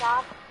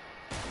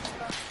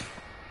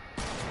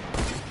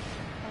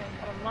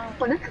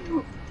 Come on then.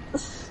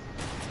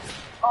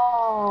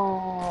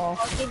 Oh.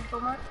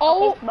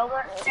 Oh,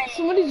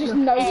 somebody just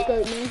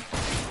no-scoped me.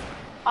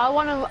 I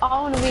want a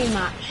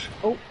rematch.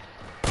 Oh.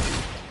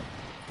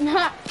 I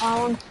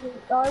want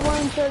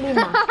a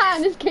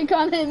rematch. This kid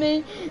can't hit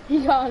me.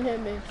 He can't hit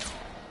me.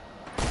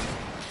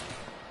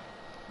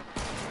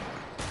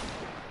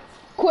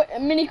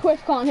 Mini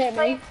Quest can't hit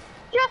me.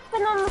 Just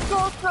been on the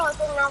floor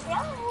sniping now.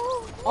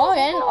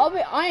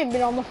 I ain't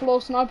been on the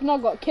floor sniping. I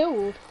got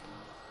killed.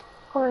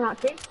 Come on,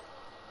 Archie.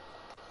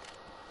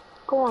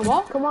 Come on.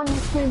 What? Come on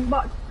this green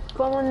box.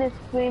 Come on this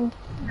green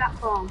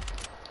platform.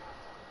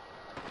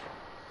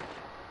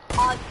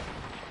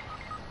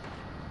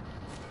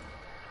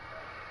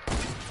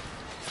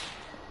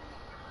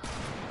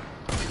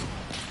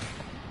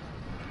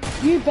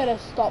 You better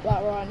stop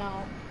that right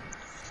now.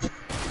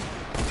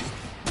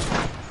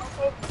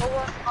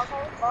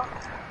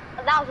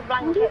 That was a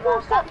blank Can hit.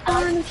 you stop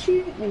trying to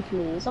shoot me,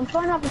 please? I'm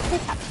trying to have a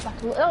pickaxe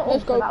battle. Oh,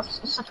 Let's go.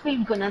 That's a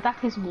screen gunner.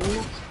 That is me.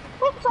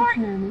 Oh, sorry.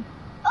 You know me.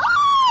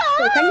 Ah!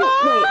 Wait, can you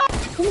wait?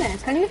 Come here.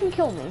 Can you even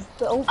kill me?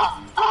 Oh.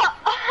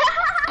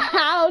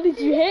 How did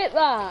you hit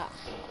that?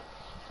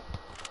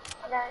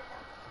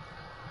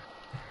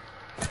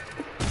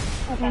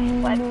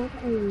 Okay,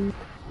 wait.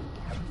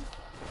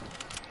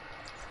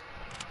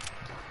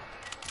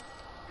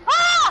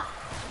 Ah!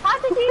 How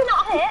did you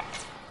not hit?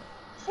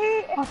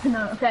 Oh,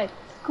 no. Okay.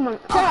 Come on.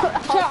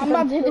 Chat, I'm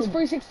about to hit this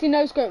 360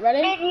 no scope. Ready?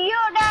 You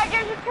dad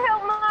just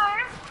killed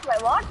my.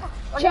 Wait, what?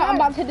 Chat, I'm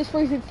about to hit this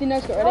 360 no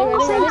scope.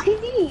 Ready?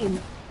 Team.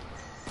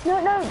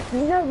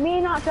 No, me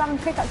and Archie having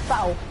pickaxe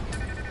battle.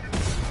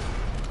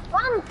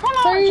 Run, tell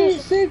Archie.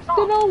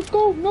 360 no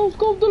scope.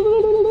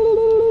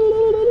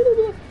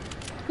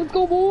 Let's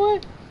go, boy.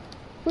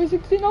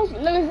 360 no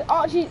scope. Look,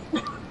 Archie.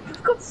 For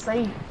God's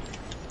sake.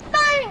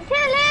 Don't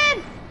kill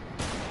him!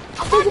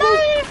 Don't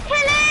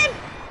kill him!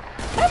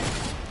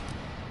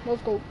 No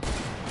scope.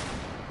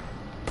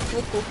 No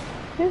scope.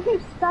 Who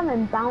keeps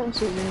spamming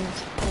bounces in this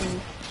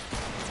thing?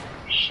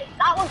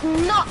 That was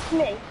not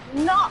me.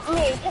 Not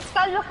me. Just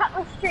go look at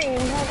the stream.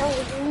 That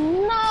was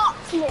not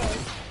me.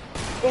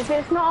 If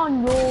it's not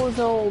on yours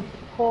or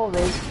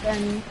Corey's,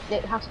 then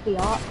it has to be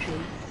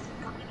Archie.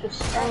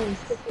 Just saying,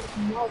 it's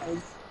knowledge.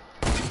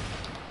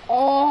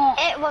 Oh,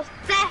 It was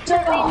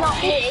definitely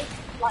not me.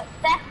 Like,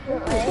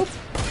 definitely.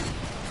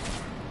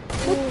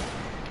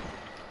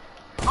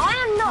 I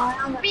am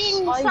not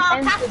being I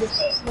entered the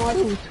sarcastic.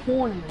 sniping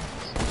tournament.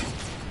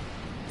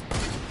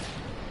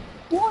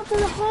 What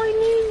does high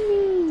noon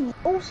mean?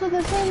 Also,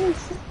 there's only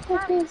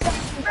 15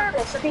 seconds of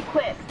this, so be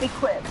quick, be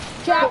quick.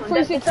 chat, Come on,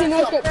 360,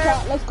 no script,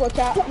 chat. Let's go,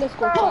 chat. Let's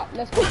go, chat.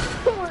 Let's go.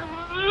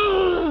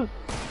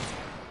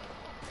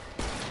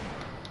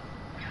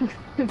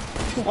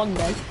 One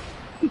day.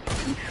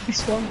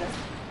 This one day.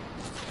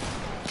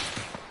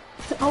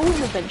 I will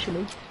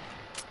eventually.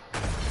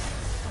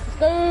 Let's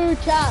go,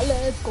 chat.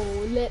 Let's go.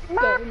 Let's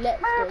go.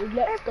 Let's go.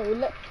 Let's go.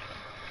 Let's.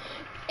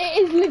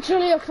 It is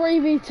literally a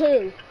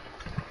 3v2.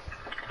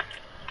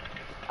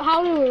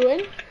 How do we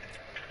win?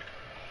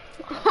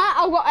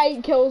 I've got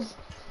 8 kills.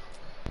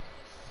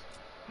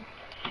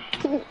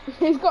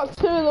 He's got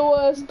 2 of the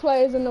worst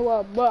players in the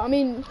world. But I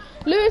mean,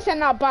 Lewis ain't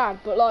that bad.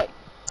 But like,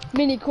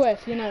 Mini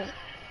Quiff, you know.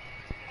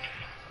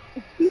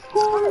 You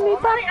calling me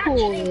bad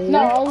boy? No,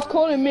 I was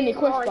calling Mini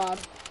Quiff bad.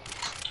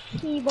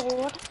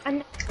 Keyboard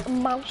and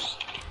mouse.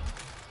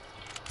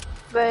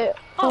 But,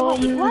 Oh,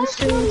 wait, where's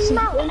saying my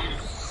something?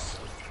 mouse?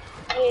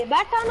 You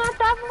better not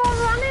stop from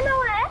running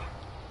away.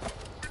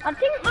 I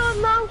think my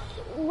mouse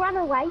ran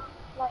away.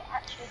 Like,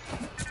 actually.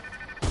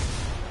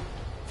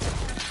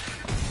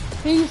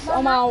 Peace,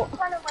 I'm out.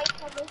 Run away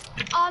from me.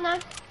 Oh, no.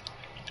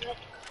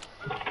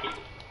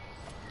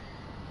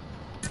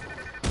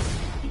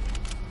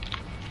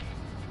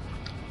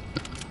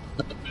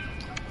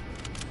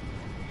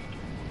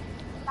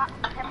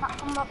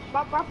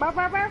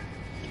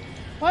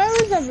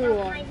 Where is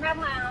everyone?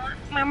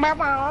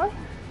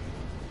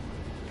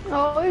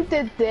 Oh, who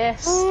did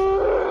this?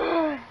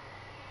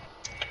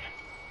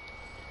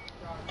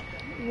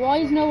 Why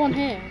is no one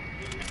here?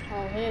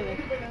 Oh, here they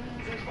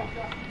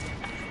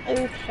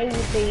Okay,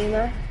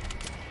 Beamer.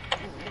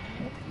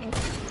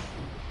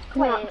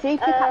 Come on, see,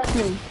 pickaxe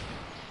me.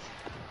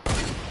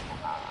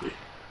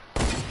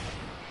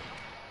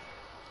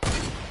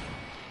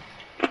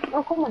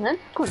 Oh, come on then,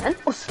 come on then.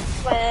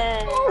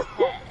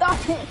 That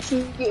hits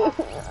you.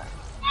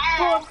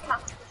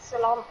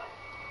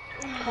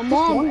 Come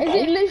on, is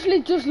it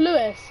literally just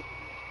Lewis?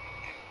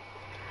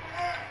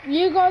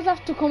 You guys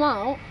have to come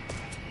out.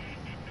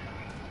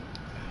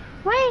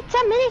 Wait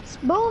 10 minutes,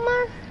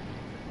 Boomer.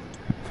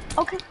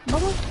 Okay,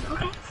 Boomer.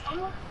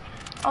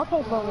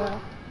 Okay, Boomer.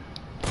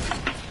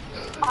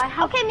 I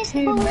have Okay, Miss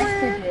two Boomer.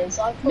 messages.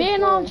 I Me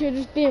and forgot. Archie are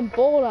just being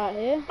bored out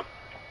here.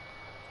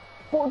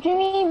 What do you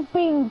mean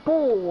being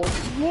bored?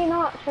 Me and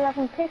Archie are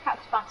having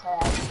pickaxe battle.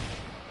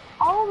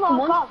 Oh my Come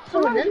on, god,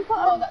 come on someone then. put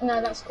Oh,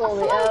 no, that's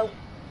Corey.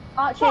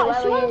 Archie, what, where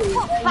are someone you?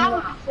 put Where are you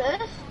at?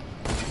 bouncers.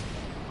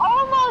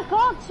 Oh my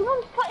god,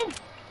 someone put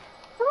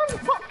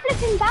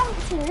flipping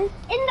bouncers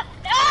in the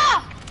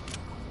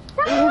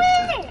That's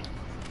it!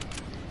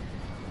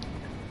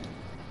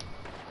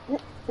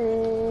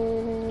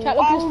 Chat,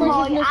 look, this Oh freezes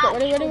my no script.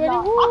 Ready, ready, ready? I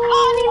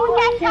can't even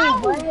get out!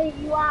 Where are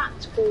you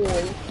at,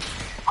 boy?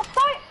 I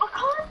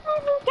can't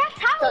even get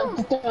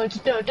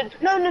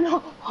out! No, no,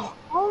 no.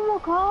 Oh my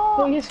god!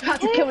 Well, you're about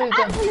to kill me with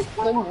Actually, a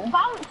gun.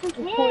 bouncers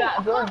Pull here! out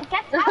a gun. I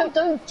can't No, get out!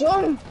 don't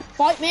jump.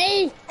 Fight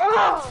me!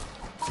 Oh,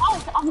 I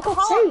For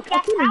God's can't sake, I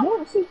get didn't out!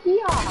 want to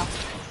hear.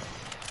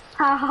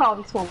 Ha,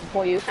 this one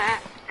for you.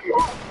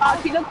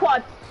 Archie, look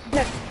what.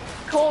 No,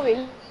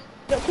 Corey,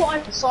 look what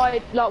I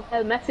decided. Like,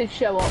 a message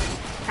show up.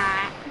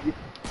 Ha.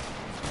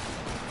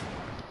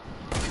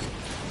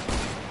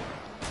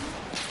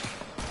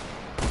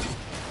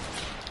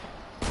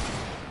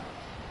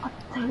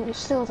 I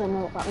still don't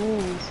know what that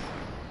means.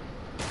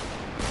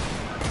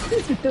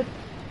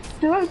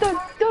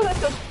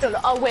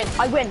 I'll win.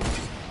 I win.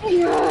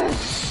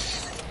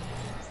 Yes.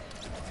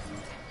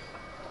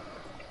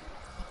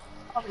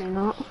 Probably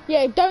not.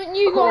 Yeah, don't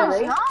you guys...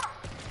 Corey?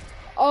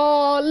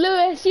 Oh,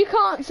 Lewis, you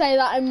can't say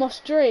that in my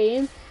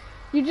stream.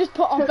 You just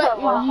put, I bet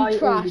Well, you I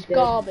trash, already did.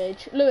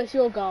 garbage. Lewis,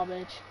 you're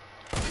garbage.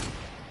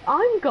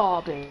 I'm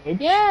garbage.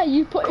 Yeah,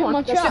 you put it in Come my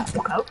on, let's chat. just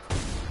walk out.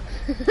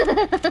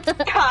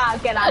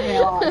 Get out of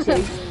here,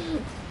 Archie.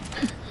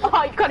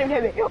 Oh, you can't even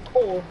hear me.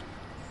 Oh.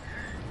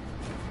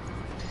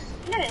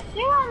 Lewis,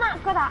 you are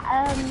not good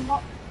at,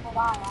 what's the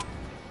wire?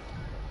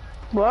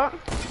 What?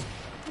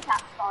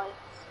 Pickaxe fights.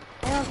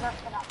 You're not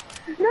good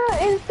at No,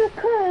 it's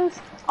because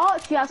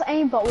Archie has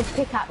aimbot with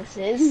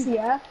pickaxes.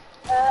 Yeah.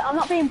 I'm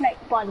not being Blake,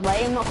 by the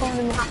way. I'm not calling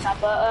him a hacker,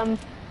 but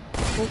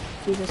oh,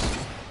 Jesus.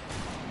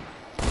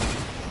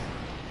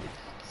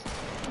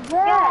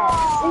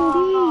 Yes,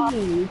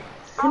 indeed.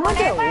 Can I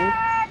build?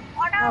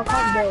 I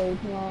can't build.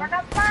 No.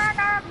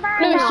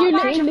 Lewis, you No,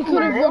 literally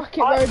could have no.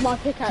 rocket rode my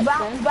pickaxe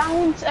then.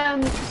 Round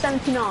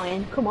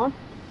 79. Come on.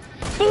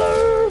 Come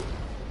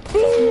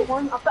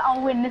on. I bet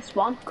I'll win this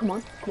one. Come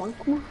on. Come on.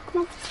 Come on.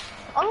 Come on.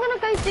 I'm gonna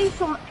go do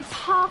some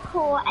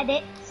parkour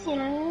edits, you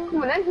know.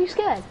 Come on then, you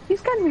scared? You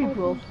scared me,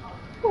 bro?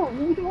 Oh,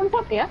 you don't want to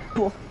pop here?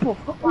 Bro.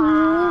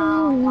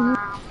 Wow.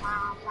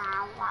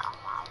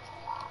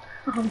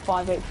 I'm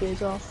 5'8"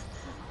 years old.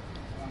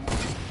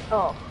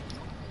 Oh.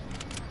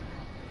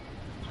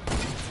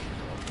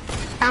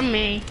 And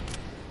me.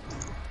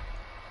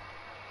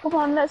 Come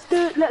on, let's do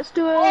it. I'm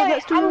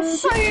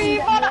so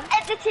bad at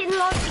editing,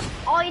 like,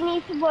 I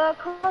need to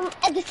work on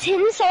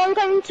editing, so I'm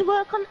going to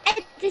work on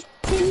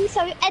editing,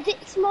 so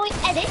edit's my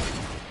edit.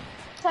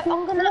 So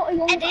I'm gonna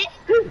edit.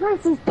 Who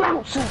plays these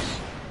bouncers?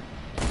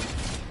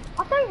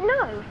 I don't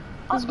know.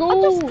 Let's I go.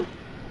 just,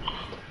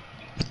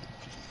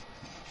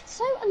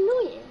 so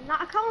annoying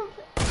that I can't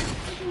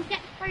even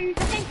get through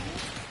the thing.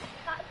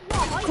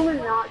 That's why. Come on,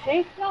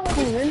 Archie. Come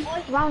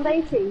on, round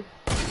 80.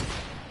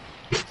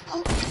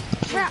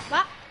 Crap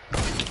that.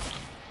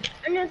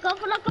 And then go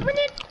for like a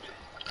minute.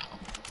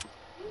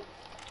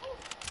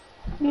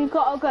 You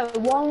gotta go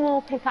one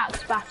more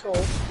pickaxe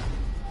battle.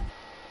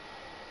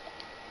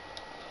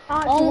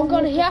 Archie, Oh my one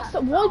god, more he has to.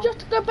 pickaxe Why do you have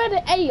to go to bed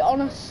at 8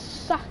 on a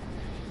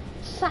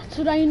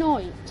Saturday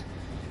night?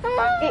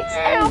 It's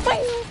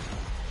 8.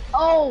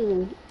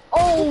 Oh,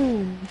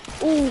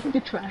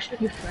 you're trash,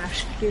 Good.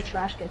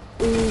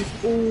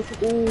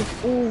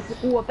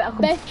 I better come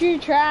Bet you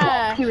pop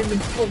trash. you in the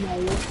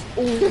bumhole.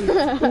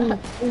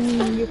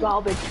 You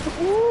garbage.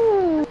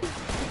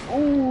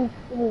 I'm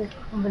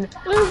gonna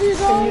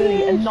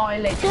absolutely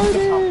annihilate your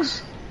TikToks.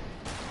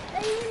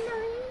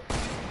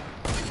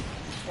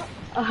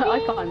 I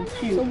can't It's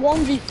shoot. a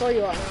 1v3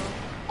 right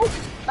now.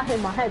 That hit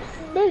my head.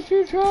 Bet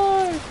you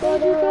trash.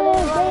 Bet you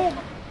trash.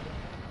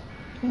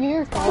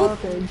 You're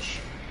garbage.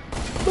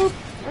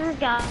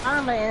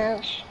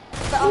 Garbage.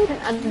 But I can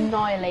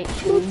annihilate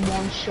you in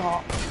one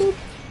shot.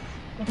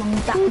 If I'm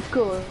that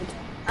good.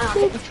 And I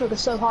hit the trigger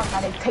so hard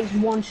that it takes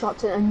one shot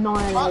to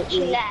annihilate Archie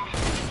you. left.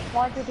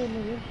 Why did he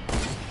leave?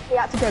 He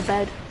had to go to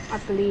bed, I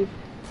believe.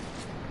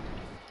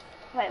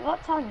 Wait,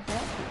 what time is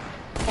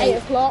it? 8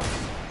 o'clock.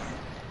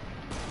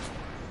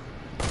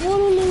 What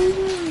a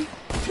loser.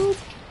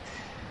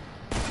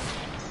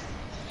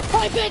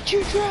 I bet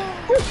you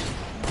trash.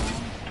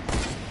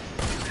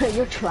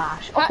 You're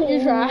trash. Pat,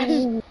 you trash.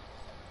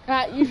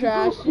 Pat, you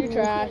trash. You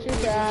trash. You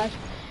trash.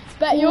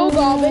 Bet you're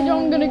garbage.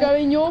 I'm gonna go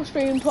in your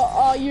stream and put,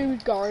 oh, you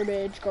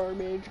garbage.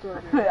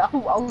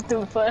 I'll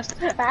do it first.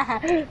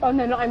 Oh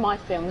no, not in my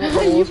film.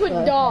 You put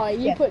die.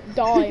 You put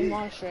die in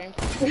my stream.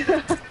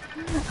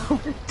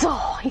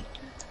 Die.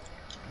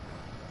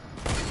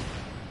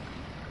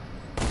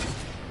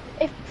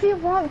 If you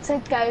want to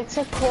go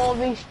to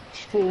Corey's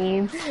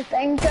stream,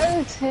 then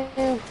go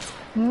to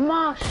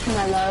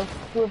Marshmallow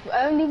with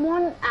only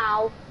one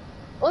owl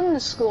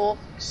 _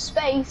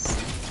 space.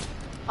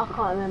 I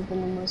can't remember the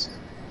numbers.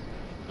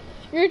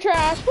 You're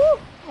trash. Woo.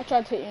 I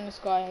tried to hit you in the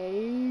sky.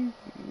 And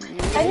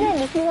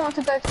then if you want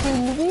to go to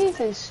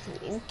Louise's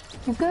stream,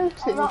 you go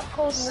to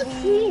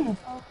Supreme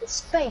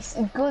Space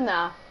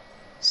Gunner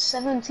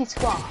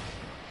 7012.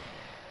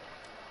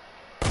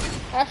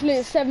 Actually,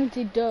 it's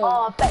 70 done.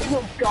 Oh, I bet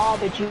you're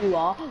garbage you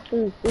are.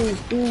 Ooh,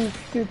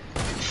 you're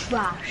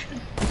trash.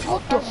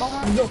 Look,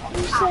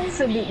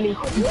 absolutely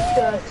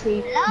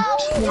dirty,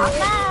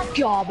 trash,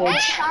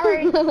 garbage.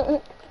 Sorry.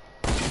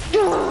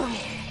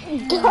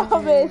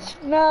 Garbage.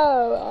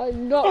 No,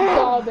 I'm not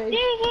garbage.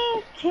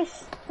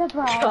 Kiss the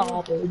bride.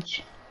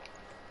 Garbage.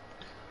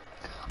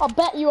 I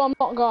bet you I'm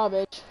not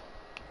garbage.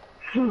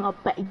 I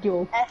bet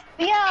you're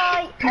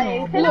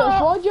FBI. Lewis,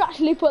 why'd you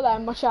actually put that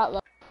in my chat though?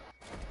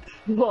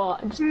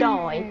 what? Just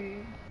die.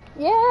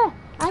 Yeah,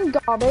 and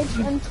garbage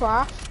and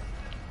trash.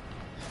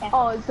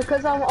 Oh, it's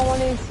because I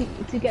wanted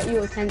to get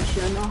your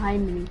attention. Oh, hey,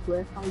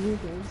 Minnieworth, how are you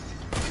doing?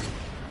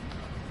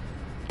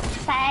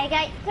 Say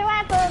gate to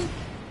heaven.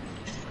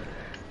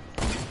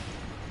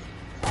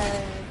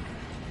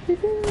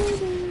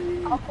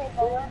 Okay,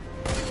 boy.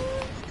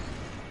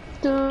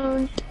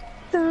 Dun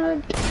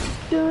dun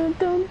dun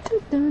dun dun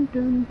dun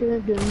dun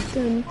dun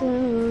dun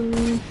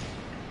dun.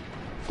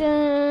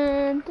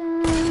 Dun,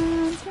 dun,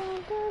 dun,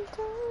 dun,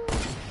 dun.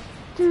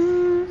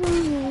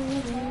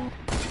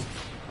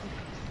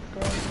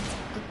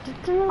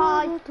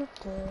 Hi.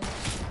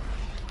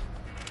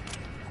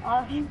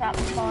 Oh,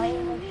 that's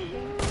fine.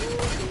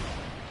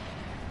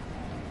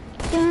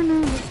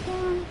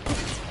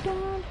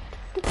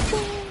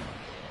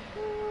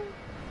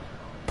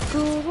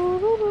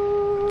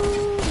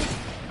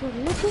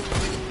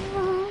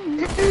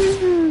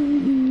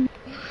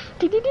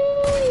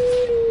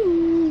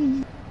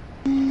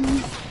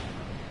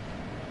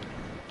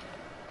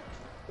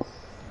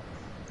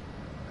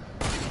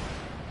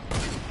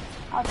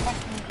 I'll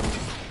definitely do.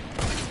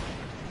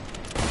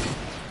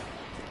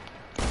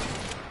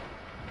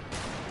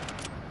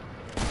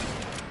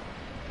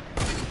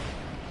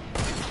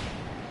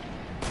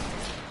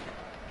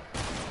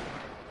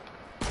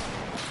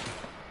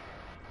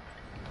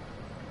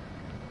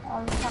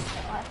 I'll have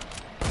to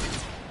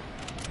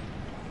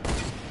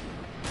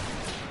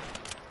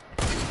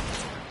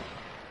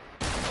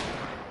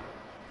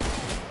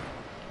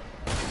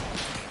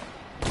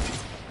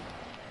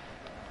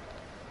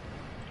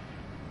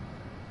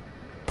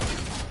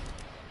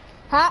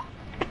Ha!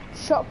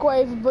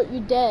 Shockwave, but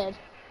you dead.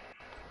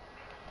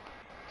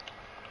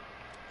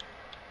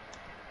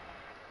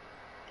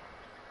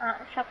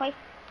 Shockwave,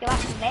 you are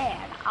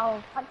bad.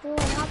 Oh, what do you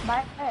not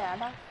bad?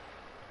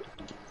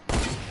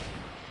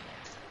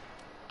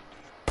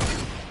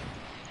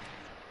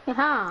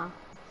 Haha.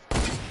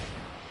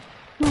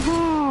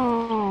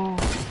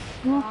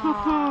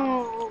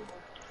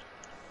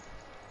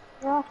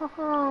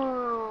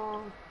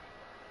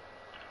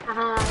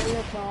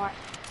 Look right.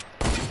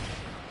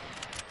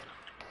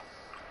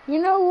 You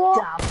know what?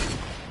 Dab.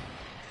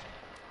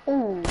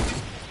 Ooh.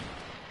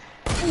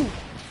 Ooh.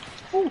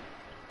 Ooh.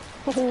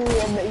 Ooh, I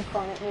bet you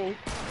can't hit me.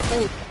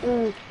 Ooh,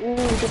 ooh,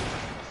 ooh.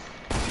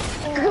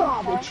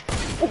 Garbage.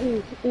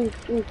 Ooh, ooh,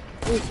 ooh,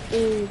 ooh,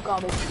 ooh,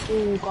 garbage.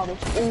 Ooh,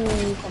 garbage.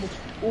 Ooh, garbage.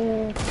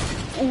 Ooh,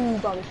 ooh,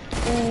 garbage.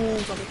 Ooh,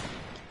 garbage.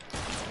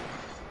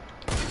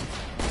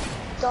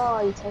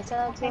 Die,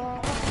 Teta.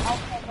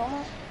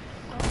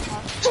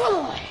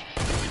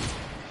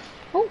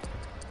 Oh.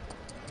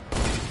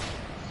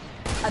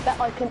 I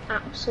bet I can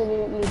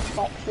absolutely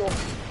bop your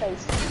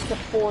face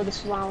before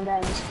this round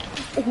ends.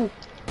 Ooh.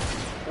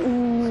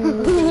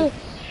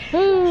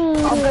 Ooh.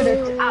 I'm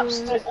gonna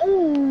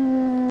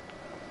absolutely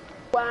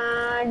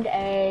and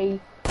a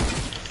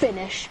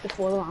finish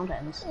before the round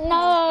ends.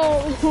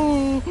 No!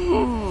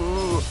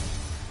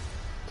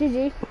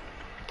 GG.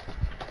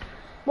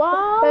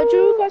 Wow. Do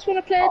you guys want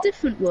to play a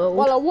different world?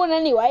 Well, I won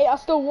anyway. I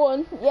still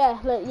won. Yeah,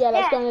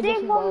 let's go in a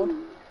different world.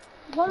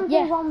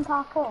 1v1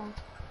 parkour.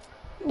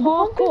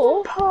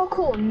 Parkour?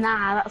 Parkour?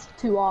 Nah, that's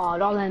too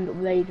hard. I'll end up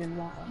raging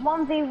that.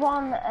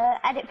 1v1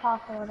 edit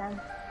parkour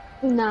then.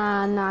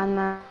 Nah.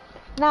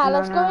 Now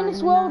let's go in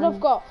this world. I've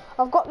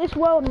got this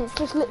world and it's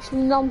just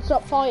literally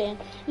non-stop fighting.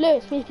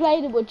 Lewis, we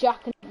played it with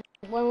Jack and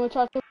when we were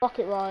trying to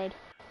rocket ride.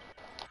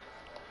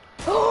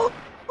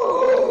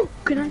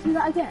 Can I do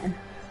that again?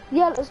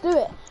 Yeah, let's do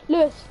it.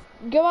 Lewis,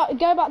 go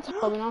back to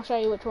home and I'll show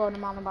you which world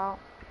I'm on about.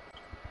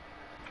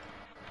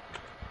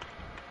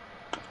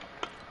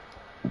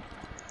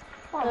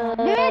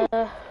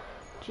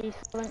 Jeez,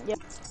 yeah.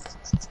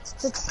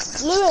 So,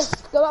 Lewis,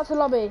 go back to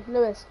lobby.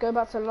 Lewis, go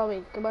back to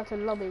lobby. Go back to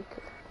lobby.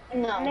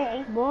 No.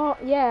 Me? What?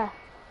 Yeah.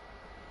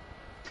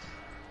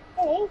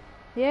 Me?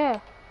 Yeah.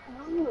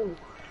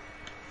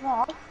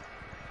 What?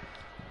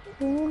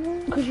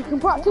 Because you can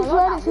practice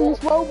Reddits in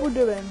this world we're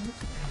doing.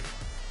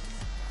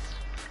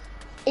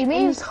 He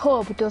means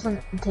hub,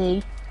 doesn't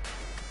he?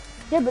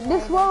 Yeah, but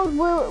this world,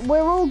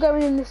 we're all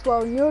going in this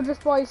world and you're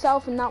just by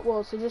yourself in that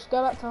world, so just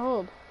go back to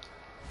hub.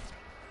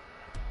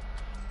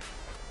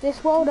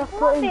 This world I've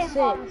put in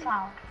sick.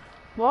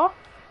 What?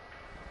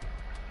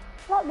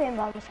 Not being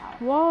by myself.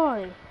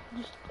 Why?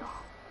 Just...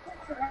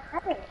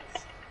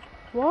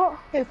 What?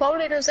 He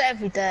probably does it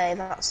every day,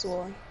 that's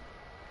why.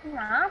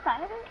 Nah,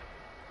 I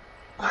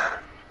don't.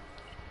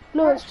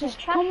 Lewis, just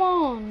come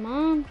on,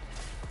 man.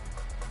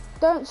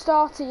 Don't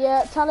start it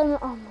yet. Tell him.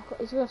 Oh my god,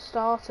 he's gonna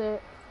start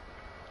it.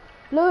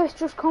 Lewis,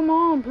 just come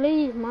on,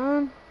 please,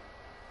 man.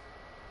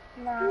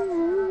 Nah.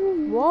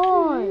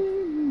 Why?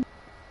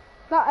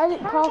 That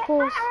edit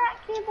parkour.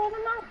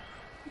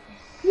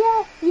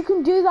 Yeah, you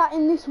can do that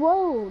in this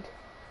world.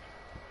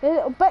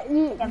 There's a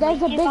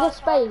bigger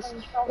space.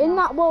 In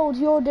that world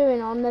you're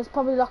doing on, there's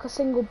probably like a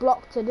single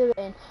block to do it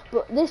in.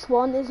 But this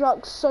one is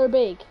like so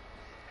big.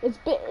 It's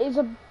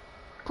bigger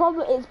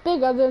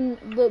than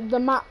the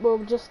map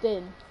we're just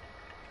in.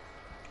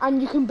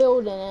 And you can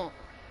build in it.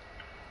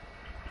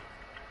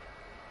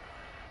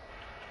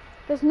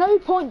 There's no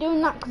point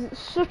doing that because it's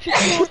such a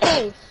small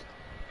space.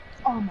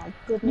 Oh my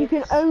goodness. You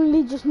can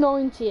only just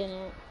 90 in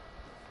it.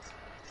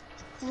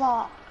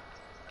 What?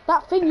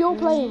 That thing you're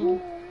playing.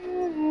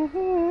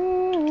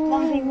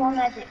 1v1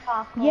 edit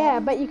parkour. Yeah,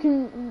 but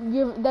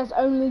there's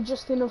only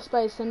just enough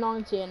space for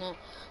 90 in it.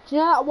 Do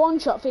you know that one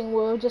shot thing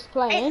we were just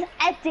playing?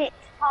 It's edit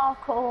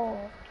parkour.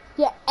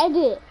 Yeah,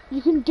 edit.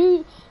 You can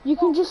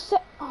just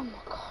set. Oh my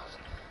god.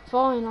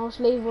 Fine, I'll just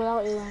leave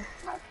without you then.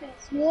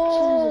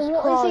 Whoa, Jesus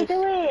what Christ. is he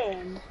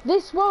doing?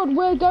 This world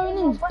we're going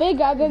in is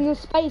bigger than the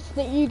space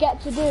that you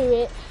get to do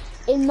it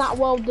in that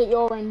world that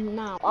you're in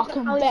now. I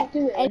can bet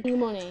any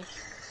money.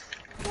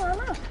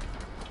 Oh,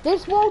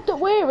 This world that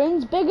we're in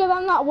is bigger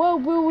than that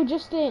world we were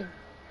just in.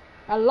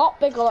 A lot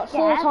bigger, like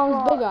 4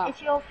 times bigger.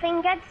 Is your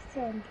thing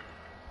editing?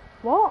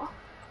 What?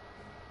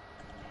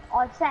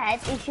 I said,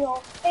 is your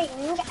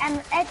thing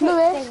editing?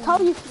 Lewis,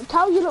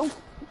 tell your little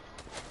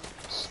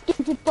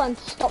stupid friend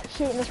to stop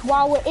shooting us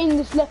while we're in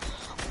this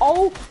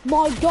Oh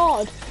my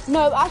god.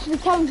 No, actually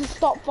tell him to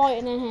stop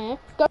fighting in here.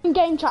 Go in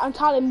game chat and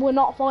tell him we're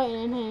not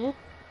fighting in here.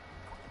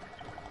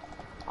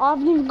 I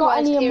haven't even got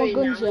any of my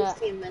guns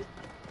yet.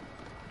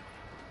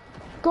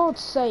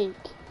 God's sake.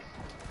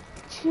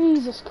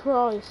 Jesus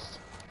Christ.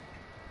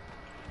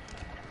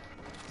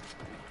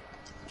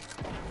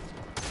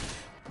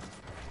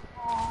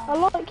 I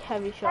like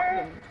heavy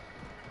shotguns.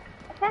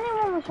 If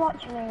anyone was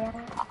watching me,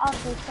 I'd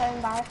be so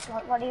embarrassed.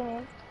 Like, what do you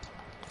mean?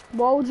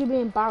 Why would you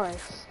be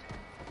embarrassed?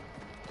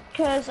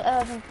 Because,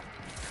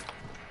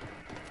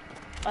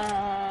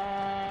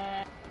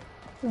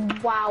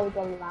 Wow,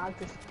 the lag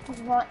is.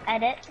 What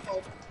edit?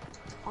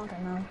 I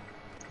don't know.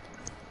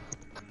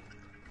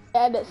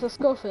 Yeah, that's a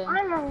scuffing.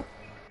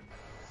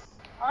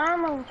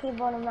 I'm on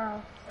keyboard and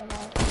mouse. So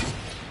like,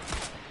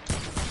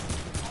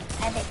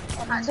 edit.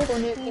 That's for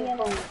nuclear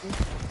bomb.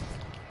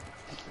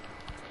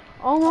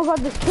 Oh my god,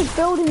 there's kids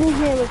building in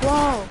here as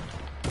well.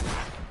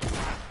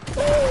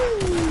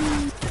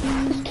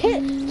 This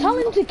kid, tell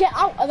him to get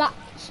out of that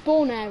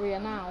spawn area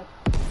now.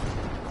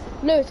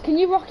 Lewis, can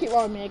you rocket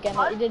ride me again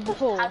like you did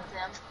before?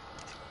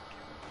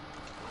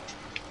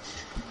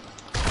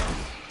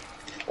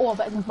 Oh, I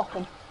bet it's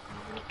bopping.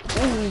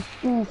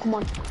 Come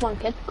on,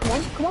 kid. Come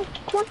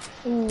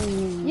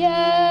on.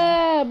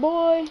 Yeah,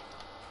 boy.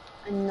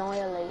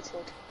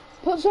 Annihilated.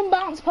 Put some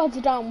bounce pads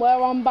down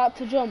where I'm about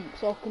to jump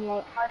so I can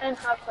like... I don't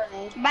have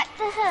any. Back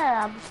to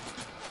him.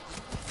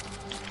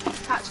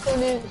 Tactical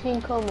nuke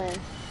incoming.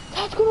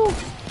 That's good.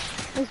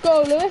 Let's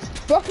go, Lewis.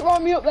 Rocket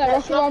ride me up there.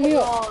 Let's Rocket ride me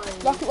up.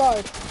 ride. Rocket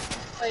ride.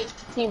 Wait,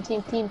 team.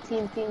 Team.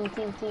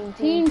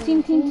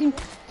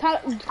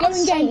 Go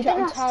in game chat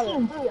and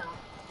talent.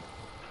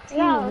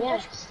 Yeah,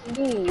 Yes,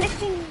 indeed.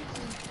 clicking.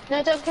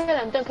 No, don't kill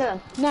him.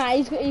 Nah,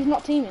 he's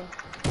not teaming.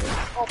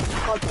 Oh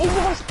god, he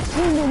was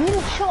teaming. You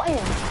have shot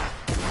him.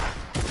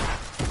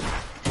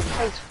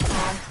 Face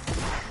farm.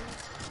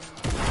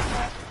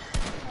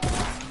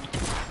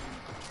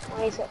 I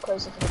need to get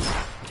closer to this.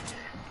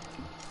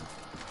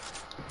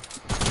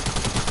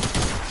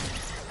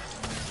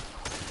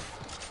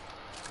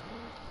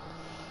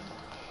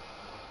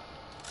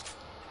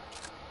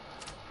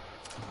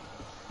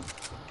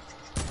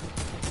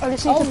 I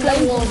just need to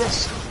blow all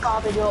this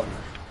garbage up.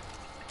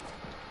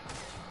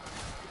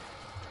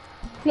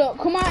 Look,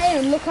 come out here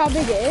and look how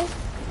big it is.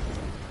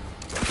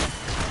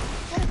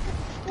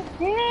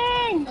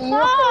 Doing? Are you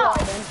rocket Stop!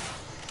 riding?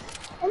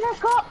 Oh my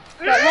god!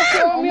 Right,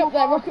 rocket ride me up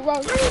there. Rocket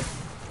ride.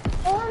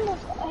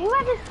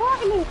 Whoever's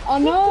fighting me. I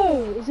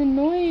know, it's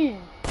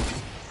annoying.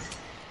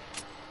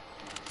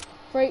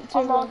 3, 2,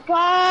 Oh my 1.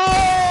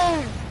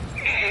 god!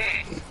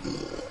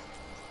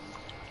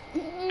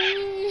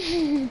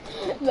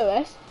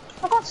 Lewis.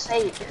 For God's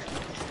sake.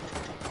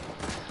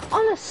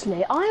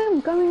 Honestly, I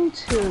am going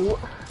to...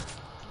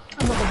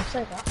 I'm not going to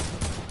say that.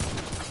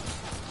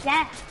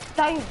 Yeah,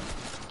 don't.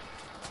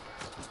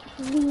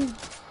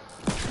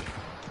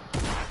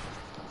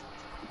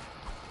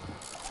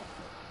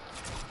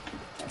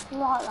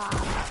 Like that.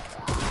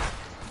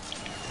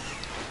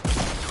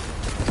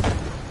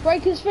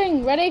 Break his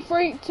thing. Ready?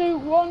 3, 2,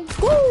 1.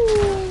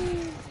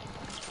 Woo!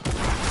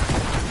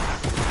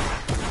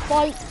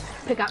 Fight.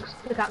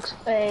 Pickaxe.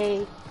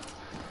 Hey.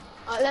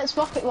 Let's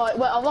rocket ride.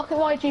 Well, I'll rocket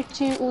ride you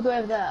to all the way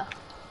over there.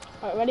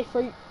 Alright, ready?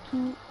 3,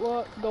 2,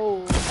 1,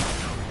 go.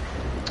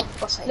 For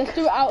God's sake. Let's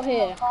do it out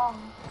here.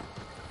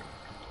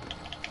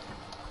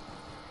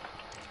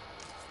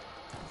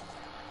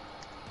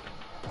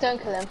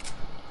 Don't kill him.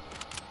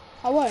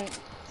 I won't.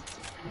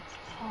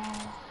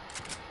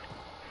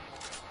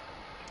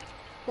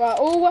 Right,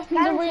 all weapons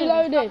are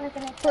reloaded.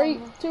 3,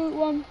 2,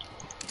 1.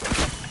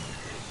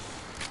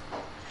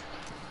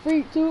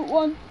 3, 2,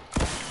 1.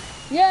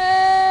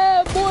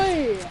 Yeah,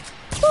 boy!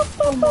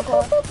 Oh my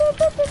god.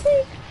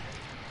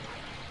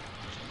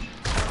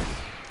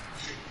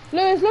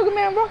 Lewis, look at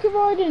me, I'm rocket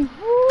riding.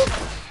 Woo.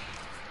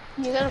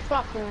 You're gonna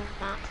flop him,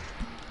 Matt.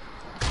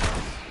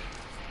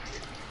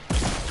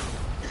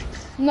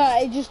 No,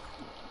 it just...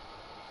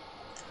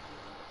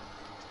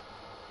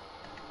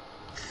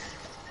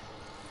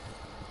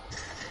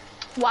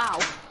 Wow.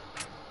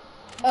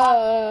 He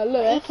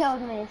Lewis.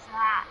 killed me, so I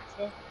had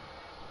to.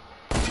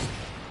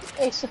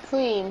 Hey,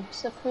 Supreme,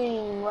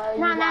 where are you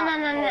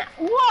No.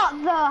 What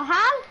the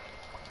hell?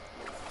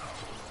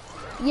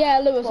 Yeah,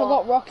 Lewis, What? I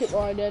got rocket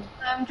rided.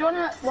 Do you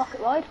wanna rocket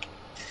ride?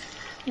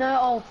 No,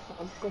 oh,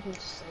 for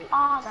goodness sake.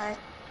 Oh no.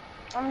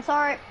 I'm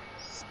sorry.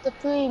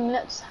 Supreme,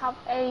 let's have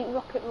a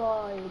rocket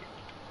ride.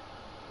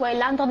 Wait,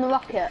 land on the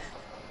rocket.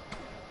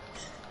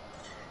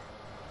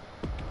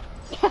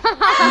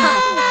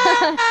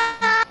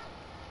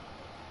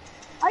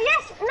 Oh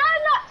yes, no.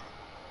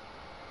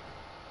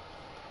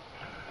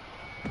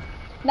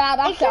 Nah,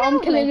 that's He it, I'm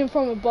killed killing me. him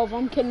from above,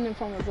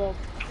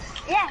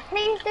 Yeah,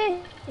 please do.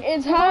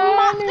 It's I'm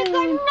about to go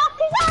happening! knock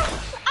his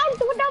ass out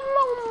with a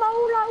momo,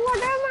 like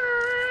what am I?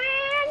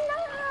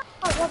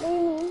 What do you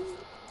mean?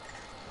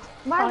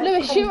 Why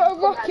Lewis, shoot a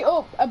rocket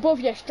up above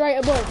you, straight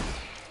above.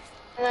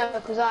 No,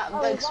 because that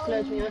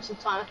explodes me most of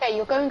the time. Okay,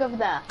 you're going over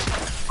there.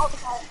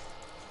 Okay.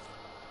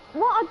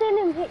 What I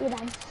didn't hit you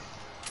then?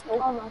 Oh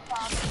my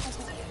god.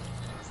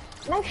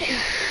 Nice hit me.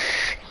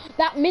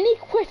 That mini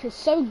quip is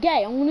so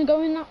gay. I'm gonna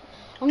go in a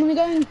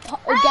game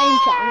chat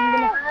and I'm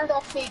gonna... And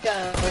off he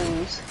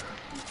goes.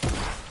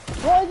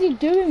 What is he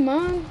doing,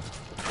 man?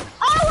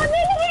 Oh, I didn't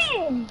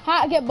hit him!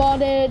 How to get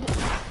bodied.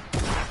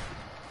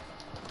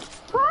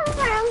 Come on,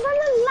 I'm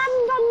gonna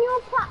land on your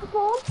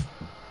platform.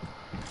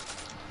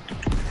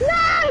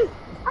 No!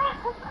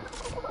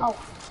 Oh.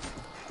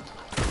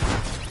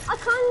 I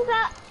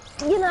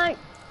kinda,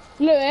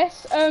 Lewis,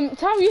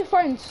 tell your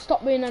friends to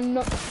stop being a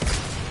nut.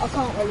 I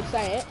can't really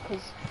say it,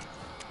 because...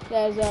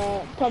 There's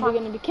probably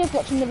going to be kids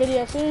watching the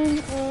video soon.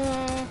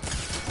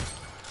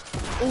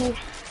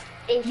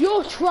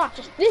 You're trash.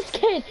 This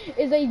kid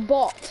is a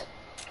bot.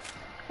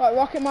 Right,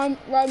 Rocket Man,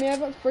 ride me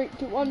over. 3,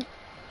 2, 1.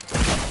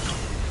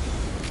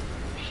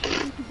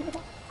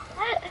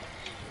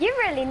 You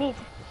really need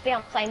to be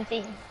on the same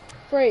team.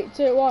 3,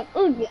 2, 1.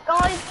 Guys,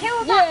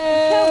 kill that.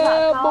 Yeah, Kill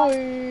that guy. boy.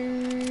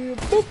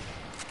 Boop.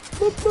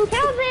 Boop, boop.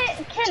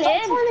 Kill Stop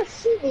him. trying to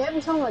shoot me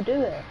every time I do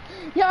it.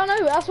 Yeah, I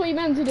know. That's what you're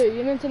meant to do.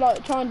 You're meant to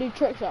like try and do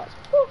trick shots.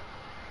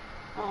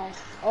 Oh.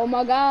 Oh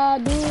my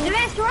God, dude. Do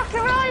this,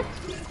 Rocket Ride.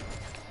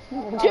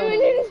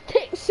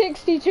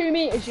 262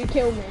 meters. You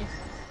killed me.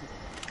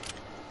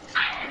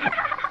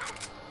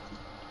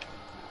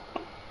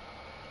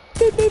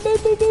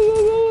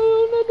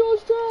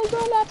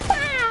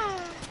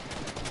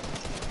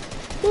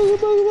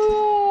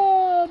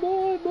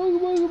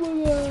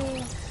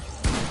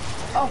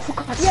 Oh, for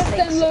God's Yes, sake.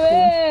 and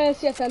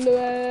Lewis. Yes, and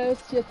Lewis.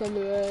 Yes, and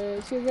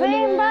Lewis. Yes, and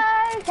Bimbo,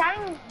 Lewis.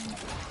 gang.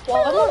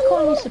 Well, I'm not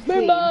calling you Supreme.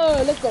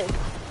 Bimbo, let's go.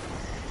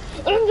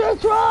 Under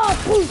trap.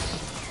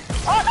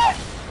 Oh,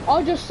 no.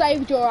 I just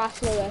saved your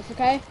ass, Lewis.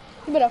 Okay?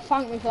 You better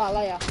thank me for that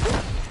later.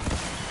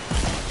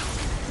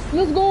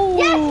 Let's go.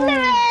 Yes, Lewis.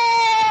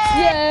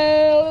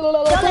 Yeah.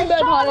 Let's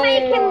try and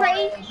make him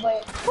race.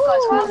 Wait, Guys, guys,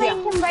 we'll come make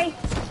here. him race.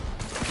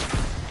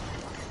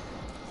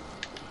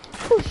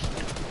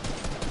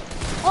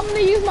 I'm gonna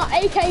use my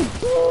AK. Give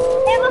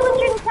him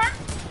 110.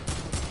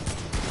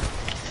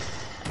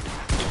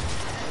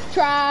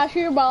 Trash,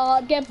 you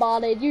bot, get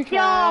bodied, you Yo,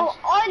 trash.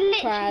 I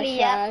Trash, literally,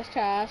 yeah. trash,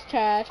 trash,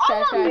 trash, I'm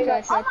trash, not trash,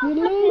 trash, trash.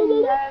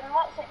 flipping,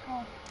 what's it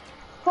called?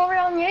 Corey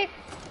on you.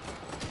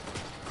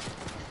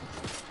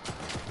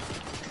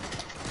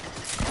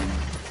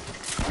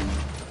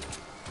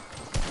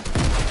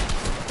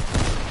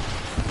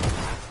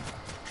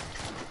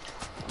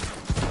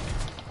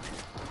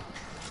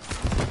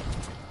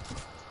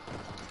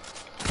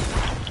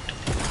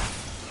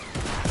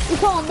 You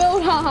can't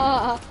build,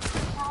 haha.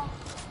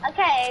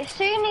 Okay,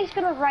 soon he's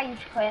gonna rage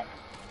quit.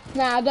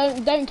 Nah,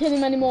 don't kill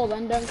him anymore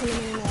then, don't kill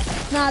him anymore.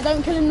 Nah,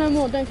 don't kill him no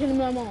more, don't kill him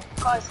no more.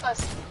 Guys.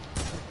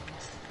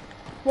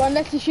 Well,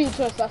 unless he shoots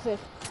us, that's it.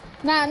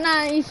 Nah,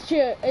 he's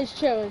chill,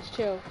 chill.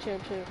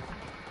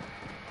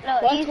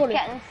 Look, What's he's got it?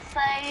 getting so...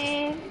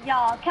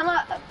 Yeah, can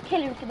I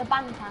kill him for the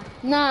banter?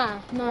 Nah,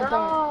 don't.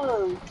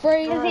 No.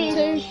 3,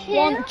 Is he 2,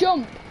 1,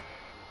 jump.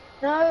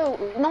 No,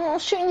 I'm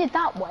not shooting you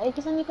that way,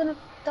 because then you're going to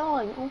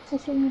die. I'm also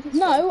shooting you this way.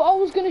 No, I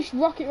was gonna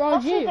rocket ride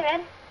What's he you.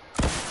 doing?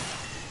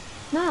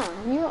 No,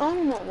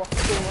 I'm not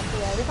rocket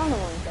ride. I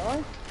don't want to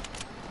die.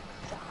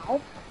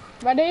 Ow.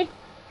 Ready?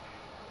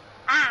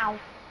 Ow.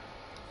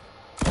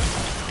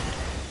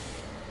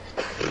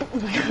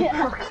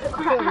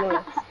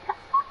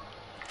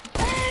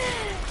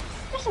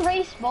 Just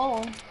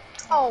respawn.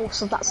 Oh,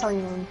 so that's how you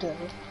want to do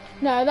it.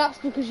 No, that's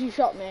because you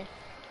shot me.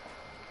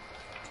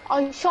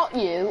 I shot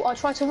you, I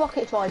tried to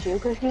rocket ride you,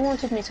 because you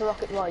wanted me to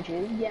rocket ride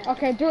you. Yeah.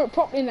 Okay, do it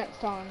properly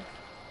next time.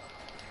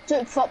 Do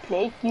it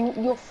properly,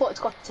 your foot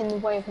got in the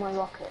way of my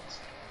rocket.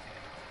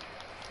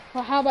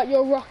 Well, how about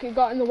your rocket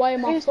got in the way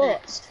of my Who's foot?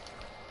 next?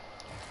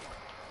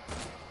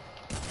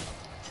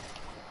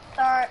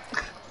 Sorry.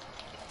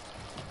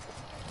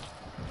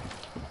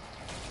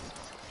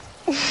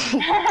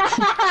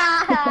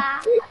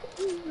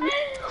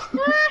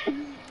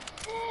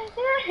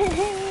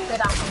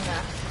 Get out from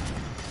there.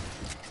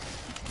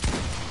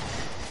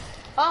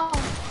 Oh,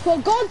 For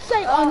God's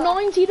sake, I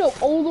 90'd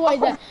up all the way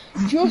there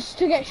just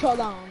to get shot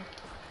down.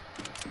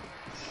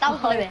 That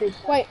was Lewis.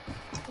 Wait,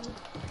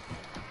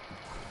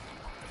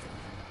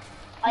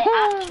 I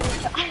actually...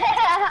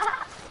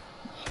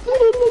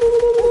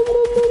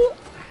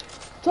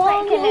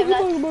 Wait,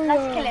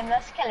 kill him.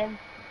 Let's kill him.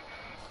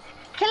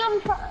 Kill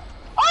him for...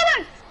 Oh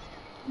no!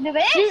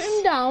 Lewis! shoot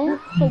him down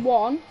for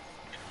 1.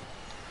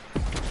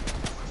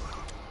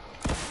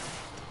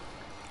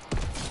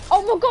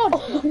 Oh my God!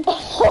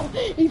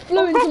 He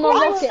flew into my I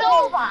rocket.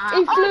 saw that.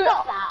 He flew. I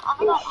got that. I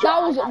got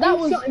That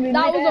was shot him in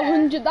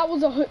 100. That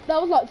was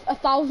like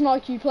 1,000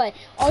 IQ play.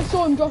 I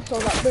saw him drop, so I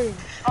was like, boom.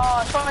 oh,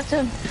 I tried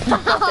to...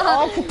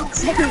 oh, for God's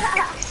sake.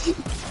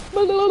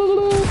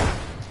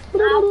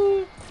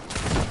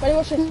 Ready,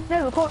 watch this.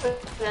 No, recording.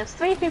 There's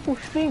 3 people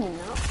streaming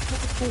now.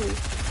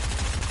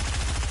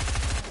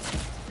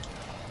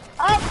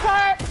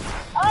 Okay.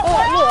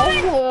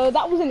 Oh, look,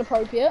 that was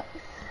inappropriate.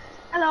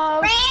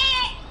 Hello.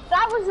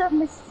 That was a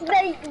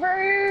mistake,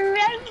 bro.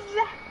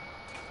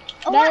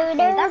 Oh, No, actually,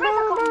 there is a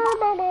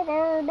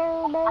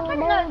combat. I didn't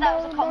know that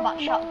was a combat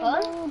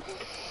shotgun.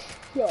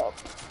 Yup.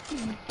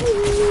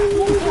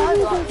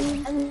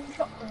 Shotgun.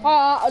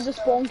 I just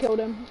spawn killed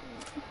him.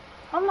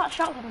 Combat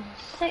shotgun.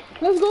 Sick.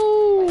 Let's go.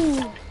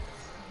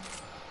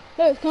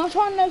 Look, can I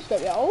try and no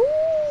scope? Yeah. Oh.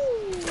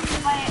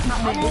 Wait,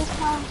 not really.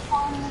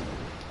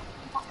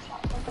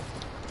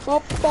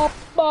 Bop, bop,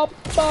 bop,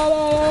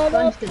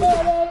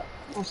 ba-da-da-da-da-da.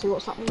 I'll see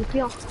what's happening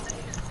here.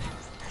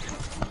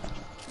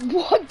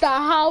 What the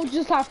hell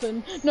just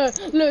happened? No,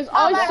 Lewis,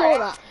 I no. saw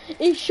that.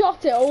 He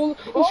shot it all.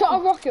 He shot a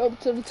rocket up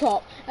to the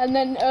top, and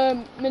then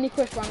Mini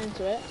Chris ran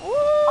into it.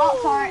 Oh,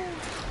 sorry.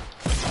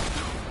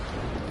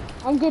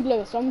 I'm good,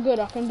 Lewis. I'm good.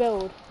 I can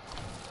build.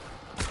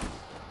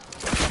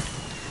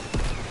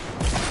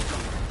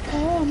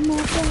 Oh my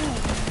god.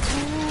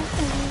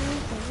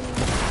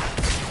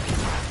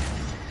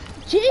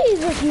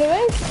 Jesus,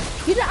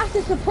 Lewis. You don't have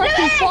to suppress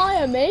and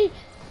fire me.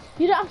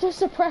 You don't have to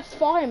suppress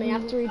fire me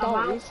after he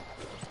dies.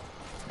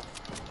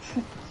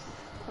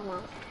 Come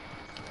on.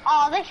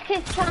 Oh, this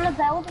kid's trying to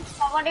build.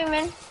 What do you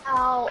mean?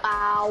 Ow,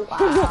 ow,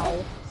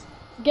 ow.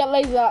 Get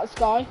laser out of the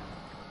sky.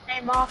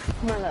 Hey,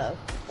 Marshmallow.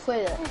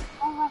 Quit it.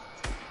 Oh,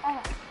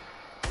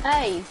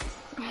 Hey.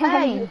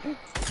 Hey.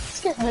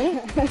 Excuse me.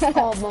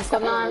 Oh my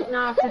god,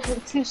 now I have to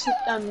put two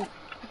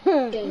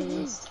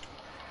things.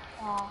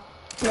 oh.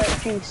 No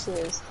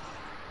juices.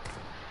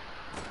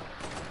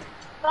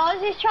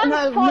 Guys, he's trying to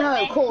No, fight no,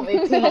 me. Courtney,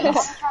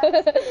 please.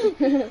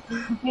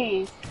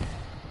 Please.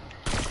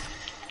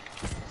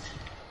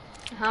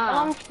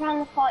 I'm trying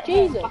to fight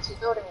him. Jesus. That's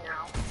building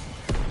now.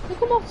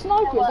 Look at my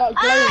sniper. It's like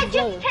Ah, glowing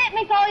just blue. hit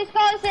me, guys, it's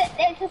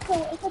a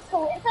tool, it's a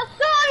tool, it's a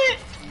assault!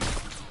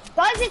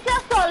 Guys, it's a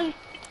assault!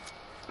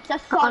 It's a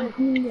assault.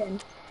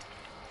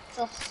 It's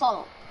a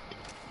assault.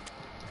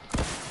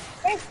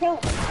 Where's kill?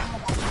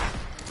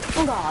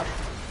 Oh god.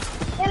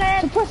 Kill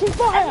him! Suppressing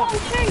fire. Everyone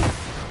shoot!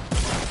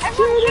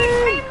 Everyone Shoot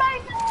shoot! him!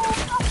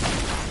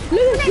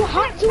 Green Lewis, you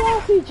had to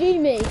RPG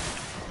me.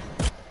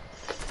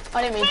 I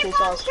didn't mean to,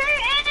 Keep on Sauce.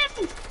 shooting! I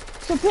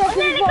Suppressing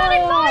nearly got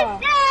him, fire.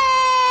 guys!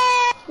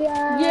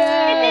 Yay!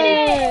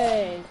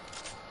 Yay!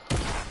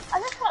 I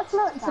just got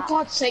smoked For at.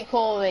 God's sake,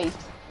 Corey.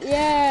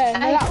 Yeah,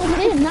 no, that was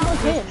him. That was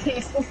him.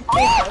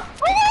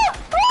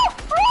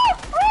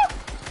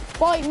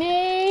 Fight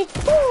me!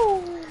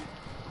 Woo!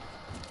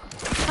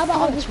 How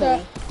about I just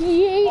yeet?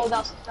 Oh,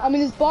 that's I'm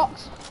in his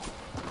box.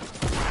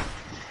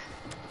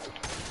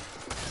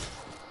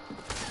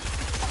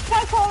 Go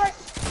for it!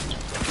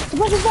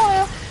 Suppressing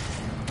fire!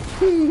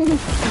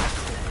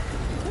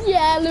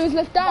 Yeah, Lewis,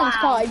 let's dance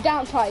Wow. party,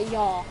 dance party,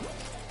 y'all.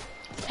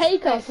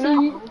 Take us,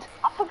 I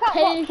forgot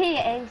Hey. what key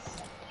it is.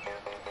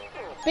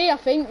 B, I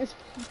think it's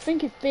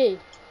B.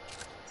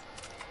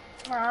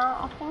 No,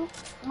 I think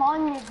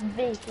mine is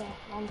big. Yeah,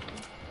 mine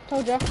is.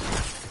 Told ya.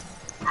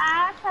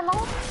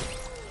 Hello.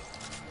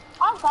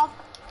 Oh god.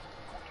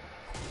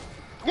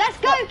 Let's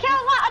go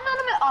kill that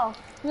anonymous. Oh,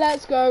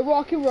 Let's go,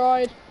 rocket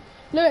ride.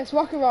 Lewis,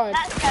 rocket ride.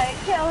 let's go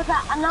kill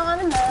that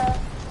anonymous.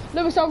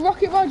 Lewis, I'll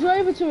rocket ride you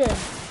over to him.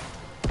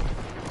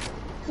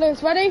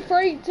 Lewis, ready?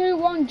 3, 2,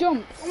 1,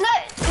 jump. No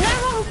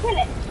one kill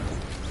it.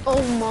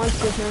 Oh my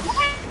goodness.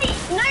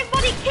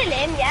 Nobody kill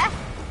him, yeah?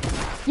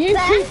 You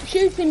Then- keep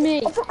shooting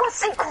me. For God's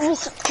sake, Corey,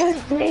 kill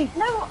me.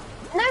 No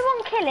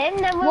one kill him,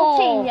 then we'll Whoa.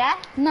 team, yeah?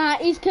 Nah,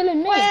 he's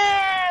killing me. Whoa. No,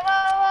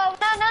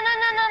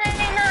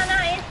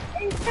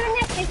 he's doing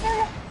this,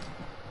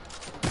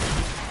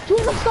 Do you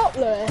want to stop,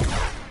 Lewis?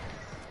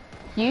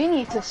 You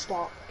need to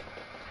stop.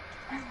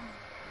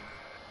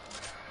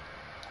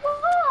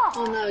 What?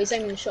 Oh no, he's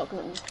aiming the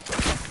shotgun.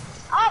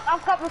 Oh,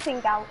 I've got my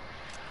thing out.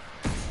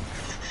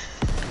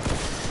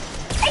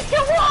 It's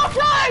a war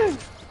zone!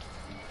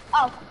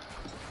 Oh.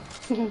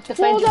 Defend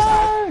Fall yourself.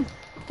 down!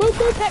 Boop,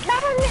 boop. Get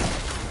down! Get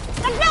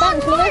down,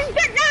 Thanks, boys! Lewis.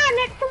 Get down!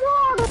 It's the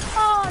war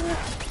zone!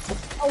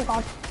 Oh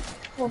god.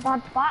 We're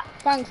bad back.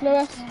 Thanks,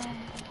 Lewis.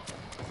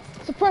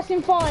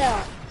 Suppressing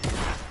fire.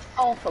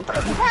 Oh, for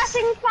God's sake.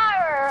 Pressing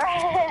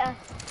fire!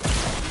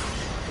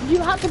 You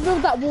had to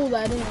build that wall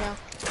there, didn't you?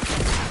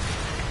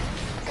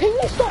 Can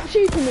you stop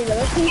shooting me,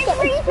 Lewis? Can you stop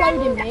Every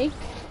exploding time- me?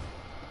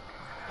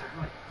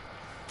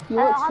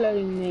 You're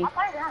exploding me.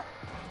 I don't know.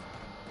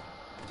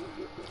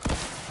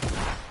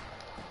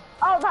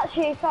 Oh, that's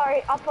you,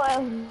 sorry. I thought it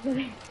was...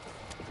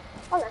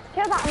 Oh, let's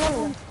kill that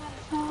anonymous.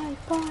 Guys.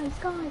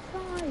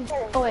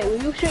 Oh wait, were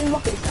you shooting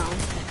rockets down?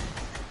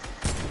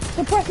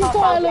 Suppressing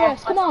fire,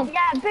 Lewis. Come on.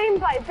 Yeah, boom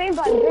boat.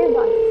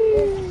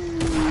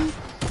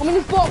 I'm in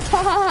his box. Ha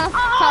ha ha.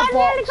 Oh, I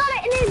nearly got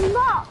it in his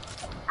box.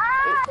 I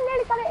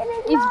nearly got it in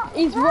his box.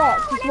 He's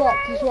rocked.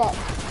 He's rocked.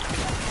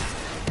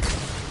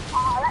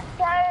 Oh, let's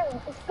go.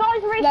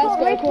 Guys, Let's respawn,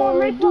 go,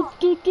 Corey.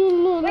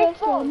 respawn. Let's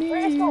go, me.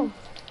 Respawn.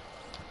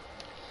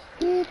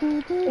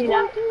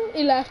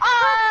 He left.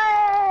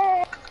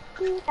 Oh,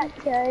 let's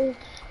go.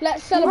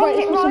 Let's celebrate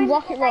this with some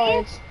Rocket rocket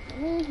rides.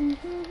 rides.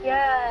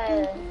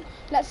 Yeah.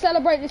 Let's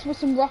celebrate this with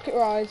some rocket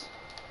rides.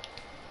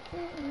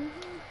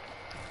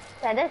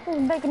 So this is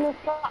big enough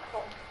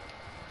platform.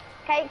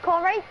 Okay,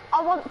 Corey,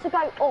 I want to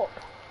go up.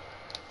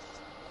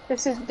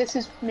 This is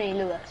me,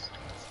 Lewis.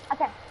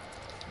 Okay.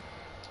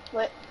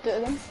 Wait, do it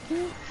again.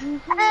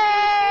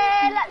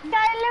 Hey, let's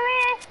go,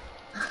 Louis.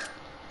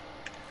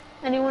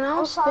 Anyone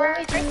else?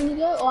 sorry. Corey, do you want to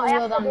go? I Or have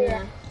you're to down do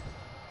there?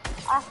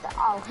 After,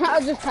 oh. I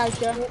just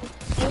tagged you.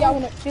 Yeah, I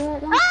want it. Do you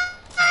want that?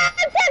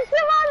 Take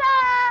the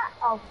wallet!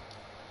 Oh.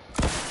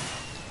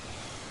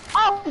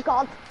 Oh,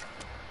 God.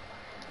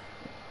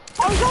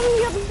 I was on the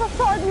other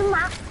side of the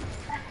map.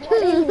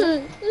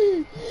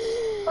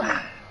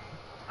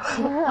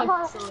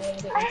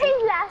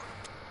 He left.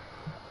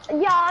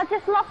 Yeah, I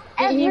just lost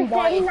He invited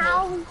everything me.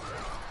 now.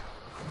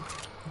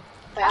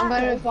 Wait, I'm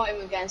going to invite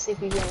him again, see if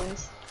he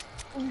joins.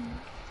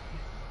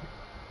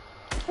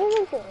 Who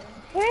is it?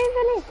 Who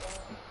even is?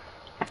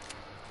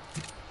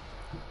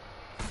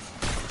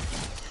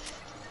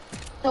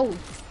 Oh.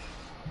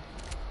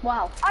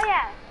 Wow. Oh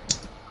yeah.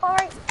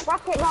 Corey,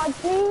 rocket rod,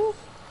 please.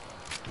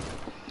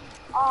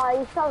 Oh,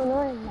 you're so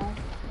annoying, man.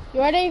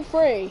 You ready?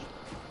 3,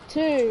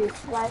 2,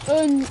 Right.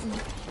 1, 2,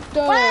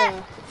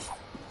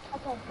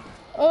 Okay.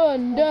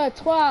 1, 2,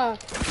 3,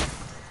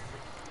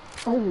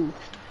 Oh.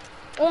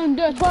 1,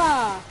 2, 3.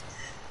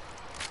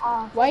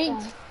 Oh, Wait,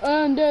 okay.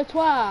 1, 2,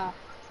 3.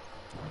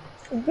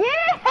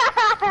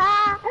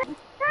 Yeah!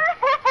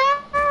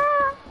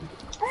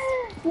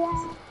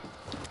 Yeah.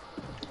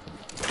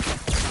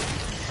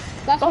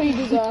 That's what you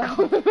deserve.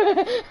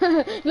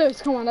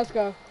 Lewis, come on, let's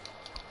go.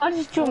 I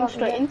just jumped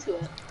straight into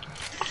it.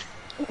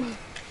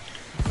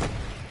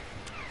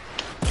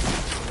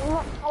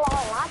 Hello,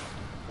 lad.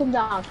 Come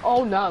down.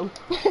 Oh no.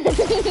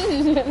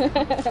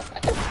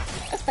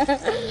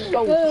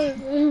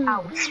 Oh.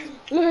 Ouch.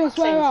 Lewis,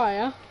 where are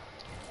you?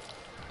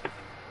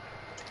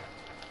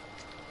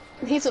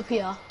 He's up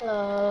here.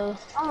 Oh,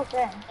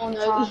 okay. Oh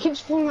no, he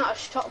keeps pulling out a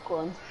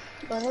shotgun.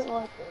 I don't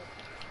like it.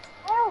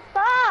 Oh,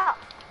 stop!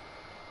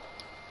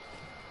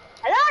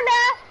 Hello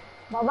there!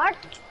 Robert?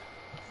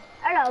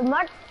 Hello,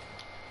 Mart.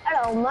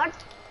 Hello, Mart.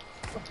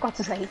 For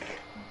God's sake.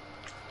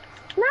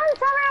 No, I'm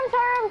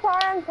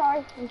sorry.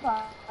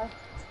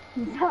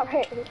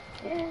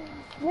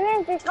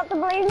 You just got to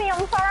believe me,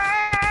 I'm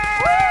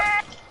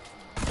sorry!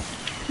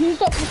 You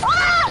stop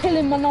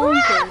killing my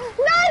nonsense.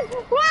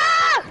 No!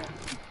 Ah!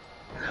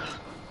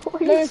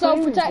 Lewis,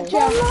 I'll protect you.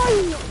 Where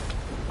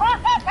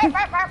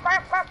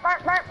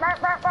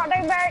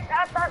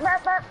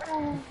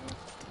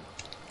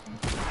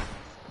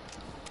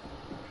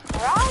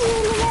are you,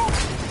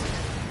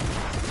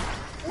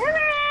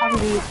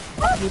 Limit?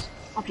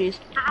 Apologies.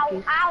 Ow,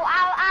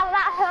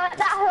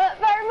 that hurt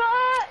very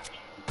much!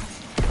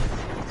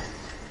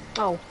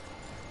 Oh.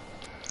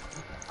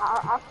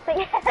 I'll see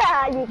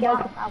you go.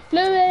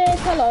 Lewis,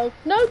 hello.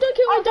 No, don't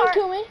kill me, Oh, don't sorry.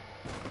 kill me.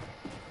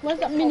 Where's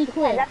that mini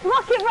quid? Let's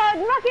rocket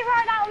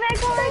rod out there,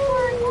 Corey.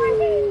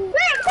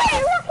 Quick,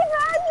 rocket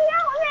rod, get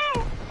out of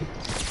there!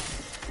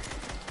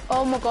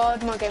 Oh my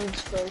god, my game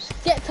just froze.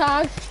 Get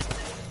tagged.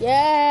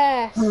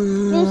 Yes.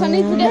 Lewis, I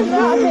need to get you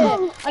out of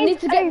here. I need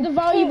to get the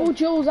valuable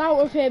jewels out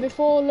of here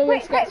before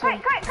Lewis Quick! gets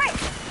them.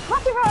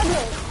 Rocket rod me!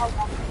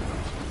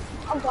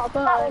 Oh god,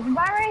 that was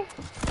very...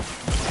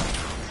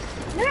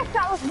 Lewis,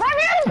 that was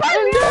very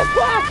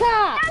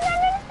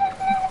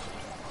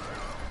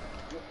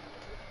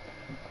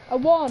A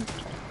 1,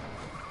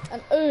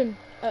 an un,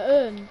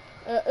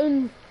 2,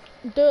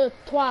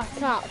 3, 4.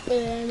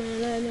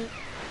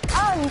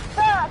 Can you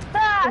stop?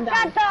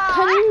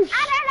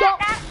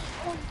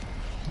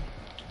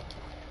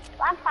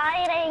 Stop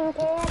fighting,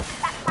 kids.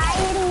 Stop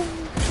fighting.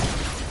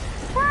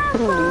 Stop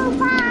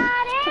fighting.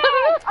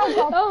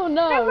 Oh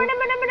no.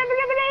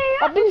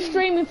 I've been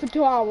streaming for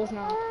 2 hours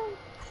now.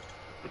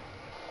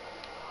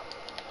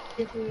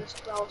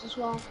 As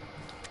well.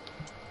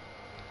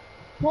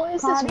 What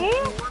is this?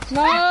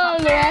 No,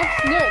 Lewis.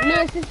 Look,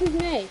 Lewis, this is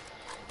me.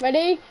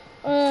 Ready?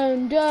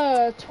 1,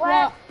 2,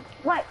 3.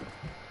 Wait.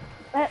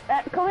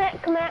 Come here.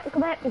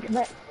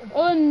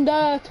 1,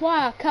 2,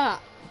 3, 4.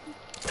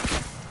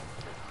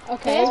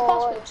 Okay. It's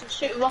possible to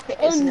shoot a rocket,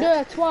 1, isn't 2,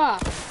 it? 3.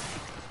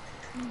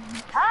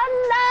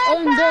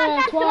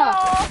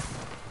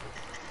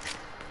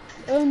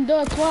 1,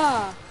 2, 3.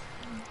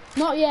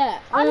 Not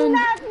yet.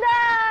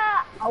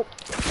 Oh.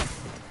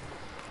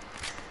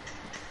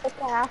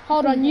 Okay.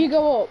 Hold on, you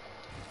go up.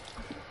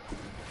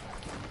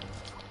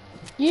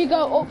 You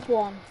go up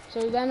 1,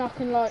 so then I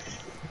can like...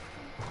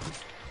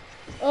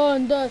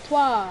 1, 2, 3.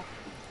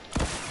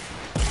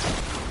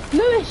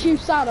 Lewis, you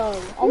saddle.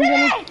 I'm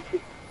gonna...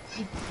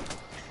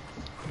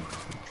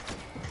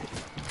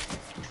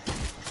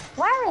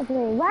 Where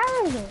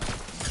is he?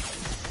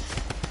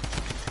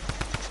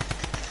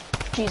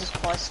 Jesus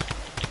Christ.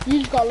 You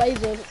just got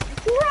lasered.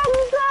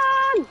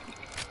 Ramson!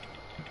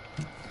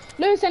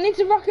 Lewis, I need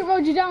to rocket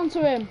rod you down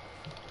to him.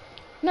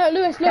 No,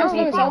 Lewis,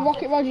 I'll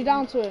rocket rod you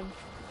down to him.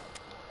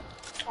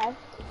 Okay.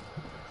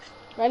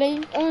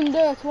 Ready? 1, 2,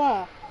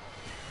 3.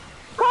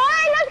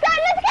 Corey, let's go!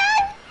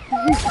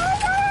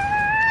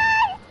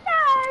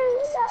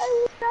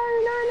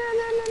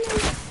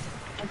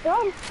 No.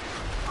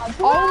 I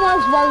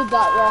almost rode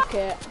that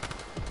rocket.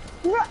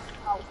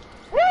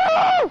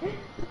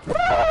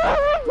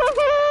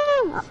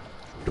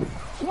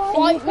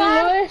 Fight me,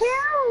 Lewis.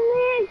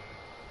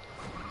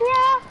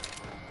 Yeah.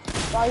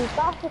 Well, you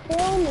got to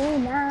kill me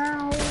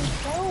now.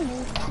 Kill me.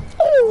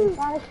 You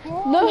gotta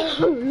kill me. No,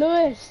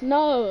 Lewis,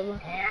 no.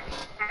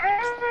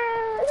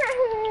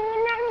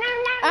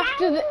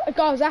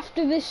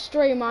 After this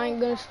stream, I ain't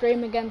gonna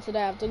stream again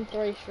today. I've done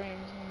 3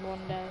 streams in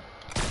 1 day.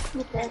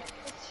 Okay.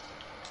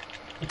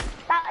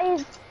 That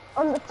is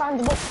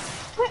understandable.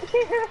 Quick,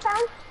 shoot the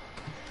sound.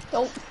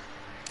 Nope.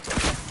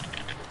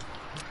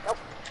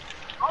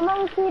 I'm on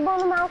the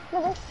keyboard and mouse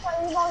for this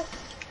one.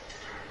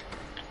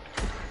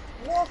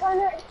 You're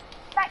gonna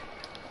expect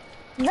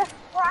the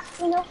crack,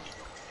 you know.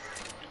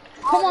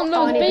 Come on,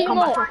 Lewis, beat him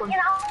up.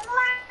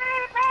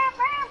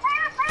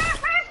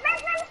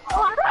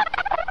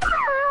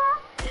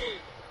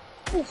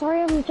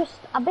 sorry, I'm just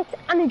a bit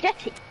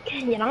energetic,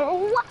 you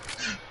know?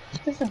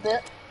 Just a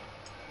bit.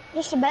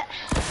 Just a bit.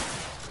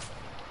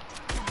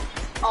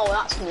 Oh,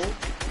 that's new.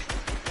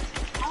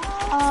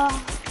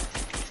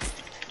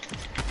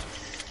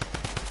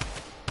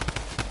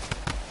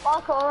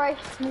 Fuck, alright.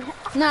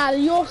 Nah,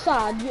 you're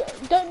sad.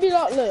 Don't be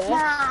like Lewis.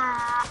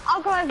 Nah,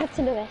 I'll go over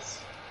to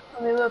Lewis.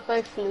 I mean, we're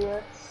both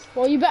Lewis.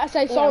 Well, you better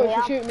say sorry we for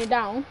are. shooting me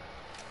down.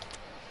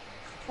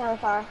 No, I'm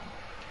sorry.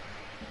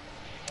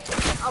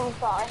 I'm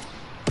sorry.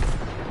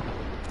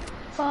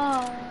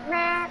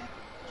 Nah.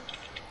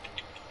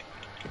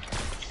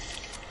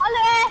 Oh,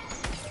 Lewis!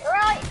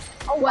 Right.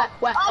 Oh, Where?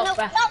 Oh, no,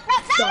 no,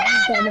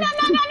 no, no, no, no, no, no, no,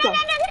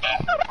 no,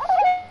 no,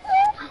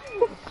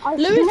 no.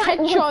 Lewis I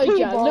smacked my headshot you.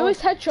 keyboard. Lewis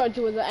headshot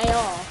you with an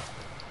AR.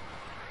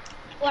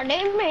 What do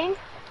you mean?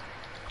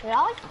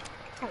 Really?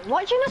 I'm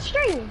watching a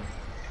stream.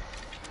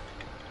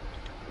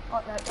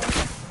 Oh, no,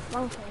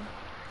 wrong thing.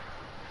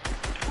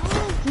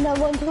 No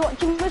one's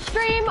watching my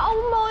stream.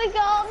 Oh my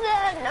god,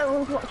 no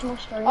one's watching my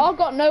stream. I've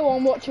got no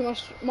one watching my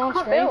Can't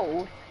stream.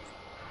 build.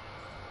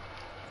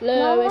 Lewis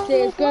No is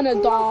one's gonna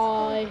watching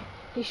my die.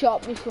 He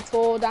shot me for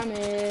 4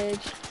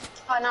 damage.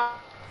 I know.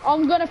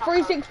 I'm gonna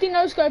 360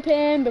 no scope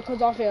him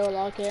because I feel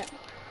like it.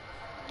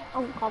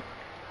 Oh god.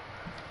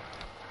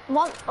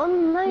 What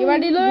on my You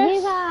ready,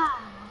 Lewis?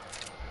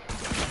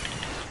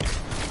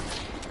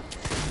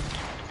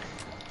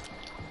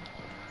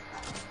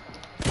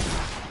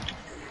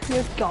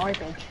 You're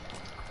garbage.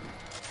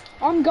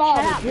 I'm Shut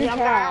garbage. up, You you're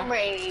care.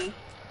 garbage.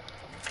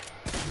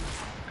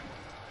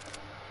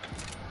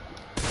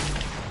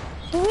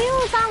 Should we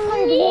all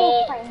download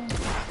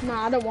Warframe?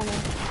 Nah, I don't want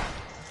him.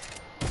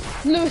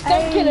 Lewis,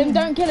 don't kill him.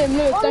 Don't kill him.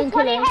 Lewis, don't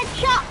kill 120 him.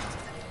 headshot!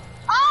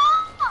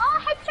 Oh,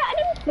 headshot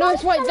him!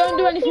 Lewis, wait, don't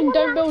do anything.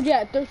 Don't People build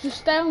yet. Just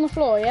stay on the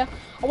floor, yeah?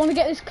 I want to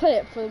get this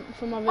clip for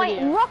my Wait,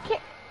 video. rocket...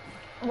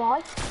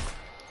 Why?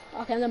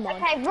 Okay, never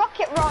mind. Okay,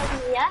 rocket right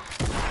here.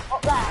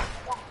 Up there.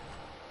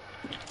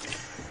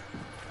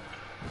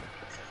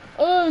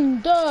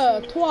 1,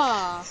 2, 3.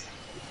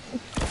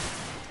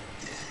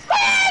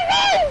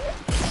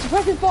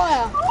 Suppressive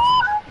fire.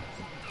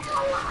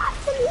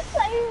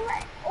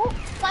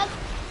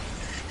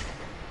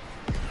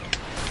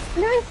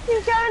 Lewis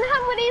is going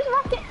ham with these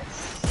rockets.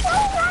 Oh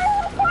no,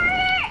 got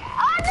it!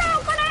 Oh no,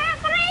 got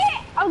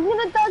it! I'm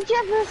gonna dodge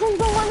every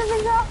single one of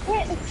his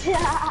rockets.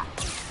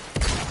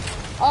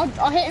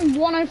 I hit him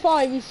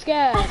 105, he's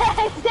scared.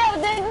 Still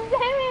didn't do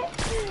it.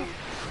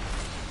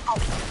 Oh,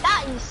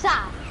 that is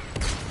sad.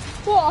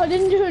 What? I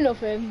didn't do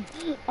nothing.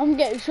 I'm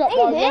getting shot He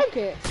by did.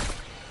 rockets.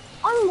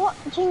 I'm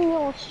watching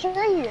your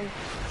stream.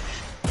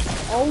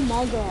 Oh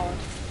my god.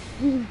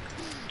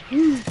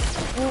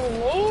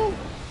 Really?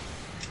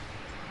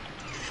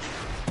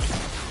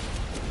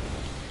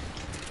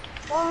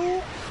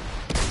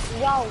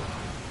 Yo,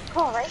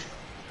 Corey,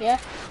 Yeah?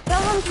 go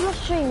onto my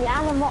stream, yeah,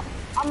 and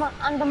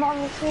I'm on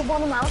the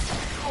keyboard mouse.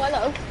 Oh,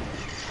 hello.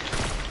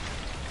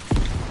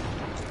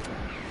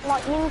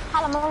 Like, you can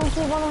tell I'm on the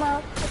keyboard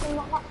mouse, because I'm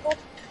not that good.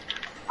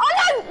 Oh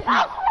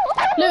no!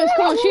 Lewis,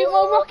 come on, shoot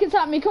more rockets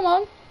at me, come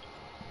on.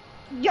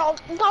 Yo,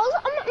 guys, I'm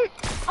on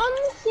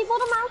the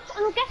keyboard and mouse,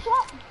 and guess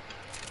what?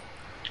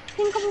 I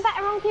think I'm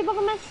better on keyboard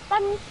and mouse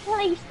than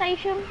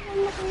PlayStation.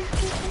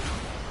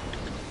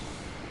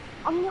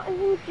 I'm not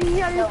even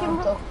joking.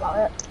 Talk about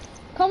it.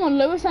 Come on,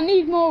 Lewis, I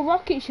need more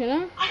rockets, you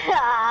know?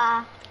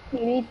 You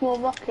need more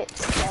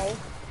rockets today.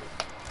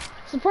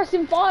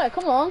 Suppressing fire,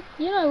 come on.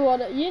 You know what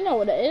it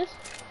is.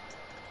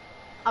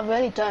 I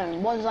really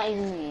don't. What does that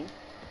even mean?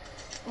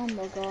 Oh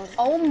my god.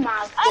 Oh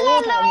my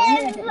Hello, god.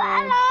 Lewis.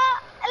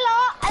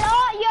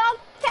 Hello, you're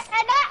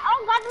oh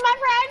god, my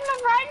friend,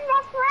 I'm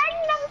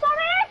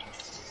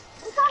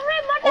sorry,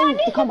 my daddy.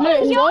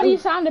 Lewis, why do you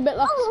sound a bit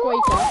like a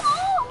squeaker?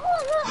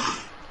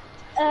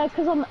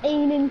 Because I'm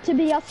aiming to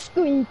be a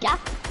squeaker.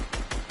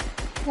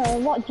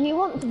 What do you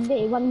want to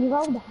be when you're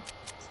older?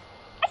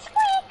 A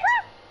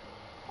squeaker!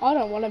 I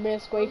don't want to be a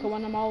squeaker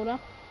when I'm older.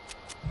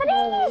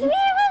 Please,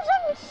 viewers,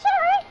 I'm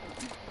sorry.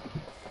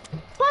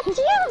 But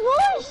your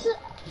voice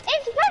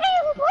is very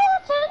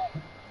important.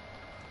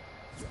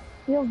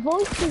 Your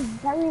voice is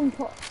very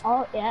important.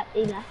 Oh, yeah,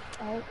 he left.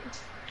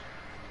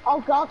 Oh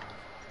god.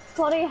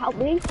 Sorry, help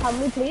me,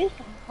 please.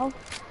 Oh,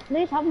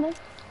 please help me.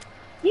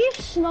 You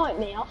sniped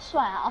me, I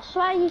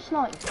swear you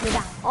sniped me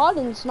down. I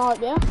didn't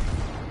snipe you.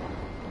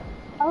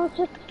 I was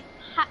just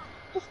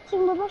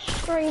in the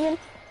screaming.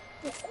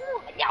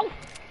 Yo!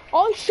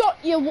 I shot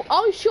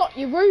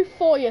your roof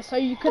for you so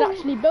you could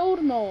actually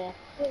build more.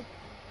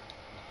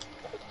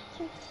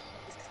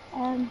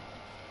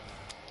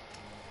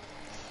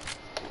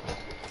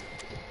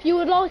 If you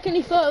would like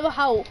any further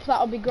help,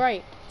 that would be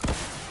great.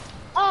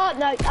 Oh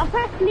no, I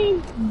pressed me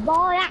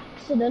by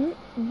accident.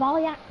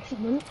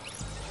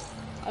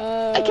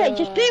 Okay,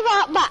 just be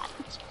right back.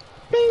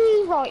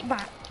 Be right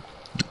back.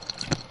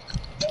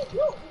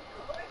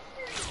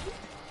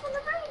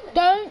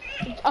 Don't,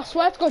 I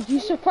swear to God, you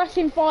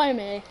suppressing fire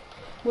me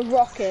with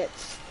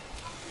rockets.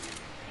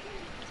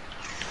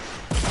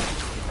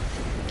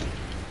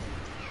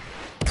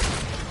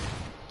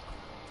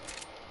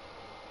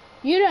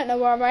 You don't know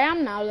where I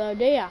am now, though,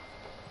 do you?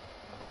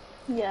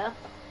 Yeah.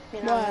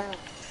 You know. Where?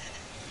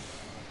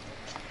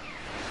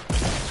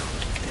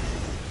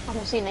 I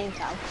can see Name's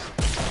house.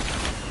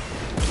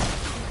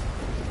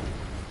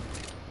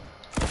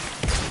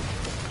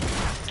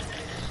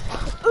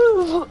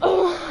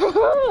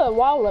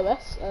 Wow,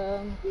 Lewis.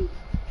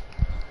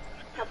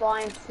 Have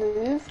I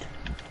improved?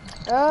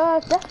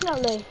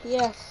 Definitely,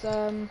 yes.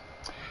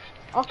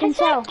 I can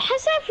tell.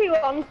 Has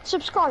everyone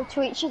subscribed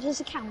to each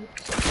other's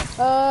accounts?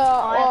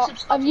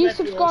 Have you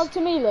subscribed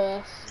to me,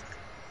 Lewis?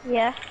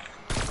 Yeah.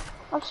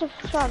 I've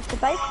subscribed to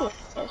both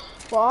of us.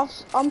 Well,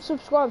 I'm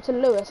subscribed to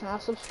Lewis, and I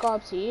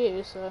subscribe to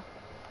you, so.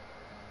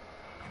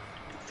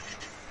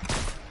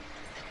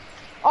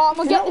 Oh, I'm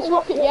gonna get this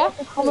rocket, yeah?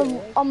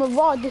 I'm gonna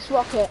ride this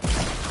rocket.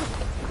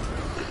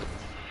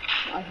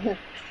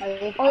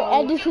 I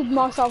edited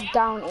myself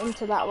down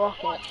into that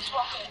rocket.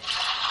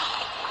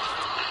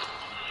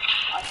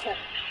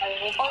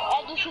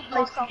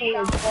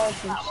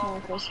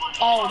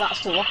 Oh,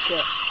 that's the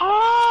rocket.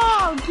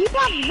 Oh, you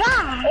got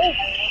that?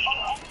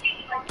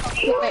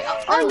 You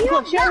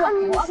got that.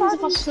 What happens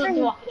if I snipe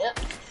the rocket?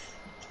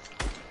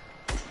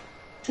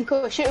 You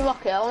could shoot a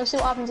rocket. I want to see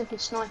what happens if you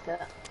snipe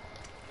it.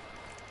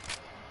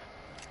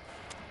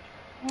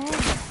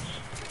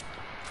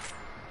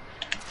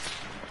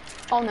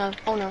 Oh no,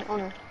 oh no, oh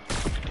no.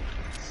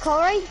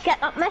 Corey, get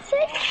that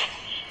message?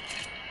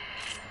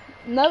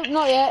 Nope,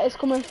 not yet. It's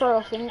coming through,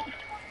 I think.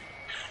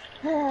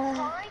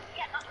 Corey,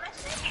 get that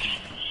message?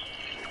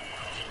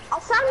 I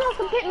sound like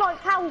a bit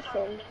like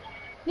Alfie.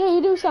 Yeah,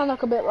 you do sound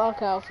like a bit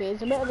like Alfie.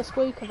 It's a bit of a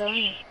squeaker, though,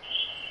 ain't it?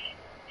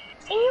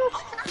 You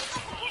sound like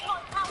a bit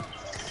like Alfie.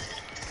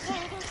 Yeah,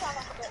 you do sound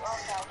like a bit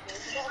like Alfie.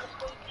 It's a bit of a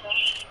squeaker.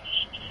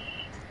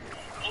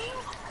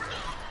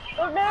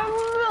 But never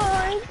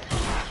mind.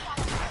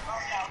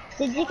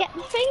 Did you get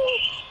the thing?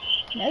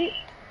 Nope.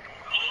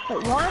 But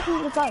why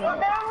haven't you got it?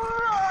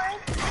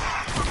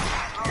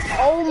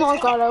 Oh my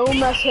god, I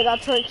almost hit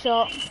that trick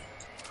shot.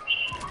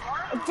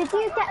 Did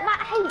you get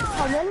that hate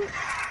comment?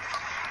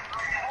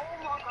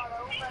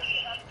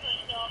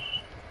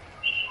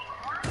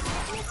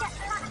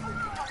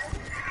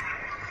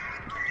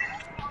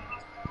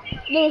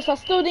 Lewis, I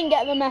still didn't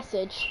get the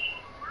message.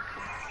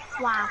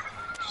 Wow.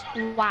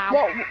 Wow.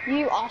 What?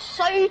 You are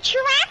so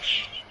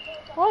trash.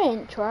 I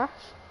ain't trash.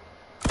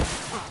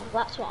 Oh,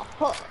 that's what I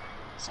put.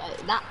 So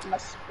that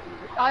must be...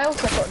 I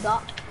also put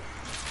that.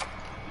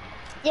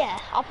 Yeah,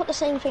 I'll put the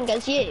same thing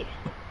as you.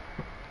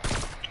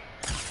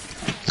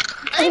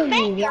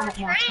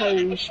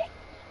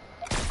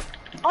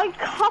 I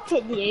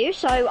copied you,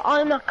 so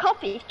I'm a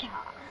copycat.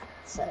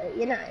 So,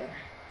 you know.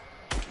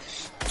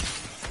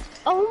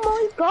 Oh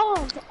my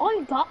god,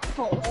 I got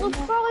 4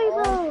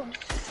 subscribers.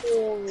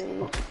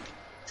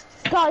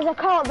 Guys, I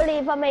can't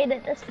believe I made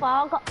it this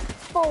far. I got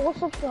 4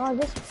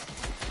 subscribers.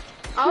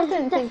 I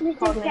didn't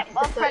think I'd get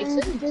my friends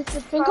to I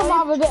think I might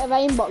have a bit of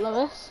aimbot,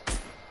 Lewis.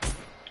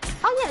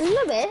 Oh yeah,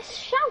 Lewis,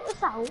 shout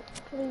us out,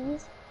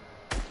 please.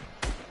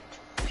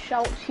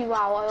 Shout you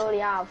out, I already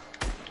have.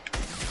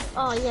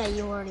 Oh yeah,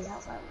 you already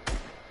have that.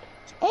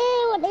 Hey,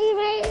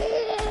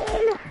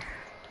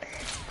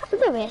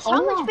 Lewis,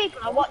 how much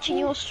people are watching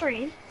your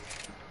stream?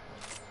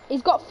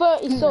 He's got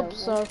 30 subs,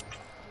 so.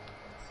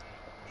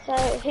 So,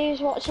 who's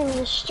watching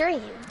the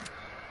stream?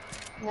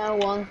 No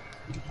one.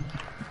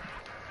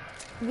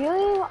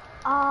 You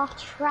are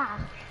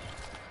trash.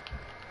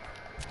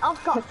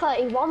 I've got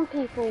 31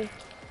 people.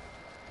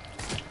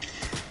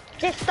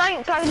 Just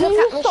don't go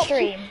look at my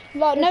stream.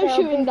 Like, no They'll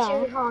shooting be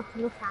down. too hard to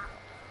look at.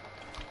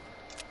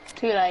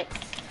 Too late.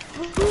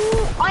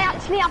 I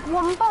actually have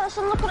one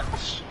person looking at the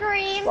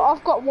stream. But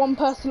I've got one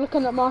person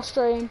looking at my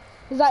stream.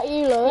 Is that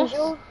you, Lewis?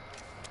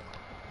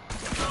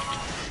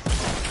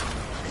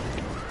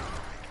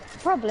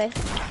 Probably.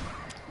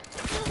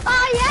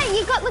 Oh yeah,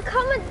 you got the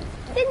comment,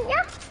 didn't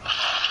you?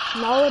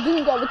 No, I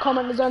didn't get the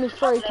comment. There's only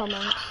 3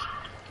 comments.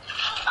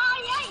 Oh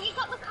yeah, you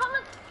got the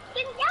comment,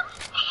 didn't you?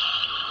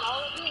 No,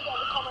 I didn't get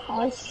the comment.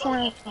 I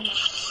sound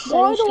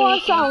Why do I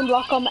sound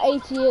like I'm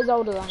 80 years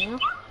older than you?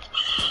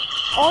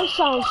 I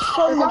sound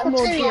so much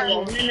more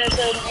And then there's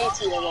an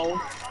 80-year-old.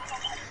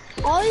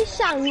 I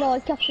sound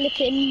like a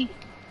flipping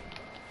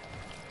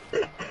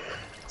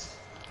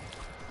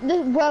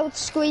the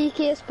world's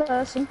squeakiest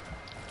person.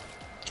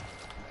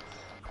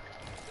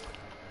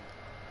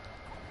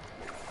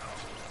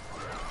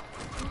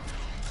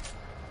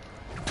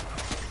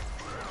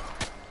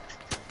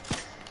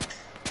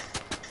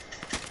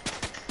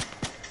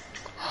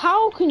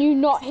 How can you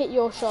not hit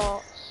your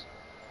shots?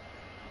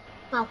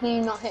 How can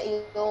you not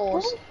hit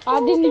yours? I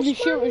didn't even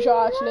shoot a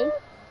shot, actually.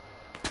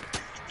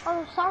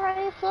 I'm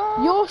sorry,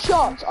 sir. Your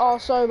shots are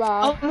so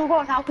bad. Oh my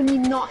god, how can you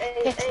not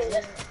hit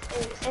it?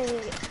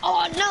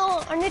 Oh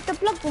no, I need to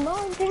plug the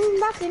mountain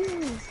back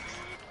in.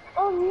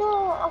 Oh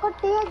no, I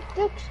got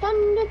the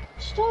extended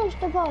storage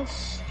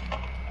device.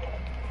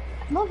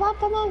 Move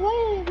out of my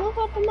way, move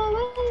out of my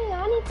way.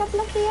 I need to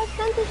plug the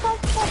extended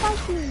storage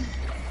device in.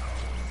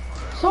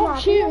 Stop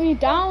shooting me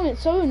down,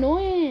 it's so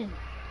annoying.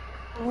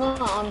 No,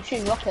 I'm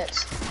shooting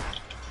rockets.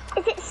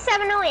 Is it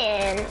so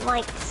annoying.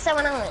 Like, so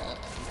annoying.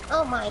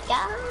 Oh my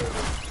god.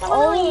 So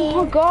Oh annoying.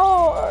 my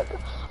god!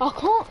 I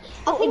can't.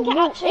 I think it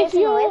look, actually if is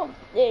you're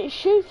annoying.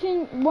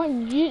 shooting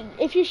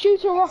if you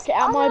shoot a rocket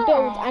at my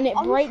build and it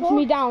breaks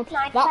me down,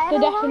 that's the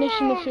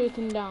definition of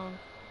shooting down.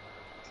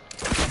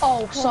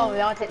 Oh,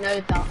 sorry, I didn't know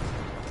that.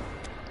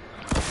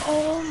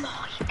 Oh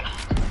my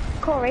god.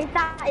 Corey,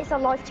 that is a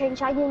life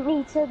change. I didn't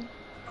need to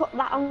put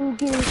that on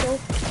Google.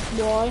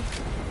 Why?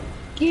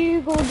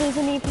 Google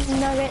doesn't even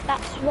know it,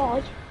 that's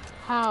why.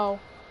 How?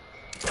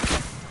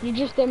 You're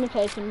just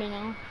imitating me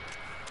now.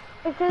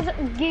 Because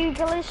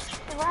Google is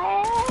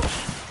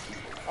trash.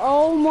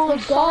 Oh my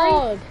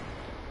god!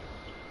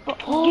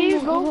 But Oh my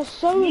Google, god, that's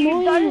so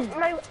you annoying. don't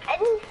know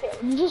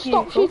anything. You just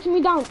stop Google. shooting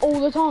me down all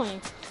the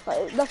time.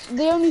 Like, that's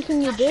the only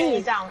thing you Shoot you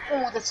do. down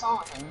all the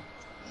time.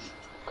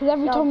 Because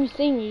every No. time you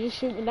see me, you just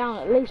shoot me down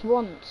at least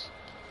once.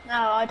 No,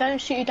 I don't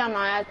shoot you down.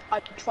 I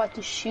tried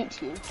to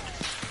shoot you.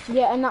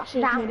 Yeah, and that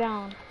shoots Down. me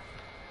down.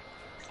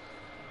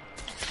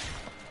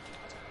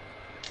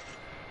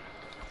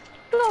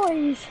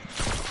 Guys,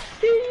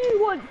 do you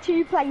want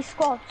to play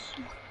squads?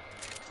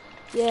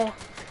 Yeah.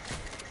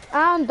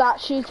 And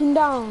that's shooting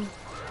down.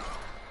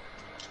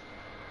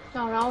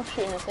 No, I was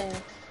shooting a thing.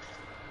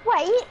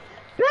 Wait,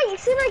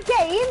 Blake's in a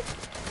game?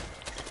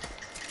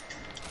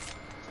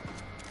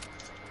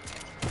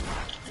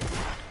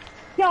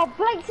 Yo,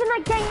 Blake's in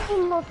a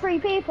game with 3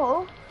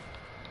 people.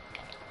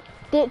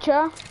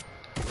 Ditcher.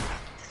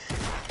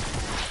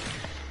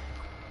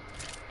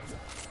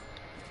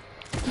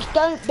 Just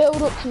don't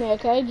build up to me,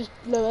 okay? Just,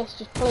 Lewis,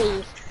 just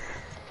please.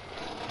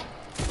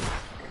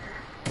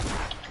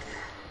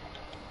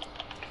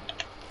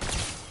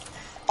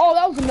 Oh,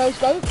 that was a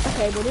no-scope.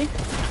 Okay, buddy.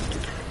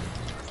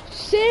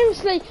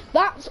 Seriously,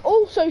 that's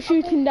also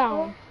shooting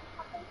down.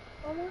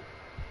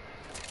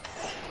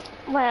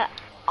 Wait,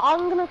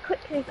 I'm gonna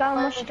quickly go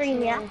on my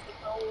stream, yeah?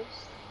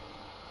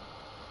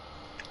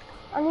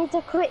 I need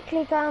to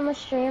quickly go on my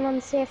stream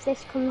and see if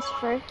this comes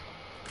through.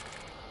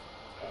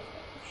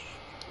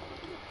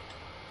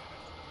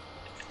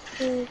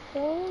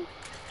 Okay.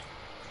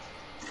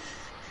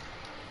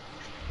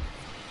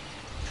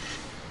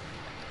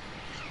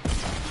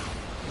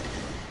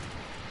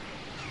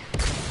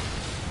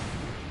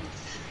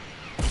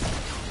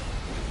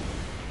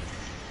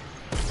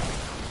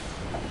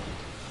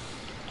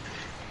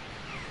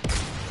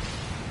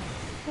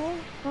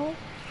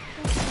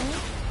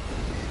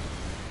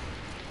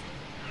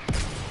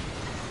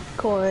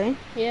 Corey.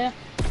 Yeah.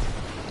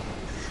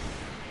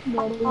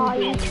 What are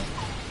you doing?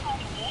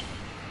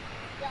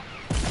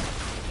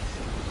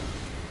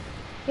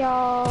 Yo,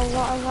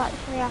 what has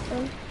actually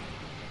happened?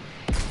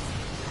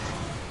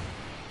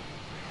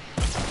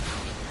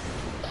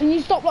 Can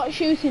you stop like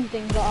shooting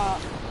things like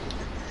that?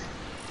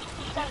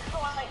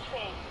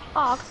 Oh,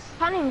 I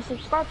can't even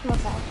subscribe to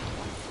myself.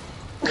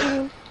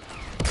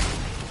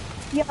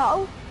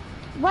 Yo,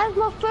 where's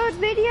my 3rd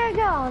video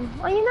gone?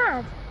 Are you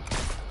mad?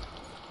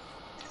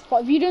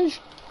 What, have you done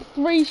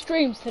 3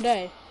 streams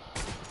today?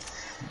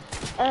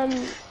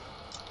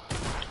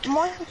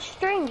 My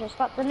stream just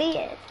got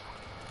deleted.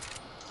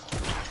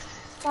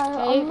 So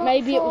I'm not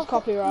Maybe it sure was if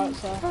copyright,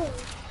 it's so. true.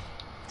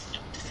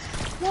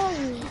 No.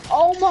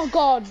 Oh my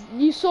god,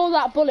 you saw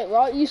that bullet,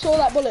 right? You saw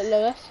that bullet,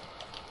 Lewis?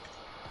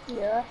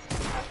 Yeah.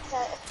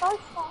 Okay, it's so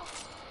far.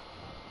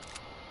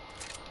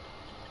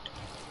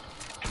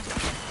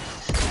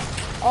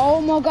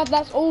 Oh my god,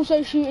 that's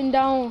also shooting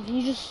down. Can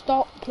you just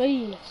stop,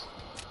 please?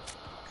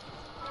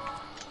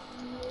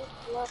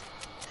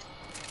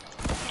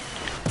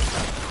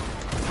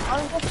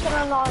 I'm just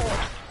gonna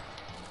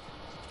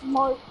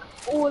like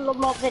all of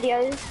my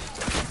videos.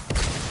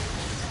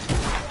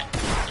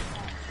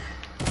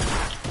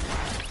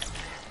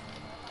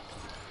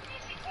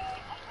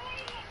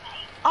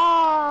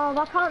 Oh,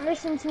 I can't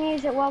listen to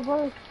music while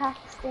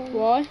broadcasting.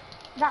 Why?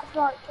 That's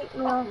what kicked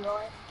me off.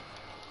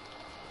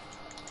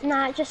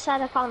 Nah, it just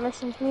said I can't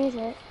listen to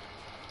music.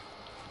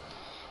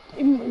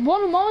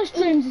 One of my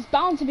streams is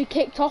bound to be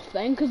kicked off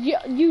then, because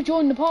you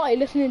joined the party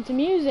listening to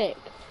music.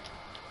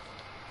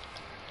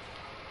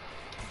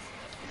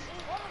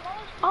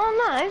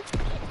 Oh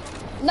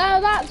no. No,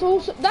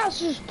 that's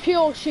just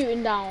pure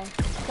shooting down.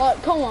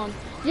 Like, come on,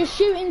 you're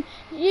shooting.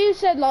 You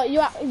said like you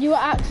were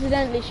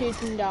accidentally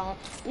shooting down.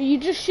 You're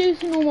just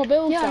shooting all my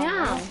builds down. Yeah,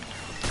 now.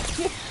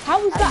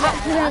 How was that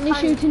accidentally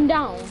shooting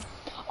down?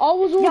 I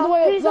was all the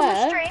way up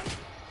there.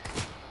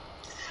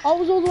 I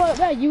was all the way up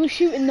there. You were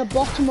shooting the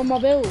bottom of my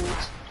build.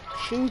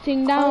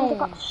 Shooting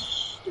down.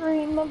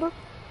 Stream number.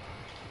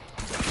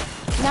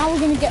 Now we're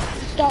gonna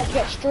start to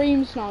get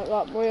stream sniped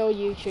like real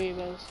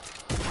YouTubers.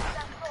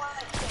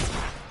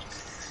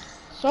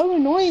 So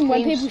annoying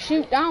when people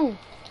shoot down.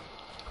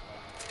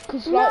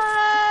 Cause like,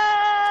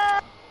 No!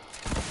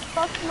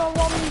 That's my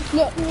one.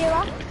 look,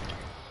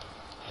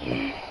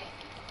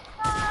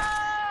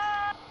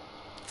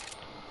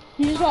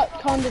 you just like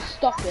kind of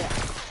stop it.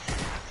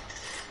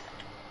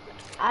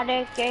 I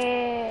don't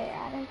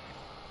care.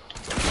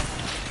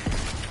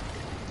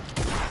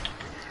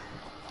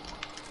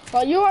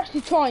 Like you're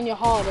actually trying your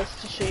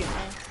hardest to shoot me.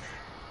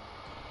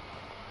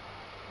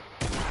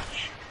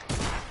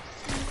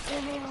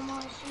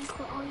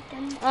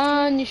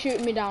 And you're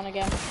shooting me down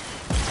again.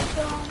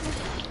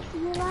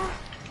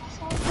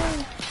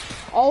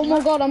 Oh my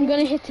god, I'm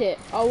gonna hit it.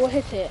 I will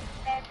hit it.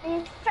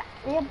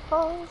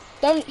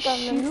 Don't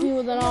shoot me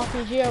with an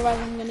RPG or else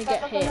I'm gonna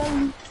get hit.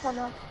 Can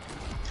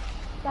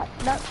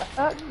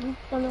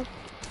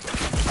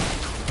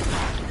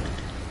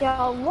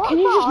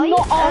you just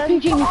not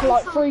RPG me for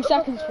like 3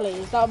 seconds,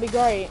 please? That would be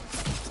great.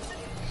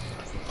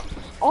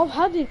 I've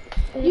had it.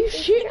 You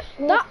shoot.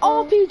 That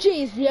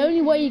RPG is the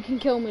only way you can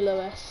kill me,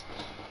 Lewis.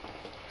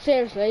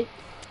 Seriously.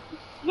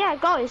 Yeah,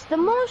 guys, the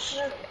more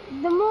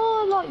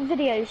like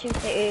videos you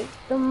do,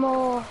 the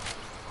more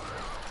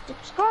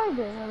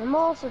subscribers, and the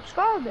more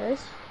subscribers,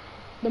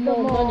 The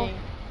more money.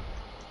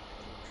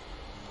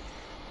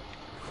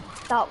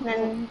 That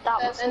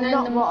was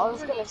not what I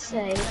was gonna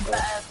say.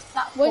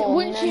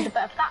 Wouldn't you? The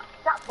better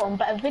platform,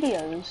 better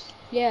videos.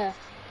 Yeah.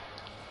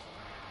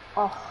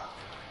 Oh,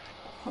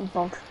 I'm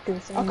bored. Do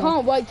this I anymore.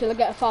 can't wait till I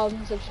get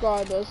 1,000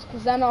 subscribers,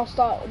 because then I'll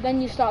start. Then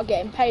you start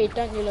getting paid,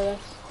 don't you, Lewis?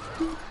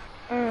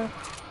 I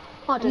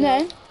don't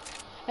know.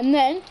 And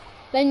then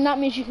that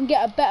means you can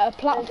get a better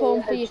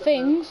platform for your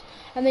things,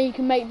 and then you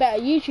can make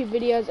better YouTube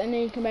videos, and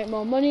then you can make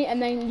more money,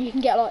 and then you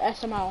can get like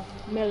SML,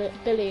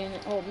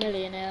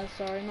 millionaires,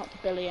 sorry, not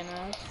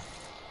billionaires.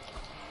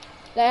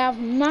 They have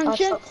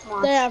mansions,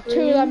 they have 2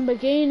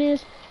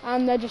 Lamborghinis,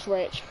 and they're just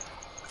rich.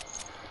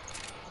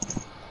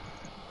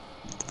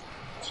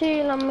 2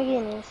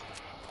 Lamborghinis.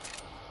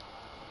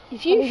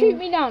 If you shoot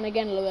me down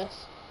again,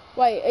 Lewis.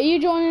 Wait, are you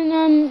joining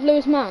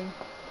Lewis Mann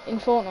in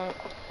Fortnite?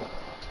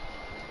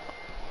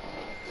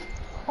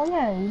 Oh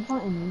yeah, he's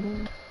inviting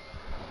me.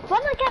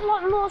 When I get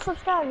like more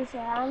subscribers,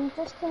 yeah, I'm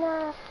just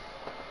gonna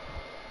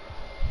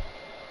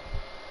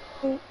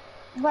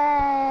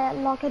where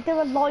like I do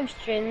a live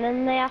stream,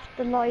 then they have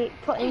to like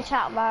put in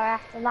chat where I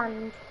have to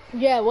land.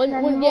 Yeah,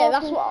 Then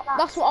that's what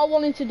I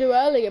wanted to do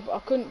earlier, but I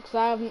couldn't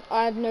because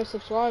I had no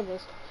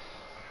subscribers.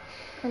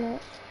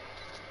 But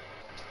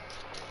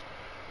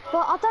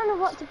I don't know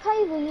what to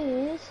pay we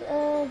use,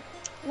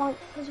 like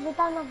because we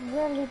don't have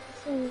really the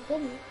same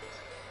things.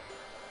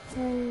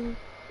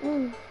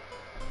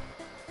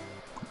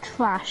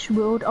 Trash,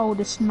 world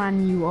oldest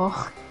man you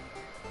are.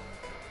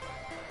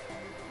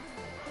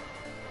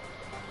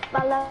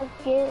 I love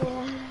you.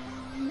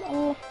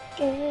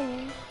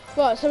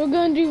 Right, so we're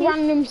going to do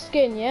random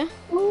skin, yeah?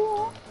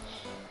 Well,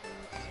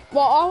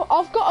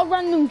 I've got a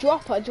random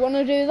dropper. Do you want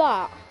to do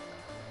that?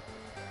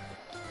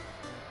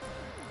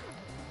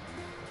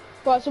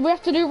 Right, so we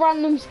have to do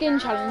random skin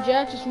challenge,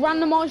 yeah? Just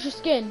randomise your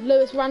skin.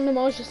 Lewis,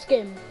 randomise your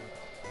skin.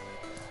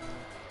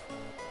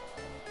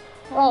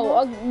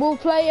 Oh, we'll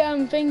play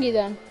thingy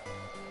then.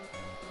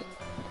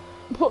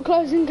 Put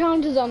Close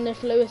Encounters on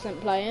if Lewis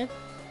ain't playing.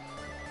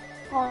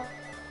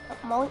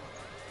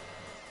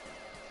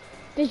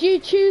 Did you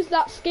choose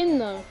that skin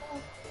though?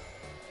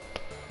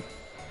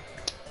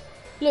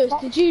 Lewis,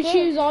 did you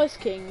choose Ice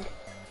King?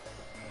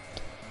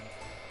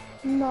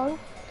 No.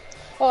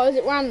 Oh, is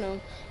it random?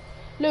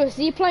 Lewis,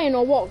 are you playing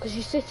or what? Because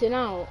you're sitting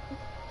out.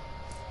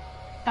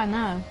 I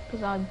know,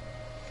 because I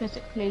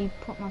physically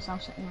put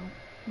myself sitting out.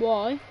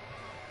 Why?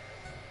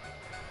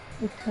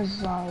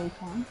 Because I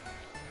can.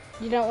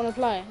 You don't want to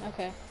play?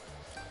 Okay.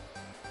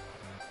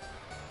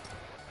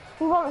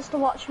 Who wants to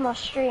watch my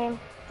stream?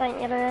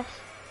 Don't you, Lewis?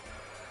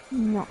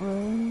 Not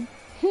really.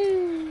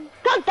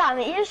 God damn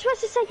it! You're supposed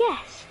to say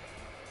yes.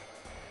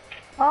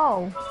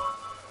 Oh.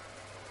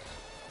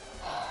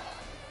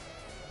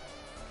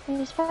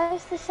 You're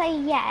supposed to say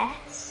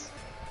yes.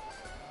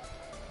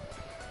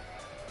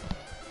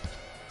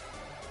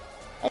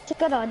 It's a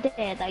good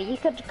idea though, you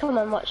could come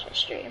and watch the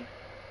stream.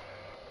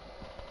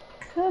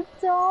 Could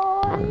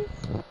I?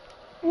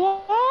 Yeah,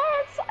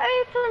 it's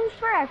open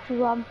for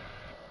everyone.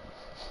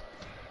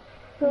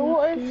 But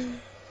what if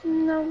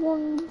no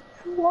one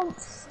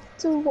wants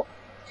to watch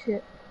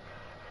it?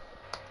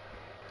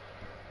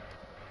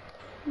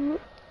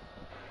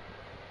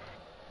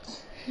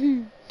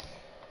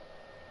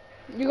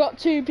 You got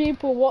 2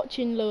 people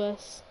watching,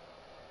 Lewis.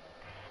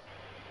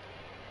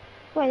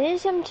 Wait,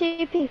 there's some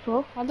 2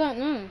 people. I don't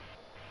know.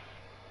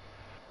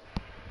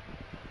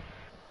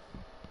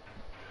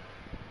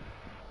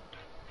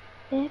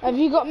 Yeah. Have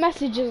you got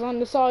messages on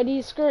the side of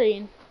your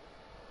screen?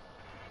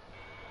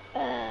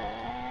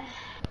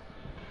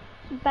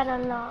 Better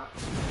not.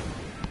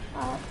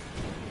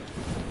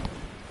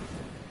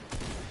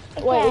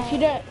 Wait,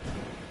 Okay.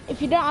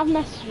 if you don't have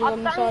messages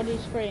on the side of your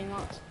screen,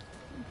 that's a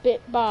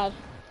bit bad.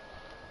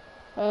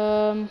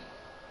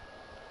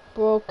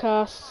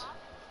 Broadcast.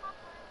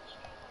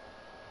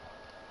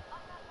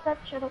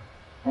 Shut up.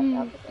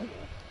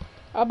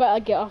 I better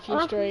get off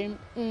your stream.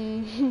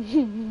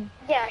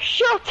 Yeah,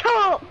 shut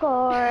up,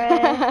 Corey.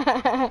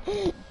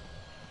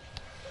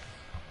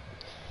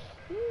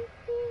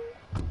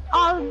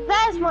 Oh,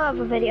 there's my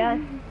other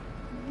video.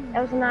 It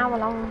was an hour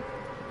long.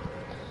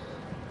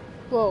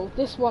 Well,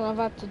 this one I've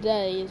had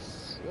today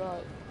is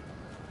like.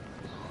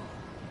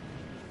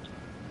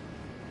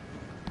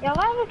 Yeah,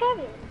 where are we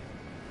going?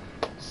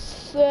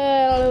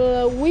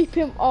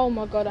 Weeping. Oh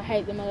my god, I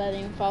hate the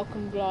Millennium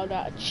Falcon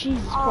glider.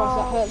 Jesus Christ,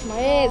 that hurts my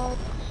ears.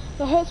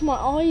 That hurts my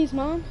eyes,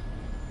 man.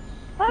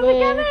 Where are we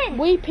going?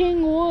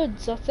 Weeping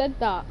Woods. I said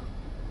that.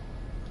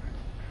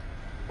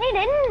 They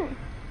didn't.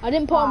 I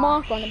didn't put a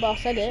mark on it, but I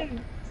said it.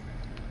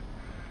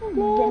 Blah,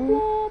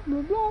 blah,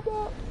 blah, blah,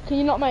 blah. Can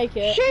you not make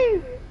it?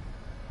 Shoot!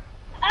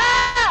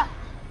 Ah!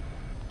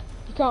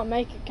 You can't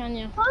make it, can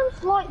you?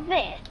 Times like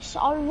this,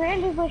 I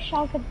really wish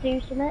I could do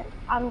something.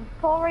 And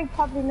Corey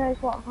probably knows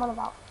what I'm on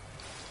about.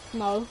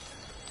 No.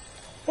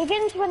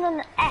 Begins with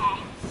an S.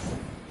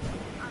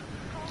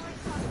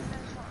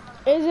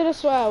 Is it a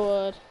swear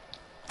word?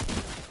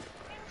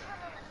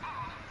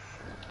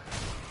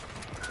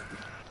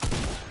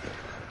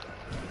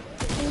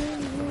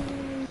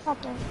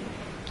 Probably.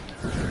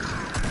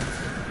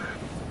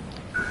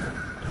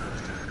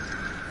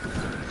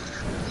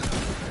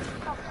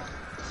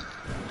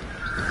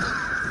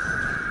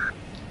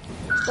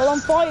 Well,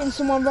 I'm fighting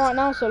someone right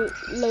now, so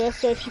Lewis,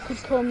 so if you could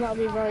come, that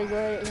would be very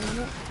great, wouldn't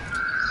it?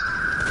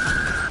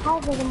 How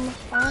big am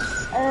I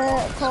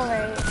start?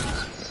 Corey,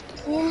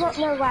 do you not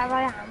know where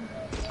I am?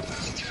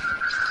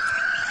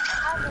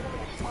 How big am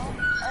I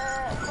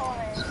start?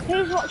 Corey.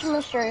 Who's watching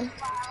the stream?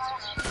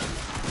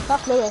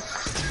 That's Lewis.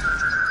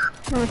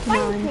 Thank you,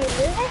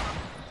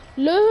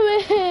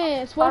 Lewis.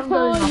 Lewis, where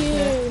are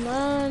you,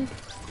 man?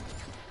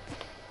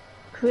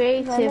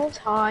 Creative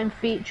time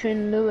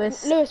featuring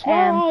Lewis. Lewis,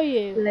 where are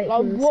you? Like,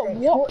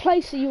 what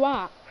place are you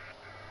at?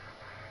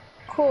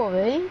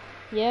 Corey,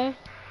 Yeah.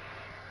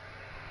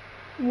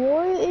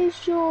 what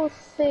is your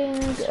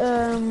thing?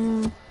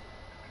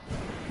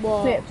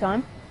 What? Creative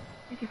time.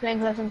 If you're playing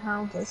Close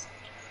Encounters.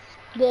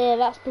 Yeah,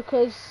 that's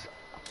because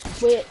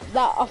I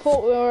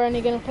thought we were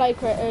only gonna play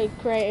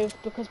creative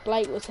because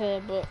Blake was here,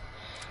 but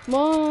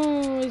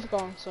he's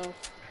gone. So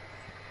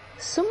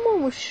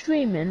Someone was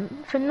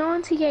streaming for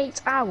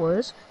 98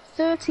 hours,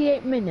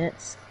 38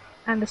 minutes,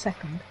 and a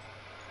second.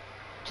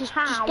 just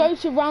go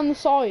to round the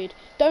side.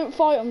 Don't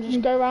fight them.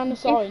 Just go round the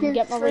side and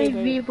get my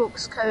reboot.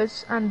 V-Bucks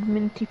codes and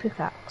minty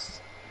pickaxe.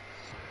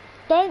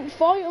 Don't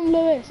fight them,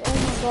 Lewis. Oh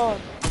my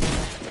god.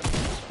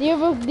 The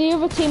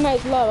other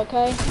teammate's low,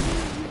 okay?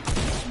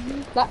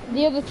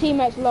 The other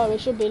teammate's low.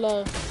 It should be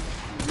low.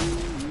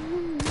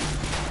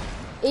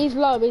 He's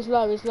low. He's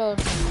low.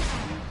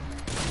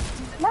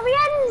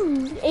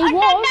 Marianne! He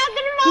was.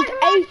 He's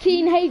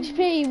 18 HP.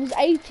 He was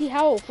 80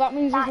 health. That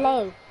means he's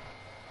low.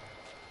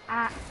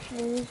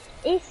 Actually,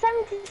 he's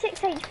 76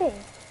 HP.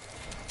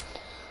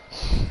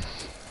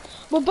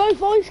 We're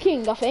both Ice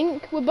King, I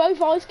think. We're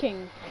both Ice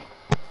King.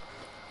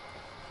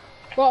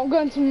 Well, I'm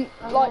going to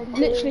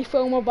literally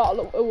fill my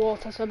bottle of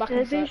water, so back in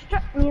a sec.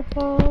 Distract me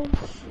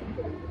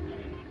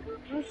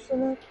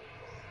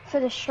for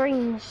the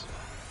streams.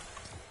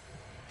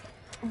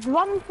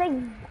 One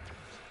thing.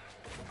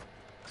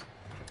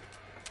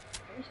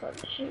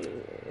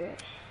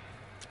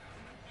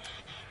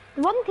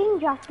 The one thing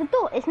you have to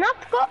do is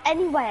not go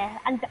anywhere,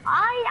 and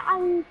I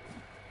am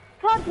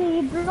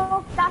totally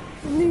blocked that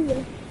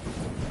Lewis.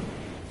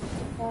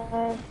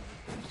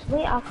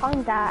 Sweet, I'll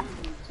find that.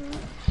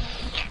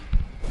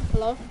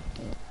 Hello?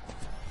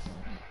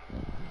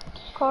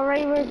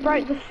 Corey, we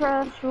broke the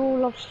first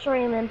rule of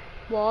streaming.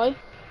 Why?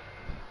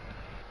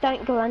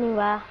 Don't go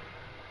anywhere.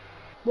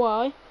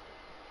 Why?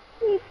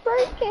 We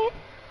broke it.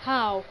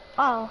 How?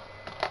 Oh,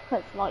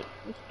 because like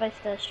we're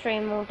supposed to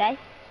stream all day.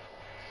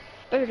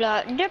 You're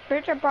You're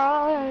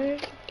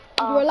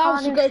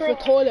allowed to go for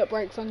toilet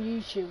breaks on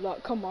YouTube.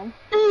 Like, come on.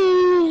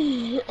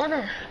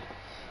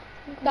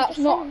 That's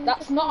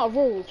not a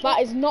rule.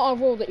 That is not a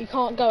rule that you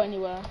can't go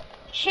anywhere.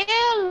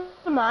 Chill,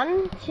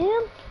 man.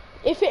 Chill.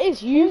 If it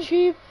is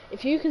YouTube,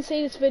 if you can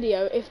see this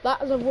video, if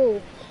that is a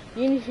rule,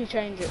 you need to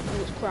change it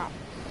because it's crap.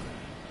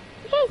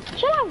 Okay,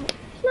 chill out.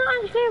 It's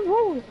not actually a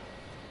rule.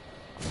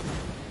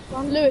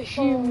 Lewis,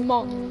 you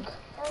monk.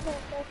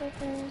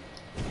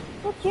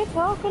 What you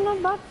talking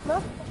about?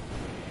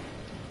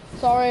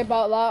 Sorry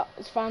about that.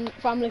 It's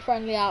family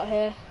friendly out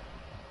here.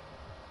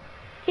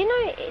 Do you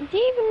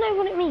even know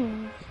what it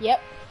means?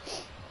 Yep.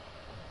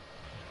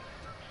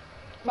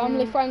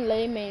 Family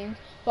friendly means,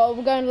 but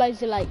we're going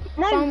Lazy Lake.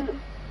 No,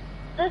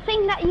 the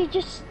thing that you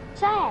just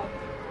said.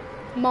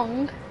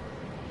 Mong.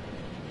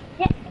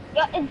 Yeah,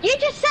 you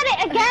just said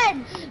it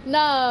again.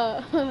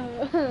 No.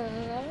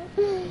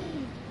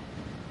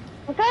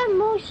 We're going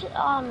moist.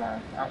 Oh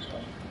no,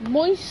 actually.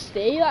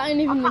 Moisty? That ain't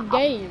even the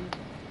game.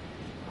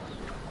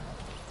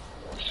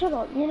 Shut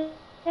up. You know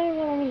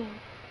what I mean?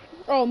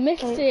 Oh,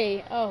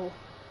 Misty. Oh.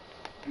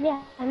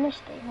 Yeah, I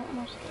missed it, not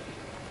Musty.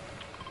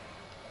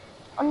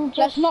 I'm just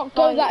Let's not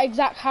go that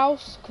exact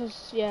house,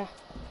 cause yeah.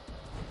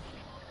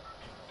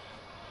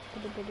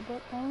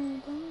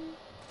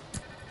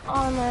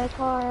 Oh no,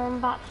 Corey,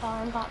 I'm back.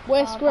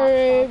 We're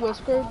screwed. We're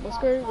screwed.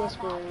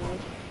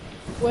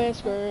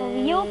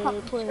 You're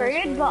probably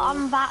screwed, but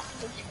I'm about to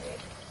be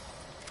screwed.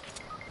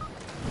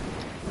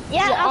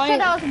 Yeah, I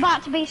said I was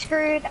about to be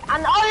screwed,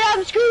 and I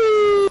am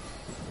screwed!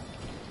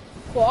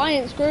 Well, I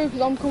ain't screwed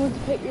because I'm coming to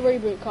pick your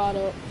reboot card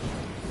up.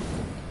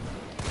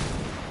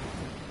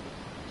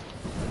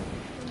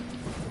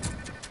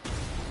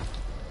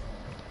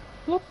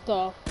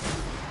 So.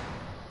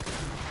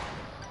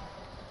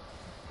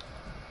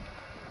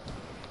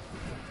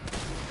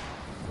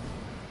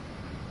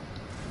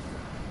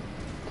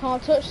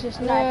 Can't touch this.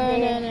 No, no,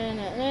 no, no,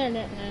 no, no,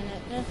 no,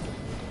 no.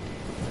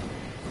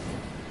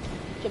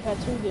 Jump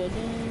too good.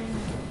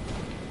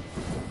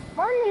 I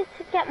need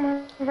to get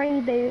my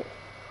reboot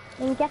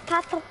and get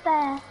out of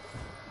there.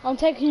 I'm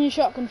taking your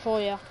shotgun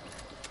for you.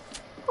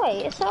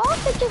 Wait, so I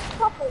could just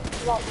pop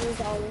it like you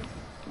guys.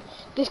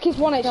 This kid's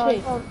 1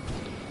 HP.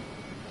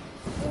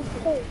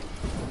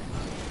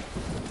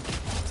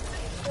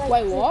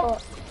 Wait,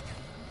 what?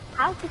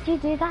 How did you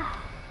do that?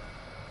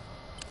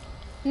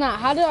 Nah,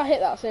 how did I hit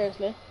that,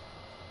 seriously?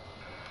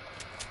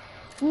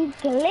 You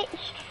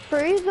glitched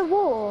through the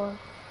wall.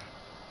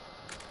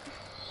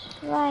 I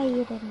swear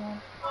you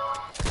didn't.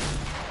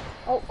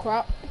 Oh,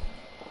 crap.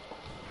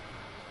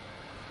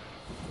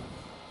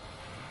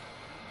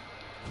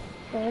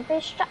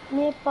 Baby, strap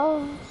me,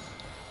 boss.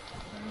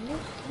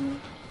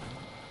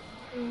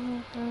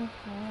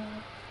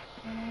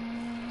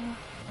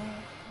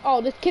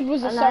 Oh, this kid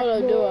was a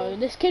solo duo.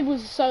 This kid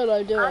was a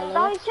solo duo. And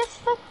I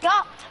just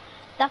forgot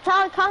that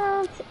I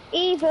can't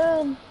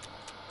even,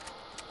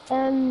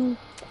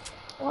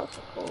 what's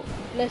it called?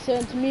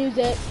 Listen to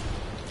music.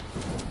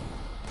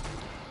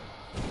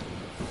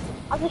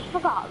 I just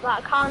forgot that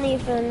I can't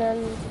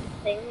even,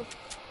 sing.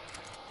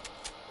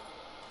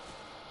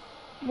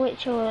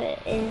 Which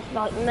is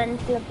like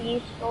mental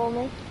abuse for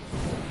me.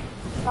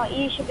 Like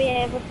you should be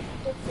able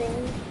to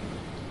sing.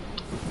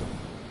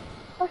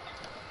 But,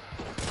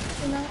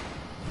 you know.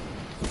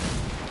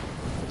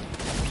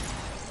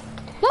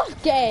 That's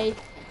gay.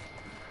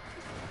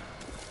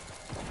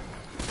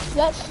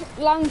 Let's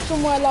land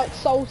somewhere like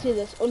Salty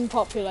that's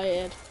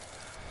unpopulated.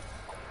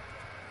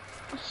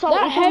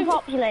 Salty's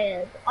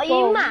unpopulated. Are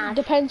you mad?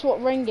 Depends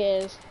what ring it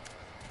is.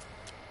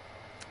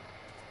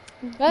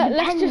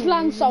 Let's just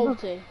land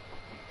Salty.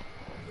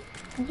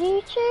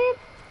 YouTube?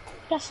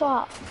 Guess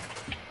what?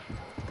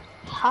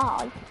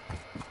 Hi.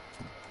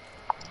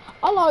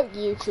 I like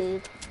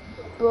YouTube,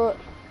 but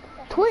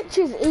Twitch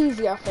is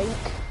easy, I think.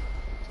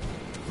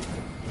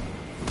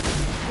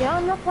 Yeah,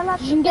 I'm not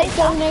allowed You can get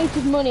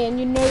donated money, and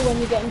you know when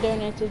you're getting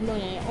donated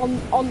money.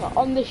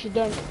 On this, you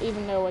don't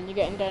even know when you're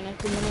getting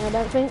donated money. I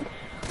don't think.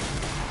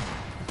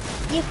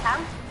 You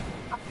can.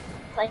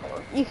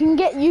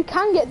 You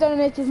can get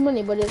donated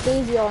money, but it's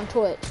easier on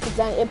Twitch because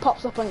then it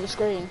pops up on your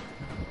screen.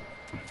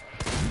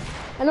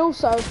 And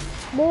also,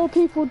 more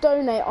people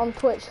donate on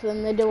Twitch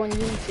than they do on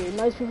YouTube.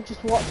 Most people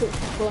just watch it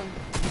for fun.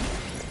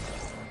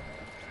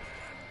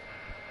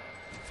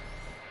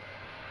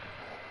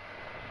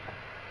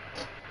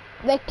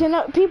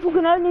 People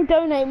can only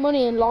donate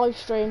money in live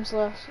streams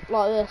like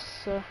this.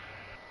 So.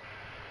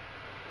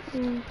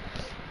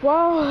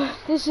 Well,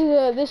 this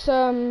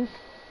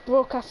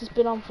broadcast has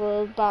been on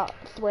for about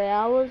 3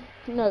 hours.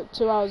 No,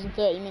 2 hours and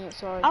 30 minutes.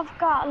 Sorry. I've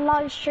got a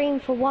live stream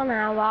for 1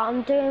 hour.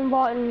 I'm doing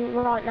one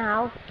right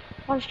now.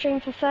 Live stream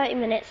for 30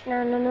 minutes and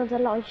then another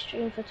live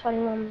stream for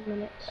 21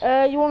 minutes.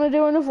 You want to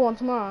do another one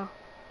tomorrow?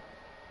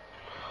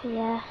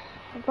 Yeah,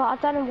 but I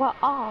don't know what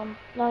arm.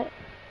 Like.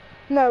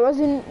 No, as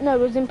in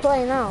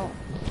playing out.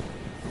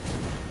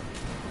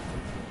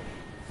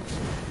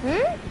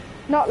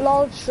 Not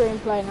live stream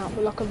playing out,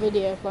 but like a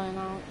video playing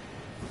out.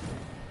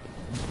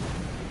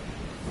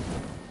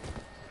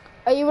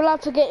 Are you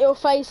allowed to get your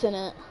face in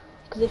it?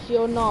 Because if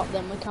you're not,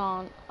 then we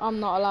can't. I'm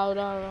not allowed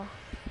either.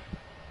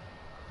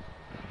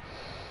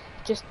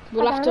 Just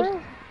we'll have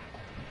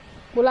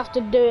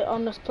to do it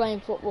on us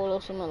playing football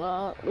or something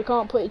like that. We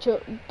can't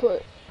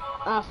put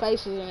our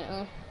faces in it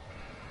though.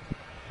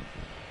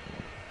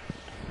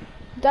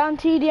 Dan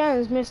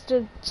TDN's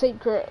Mr.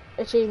 Secret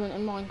Achievement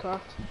in Minecraft.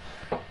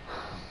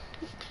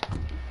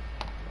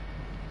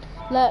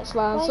 Let's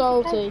land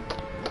Salty.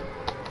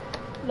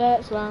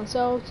 Let's land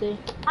Salty.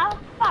 How's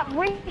that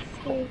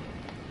risky?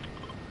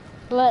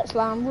 Let's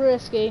land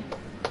Risky.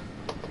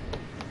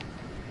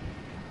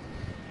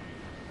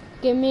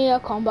 Give me a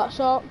combat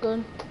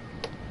shotgun.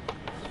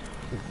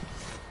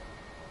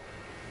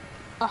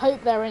 I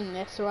hope they're in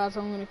this, or else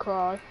I'm gonna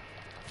cry.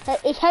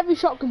 If heavy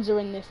shotguns are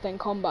in this, then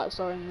combats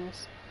are in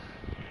this.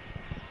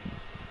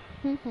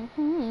 I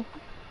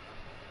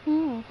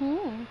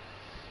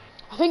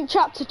think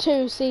Chapter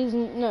 2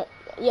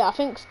 I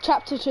think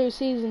Chapter 2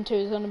 Season 2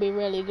 is going to be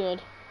really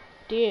good.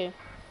 Do you?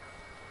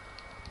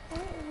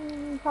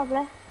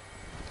 Probably.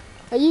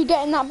 Are you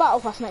getting that battle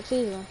pass next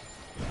season?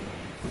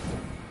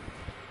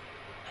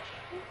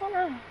 I don't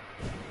know.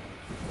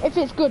 If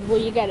it's good, will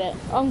you get it?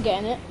 I'm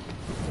getting it.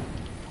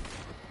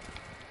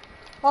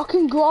 I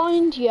can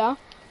grind you.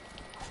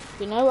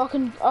 You know,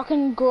 I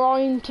can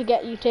grind to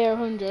get you tier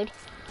 100.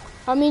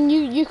 I mean,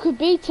 you could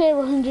be tier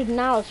 100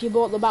 now if you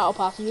bought the battle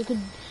pass, and you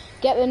could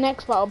get the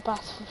next battle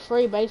pass for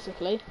free,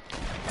 basically.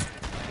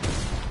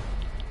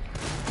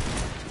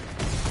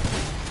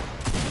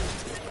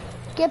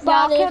 Get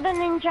body. Yeah, I killed a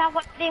ninja.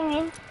 What do you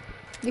mean?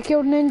 You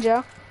killed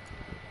Ninja.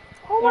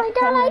 Oh my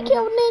god, I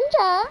killed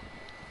Ninja.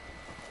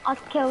 I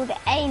killed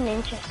a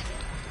ninja.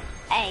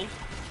 A.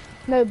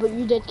 No, but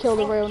you did kill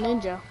the real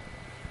ninja.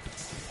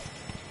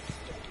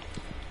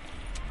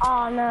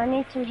 Oh no, I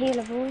need some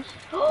healables.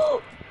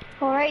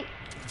 Alright,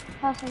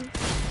 person.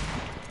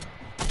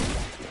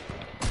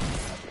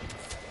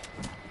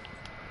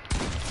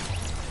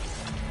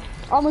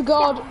 Oh my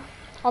god,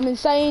 I'm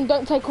insane.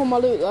 Don't take all my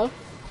loot though.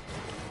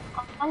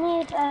 I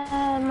need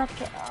a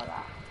medkit or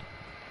that.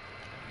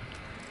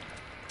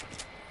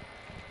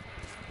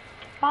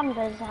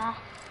 Banda's there.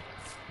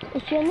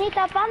 If you need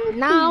that bandage.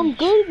 Nah, I'm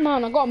good,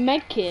 man. I got a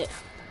med kit.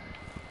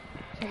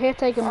 So here,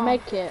 take a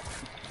med kit.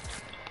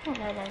 I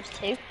know those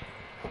two.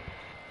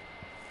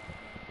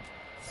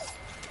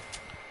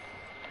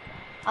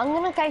 I'm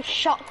gonna go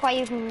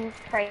shockwave and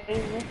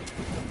crazy.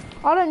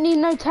 I don't need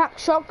no tac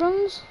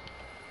shotguns.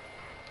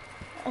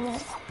 And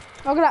then,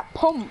 I got that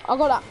pump. I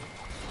got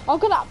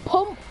that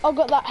pump. I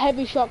got that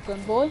heavy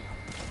shotgun, boy.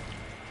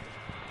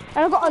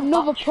 And I got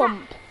another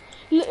pump.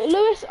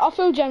 Lewis, I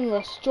feel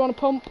generous. Do you want a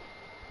pump?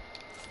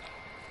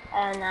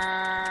 and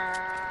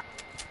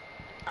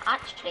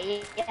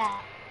actually, yeah,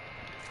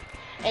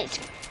 it's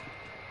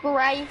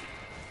grey.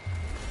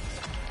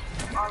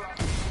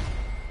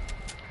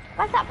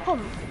 Where's that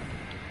pump?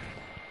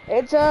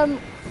 It's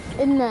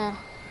in there.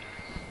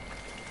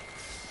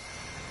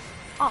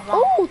 Oh, right.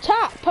 Oh,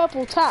 tap,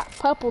 purple tap,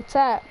 purple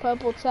tap,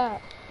 purple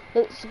tap.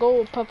 Let's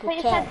go, purple But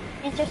you tap.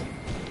 said you just.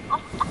 I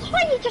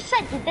swear you just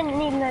said you didn't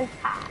need no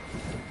tap.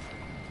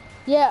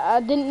 Yeah, I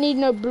didn't need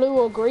no blue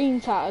or green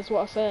tat, is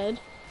what I said.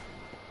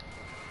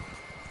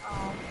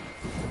 Oh.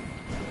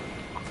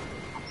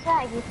 I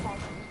swear you said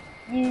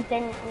you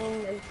didn't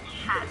need no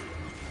tap.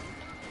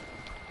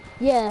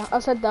 Yeah, I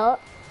said that.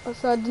 I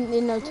said I didn't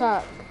need no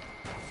tack.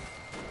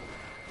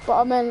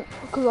 But I meant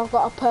because I've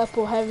got a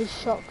purple heavy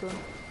shotgun.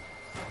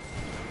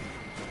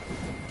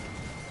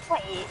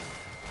 Wait,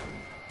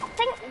 I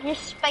think your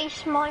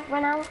space might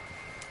run out.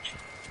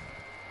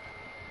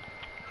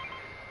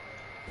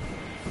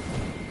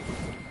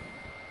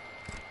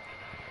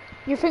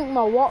 You think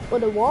my what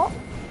with a what?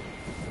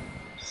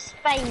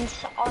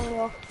 Space on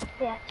your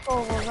PS4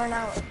 will run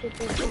out if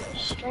you do too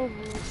much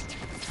streaming.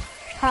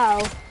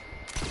 How?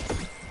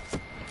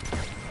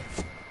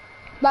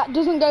 That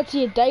doesn't go to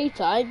your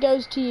data, it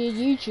goes to your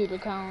YouTube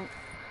account.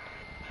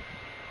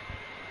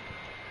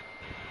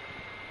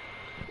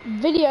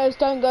 Videos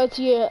don't go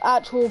to your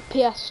actual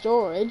PS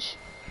storage.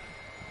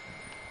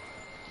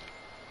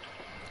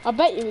 I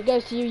bet you it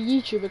goes to your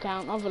YouTube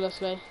account,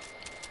 obviously.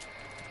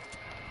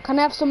 Can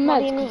I have some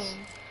What meds? do you mean?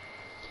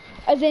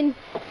 As in,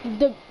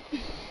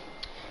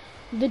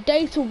 the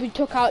data will be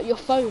took out your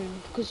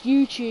phone because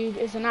YouTube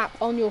is an app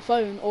on your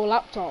phone or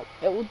laptop.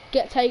 It will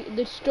get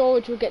the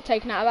storage will get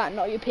taken out of that,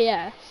 not your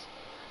PS.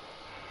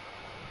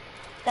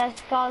 There's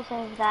guys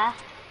over there.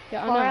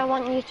 Yeah, Or I I know.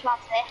 want you to have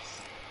this.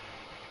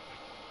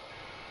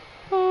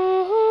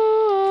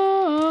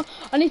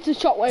 I need to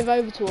shockwave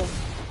over to him.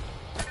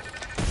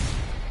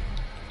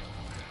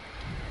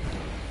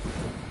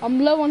 I'm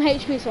low on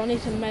HP, so I need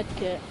some med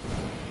kit.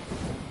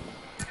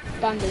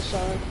 Bandage,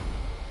 sorry.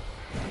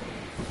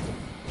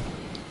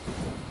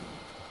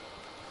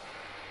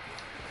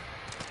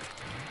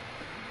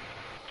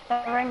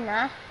 They're in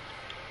there.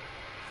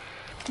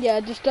 Yeah,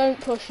 just don't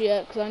push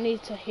yet, because I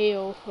need to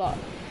heal. Like,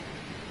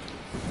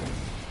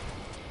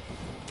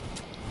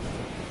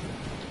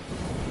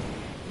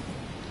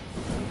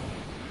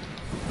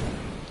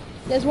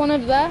 there's one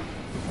over there.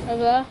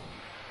 Over there.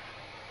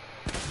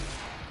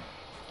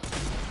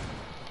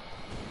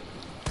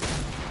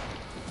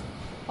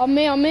 On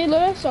me,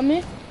 Lewis, on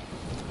me.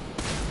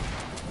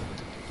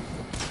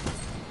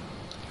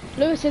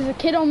 Lewis, there's a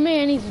kid on me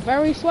and he's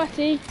very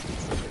sweaty.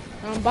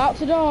 And I'm about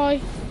to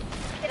die.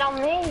 Get on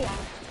me.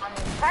 I'm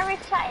very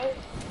excited.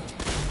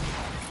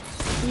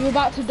 You're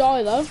about to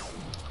die though.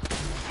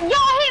 Yo,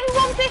 I hit him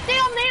 150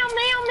 on me.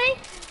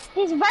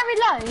 He's very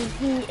low.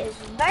 He is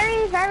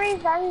very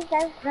low.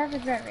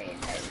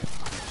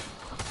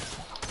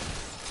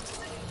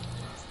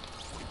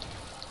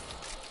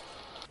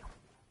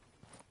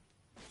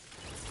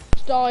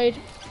 Died.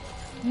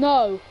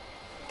 No.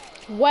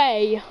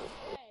 Way.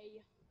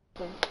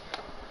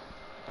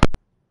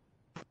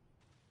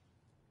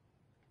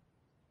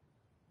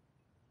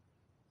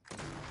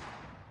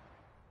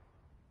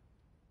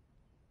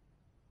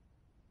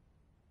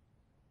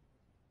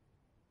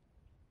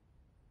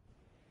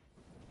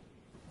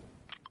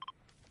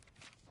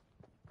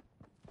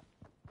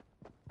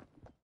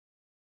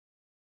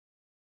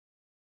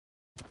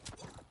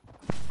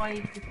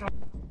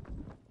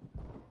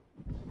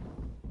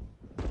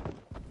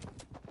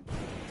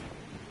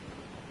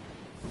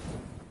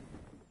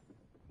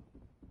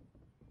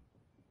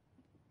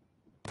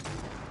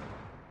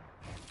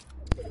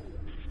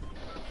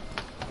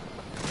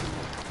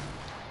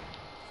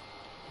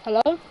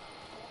 Hello?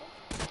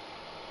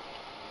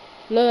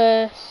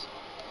 Lewis.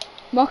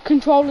 My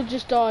controller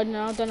just died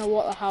now. I don't know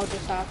what the hell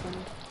just happened.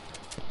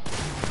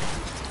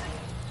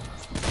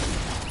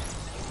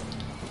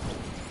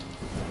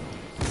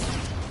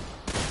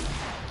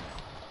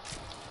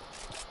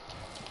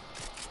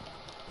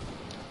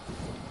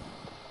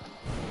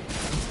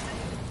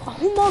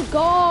 Oh my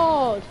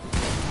god!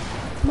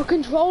 My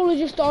controller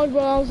just died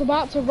when I was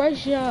about to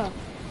race you.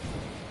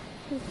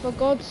 For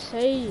God's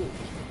sake.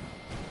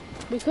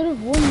 We could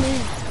have won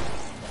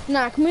this.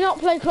 Nah, can we not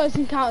play Close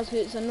Encounters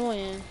because it's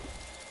annoying?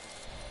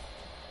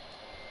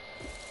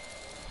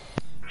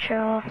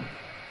 Sure.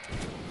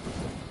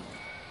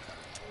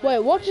 Wait,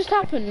 what just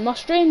happened? My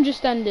stream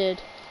just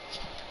ended.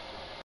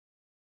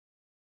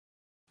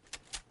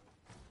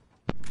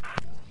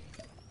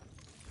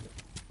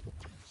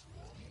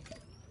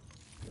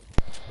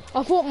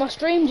 I thought my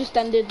stream just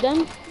ended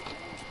then.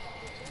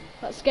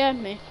 That scared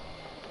me.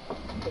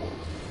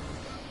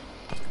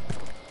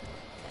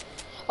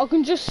 I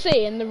can just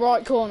see in the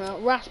right corner,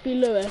 Raspy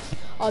Lewis,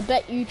 I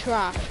bet you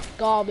trash,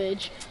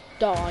 garbage,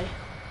 die.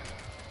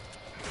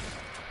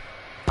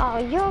 Oh,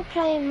 you're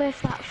playing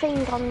with that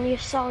thing on your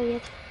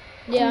side.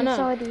 Yeah, I On the know.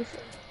 side of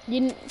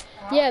your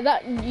Yeah,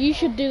 that you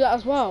should do that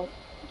as well.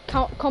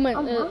 Comments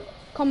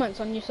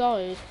on your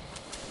side.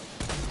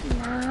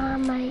 Nah,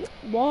 mate.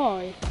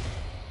 Why?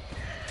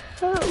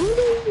 But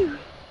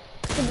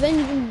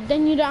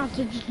then you don't have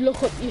to just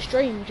look up your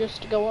stream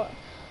just to go up,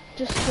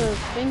 just to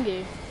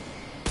thingy.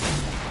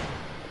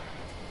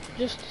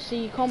 Just to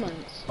see your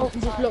comments. You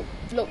can just look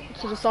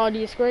to the side of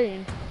your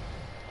screen.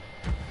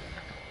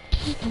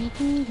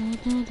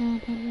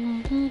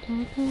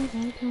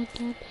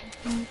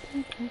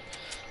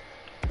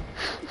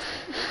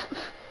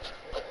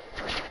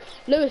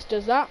 Lewis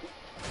does that.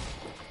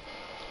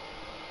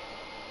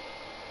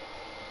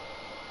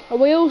 Are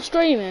we all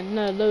streaming?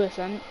 No, Lewis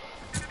ain't.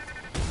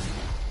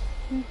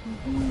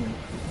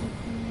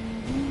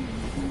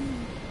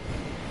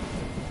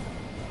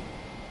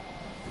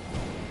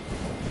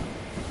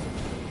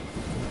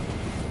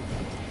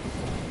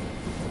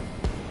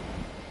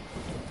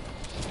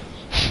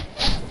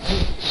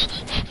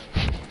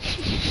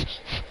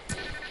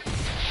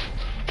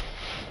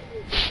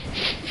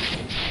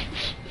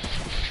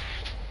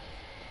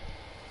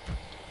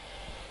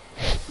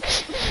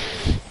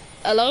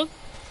 Hello?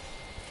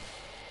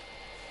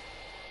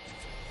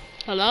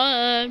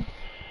 Hello?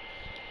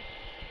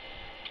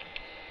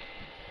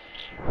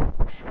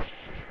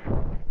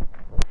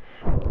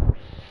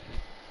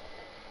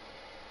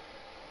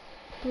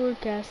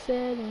 Broadcast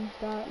settings,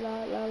 la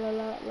la la la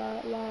la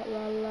la la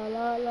la la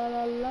la la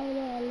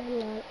la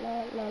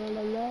la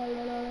la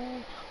la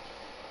la.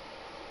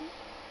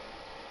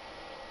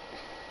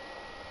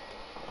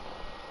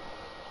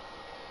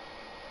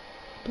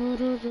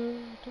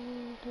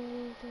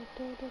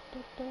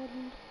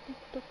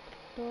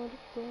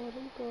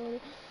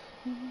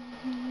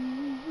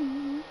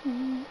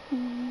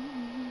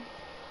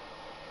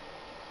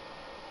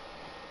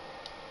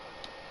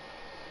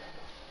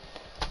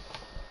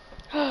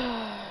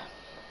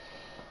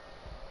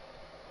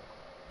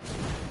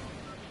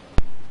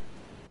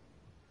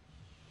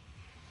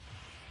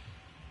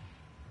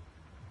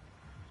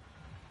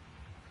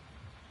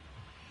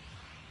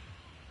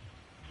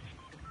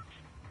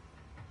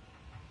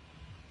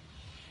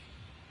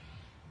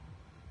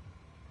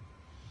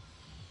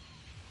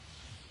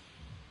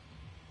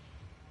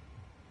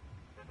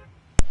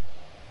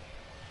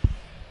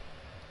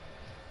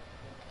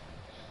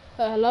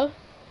 Hello?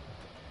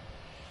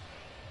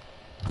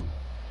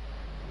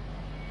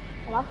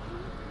 Hello?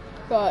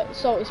 Right,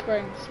 Salty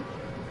Springs.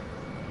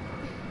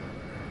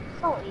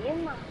 Salty,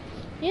 isn't it?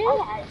 Yeah. Oh,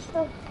 yeah, it's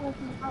still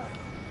closing the house.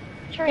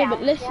 Yeah,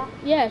 but listen,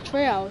 yeah,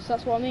 treehouse,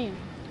 that's what I mean.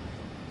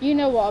 You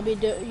know what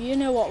you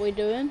know what we're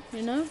doing,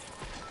 you know?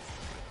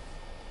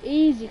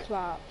 Easy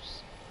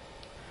claps.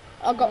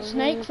 I got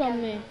snakes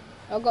on me.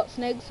 I got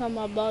snakes on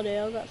my body.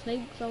 I got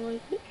snakes on my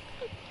feet.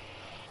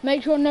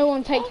 Make sure no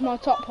one takes my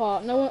top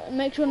part.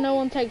 Make sure no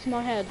one takes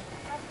my head.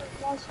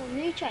 That's for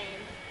me, chain.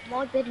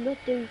 My bid look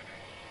do.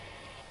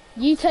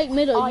 You take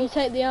middle, you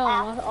take the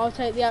arm, I'll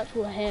take the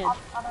actual head. I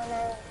don't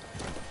know.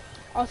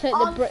 I'll take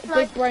the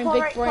big brain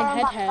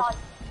head.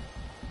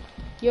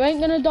 You ain't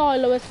gonna die,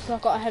 Lewis, because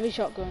I've got a heavy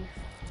shotgun.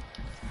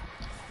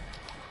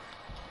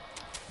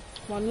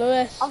 Come on,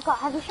 Lewis. I've got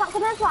heavy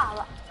shotgun as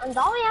well, and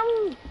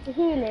I am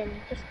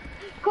healing. Just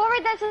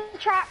Corey, there's a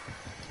trap.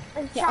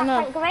 There's a trap,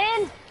 don't go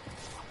in.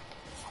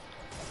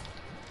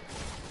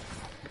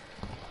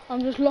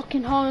 I'm just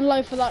looking high and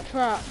low for that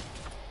trap.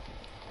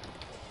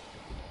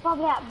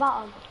 Probably at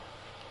bottom.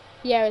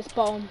 Yeah, it's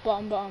bottom.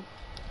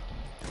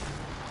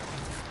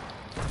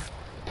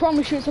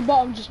 Promise you it's a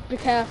bottom, just be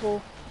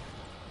careful.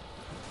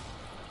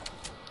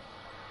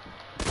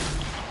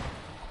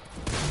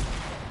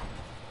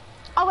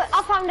 Oh wait,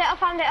 I found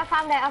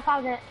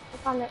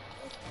it.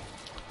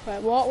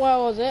 Wait, what? Where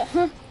was it?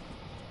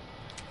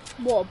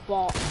 What a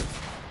bot.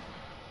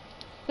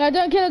 No,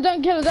 don't kill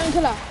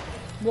her.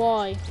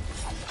 Why?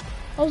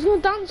 I was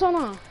gonna dance on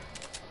her.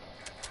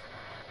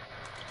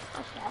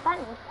 Actually, I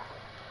don't know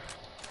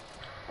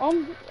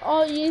that.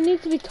 Oh, you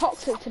need to be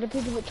toxic to the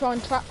people that try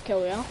and trap kill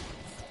you.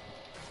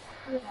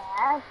 Yeah,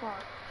 that's fine.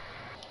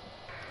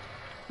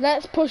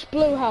 Let's push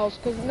blue house,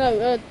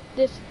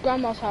 this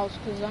grandma's house,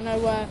 because I know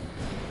where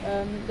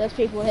there's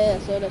people here,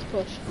 so let's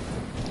push.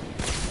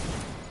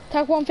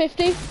 Tag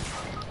 150.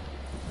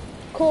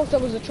 Of course there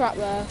was a trap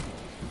there.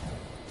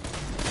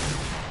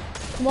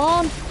 Come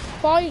on,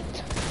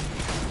 fight.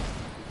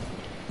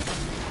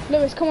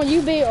 Lewis, come on,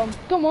 you beat him.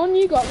 Come on,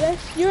 you got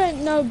this. You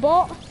ain't no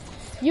bot.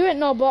 You ain't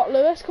no bot,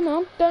 Lewis. Come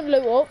on, don't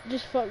loot up.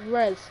 Just for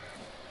res.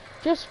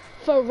 Just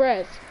for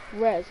res.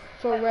 Res.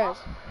 For res.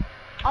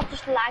 I'll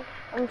just lag.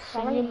 I'm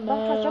sorry. Singing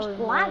Look, I just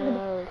lagged.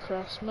 Merry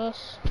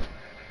Christmas.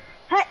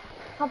 Hey,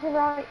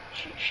 copyright.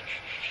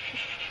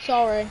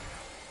 Sorry.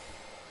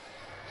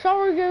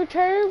 Sorry,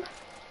 YouTube.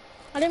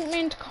 I didn't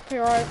mean to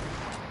copyright.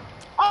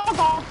 Oh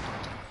god.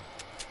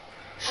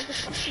 I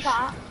just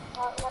that.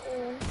 What do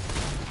you mean?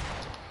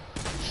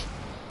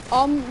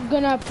 I'm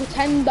gonna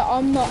pretend that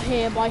I'm not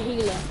here by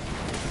healing.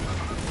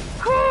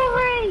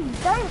 Corey!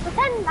 Don't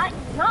pretend that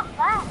you're not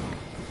there.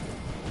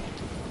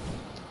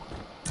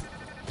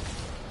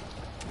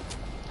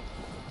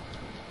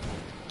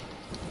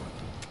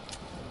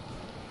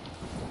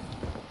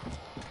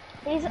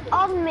 He's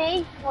on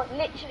me, like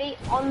literally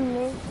on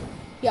me.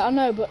 Yeah, I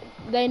know, but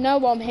they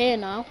know I'm here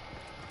now.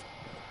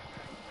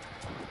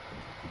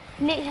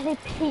 Literally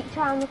peeked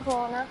around the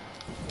corner.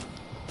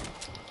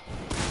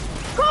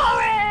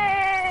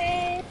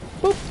 Corey!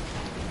 Boop.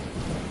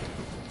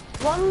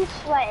 One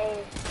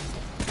sweaty.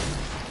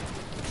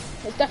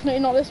 It's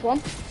definitely not this one.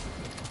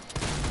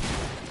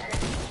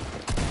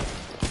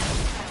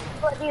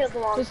 What the other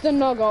one? It's the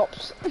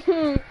Nogops.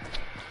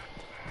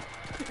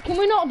 Can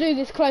we not do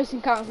this close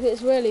encounter? Because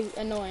it's really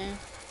annoying.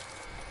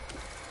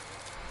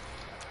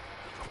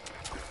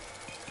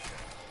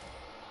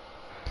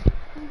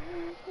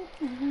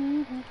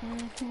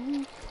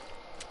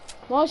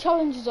 My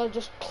challenges are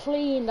just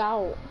cleaned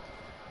out.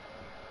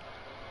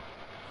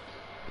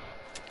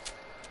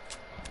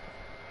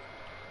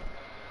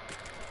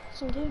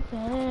 So do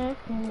Merry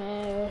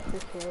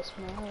Christmas.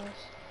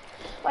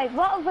 Wait,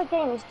 what other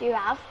games do you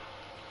have?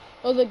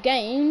 Other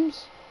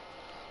games?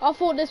 I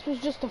thought this was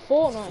just a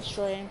Fortnite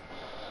stream.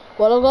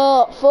 Well, I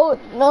got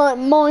Fortnite,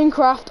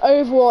 Minecraft,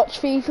 Overwatch,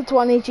 FIFA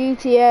 20,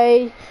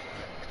 GTA,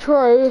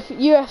 Trove,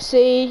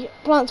 UFC,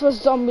 Plants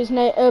vs Zombies,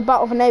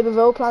 Battle for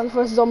Neighborville, Plants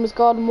vs Zombies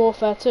Garden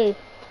Warfare 2.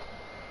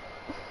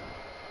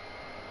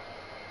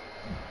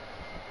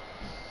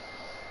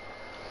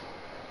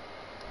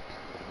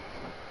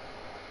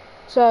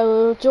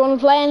 So, do you want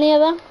to play any of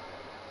them?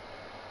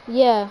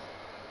 Yeah.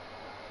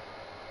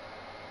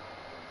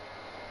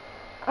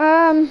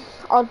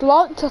 I'd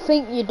like to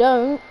think you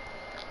don't.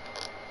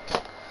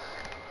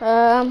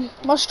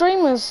 My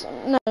streamers,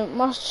 no,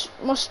 my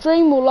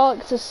stream will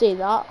like to see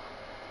that.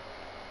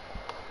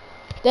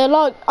 They're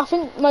like, I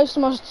think most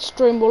of my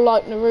stream will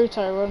like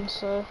Naruto runs,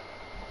 so.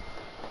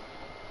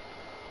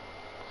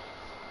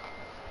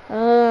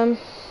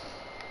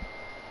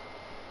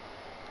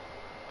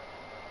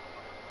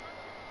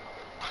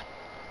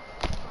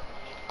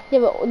 Yeah,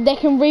 but they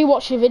can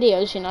rewatch your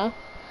videos, you know.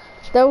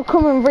 They'll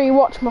come and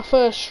rewatch my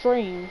first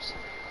streams.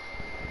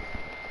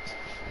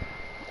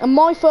 And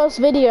my first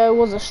video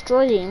was a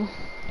stream,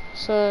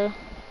 so,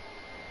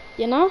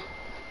 you know?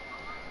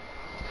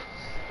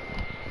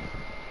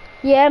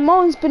 Yeah,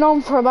 mine's been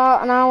on for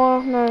about an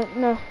hour.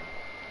 No.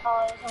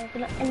 Guys, I'm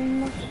gonna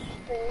end my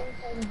stream,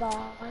 so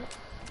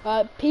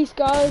bye. Peace,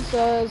 guys.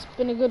 It's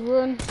been a good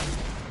run.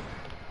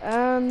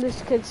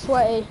 This kid's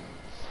sweaty,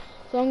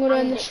 so I'm gonna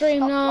end the stream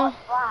now.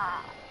 Like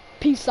that.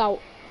 Peace out.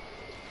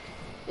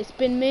 It's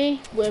been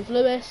me with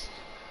Lewis,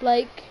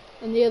 Blake,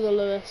 and the other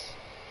Lewis.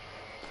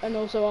 And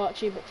also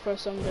Archie, but for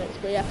some bits,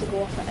 but you have to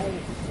go off at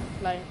 8.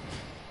 Like,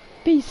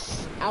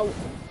 peace out,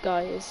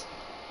 guys.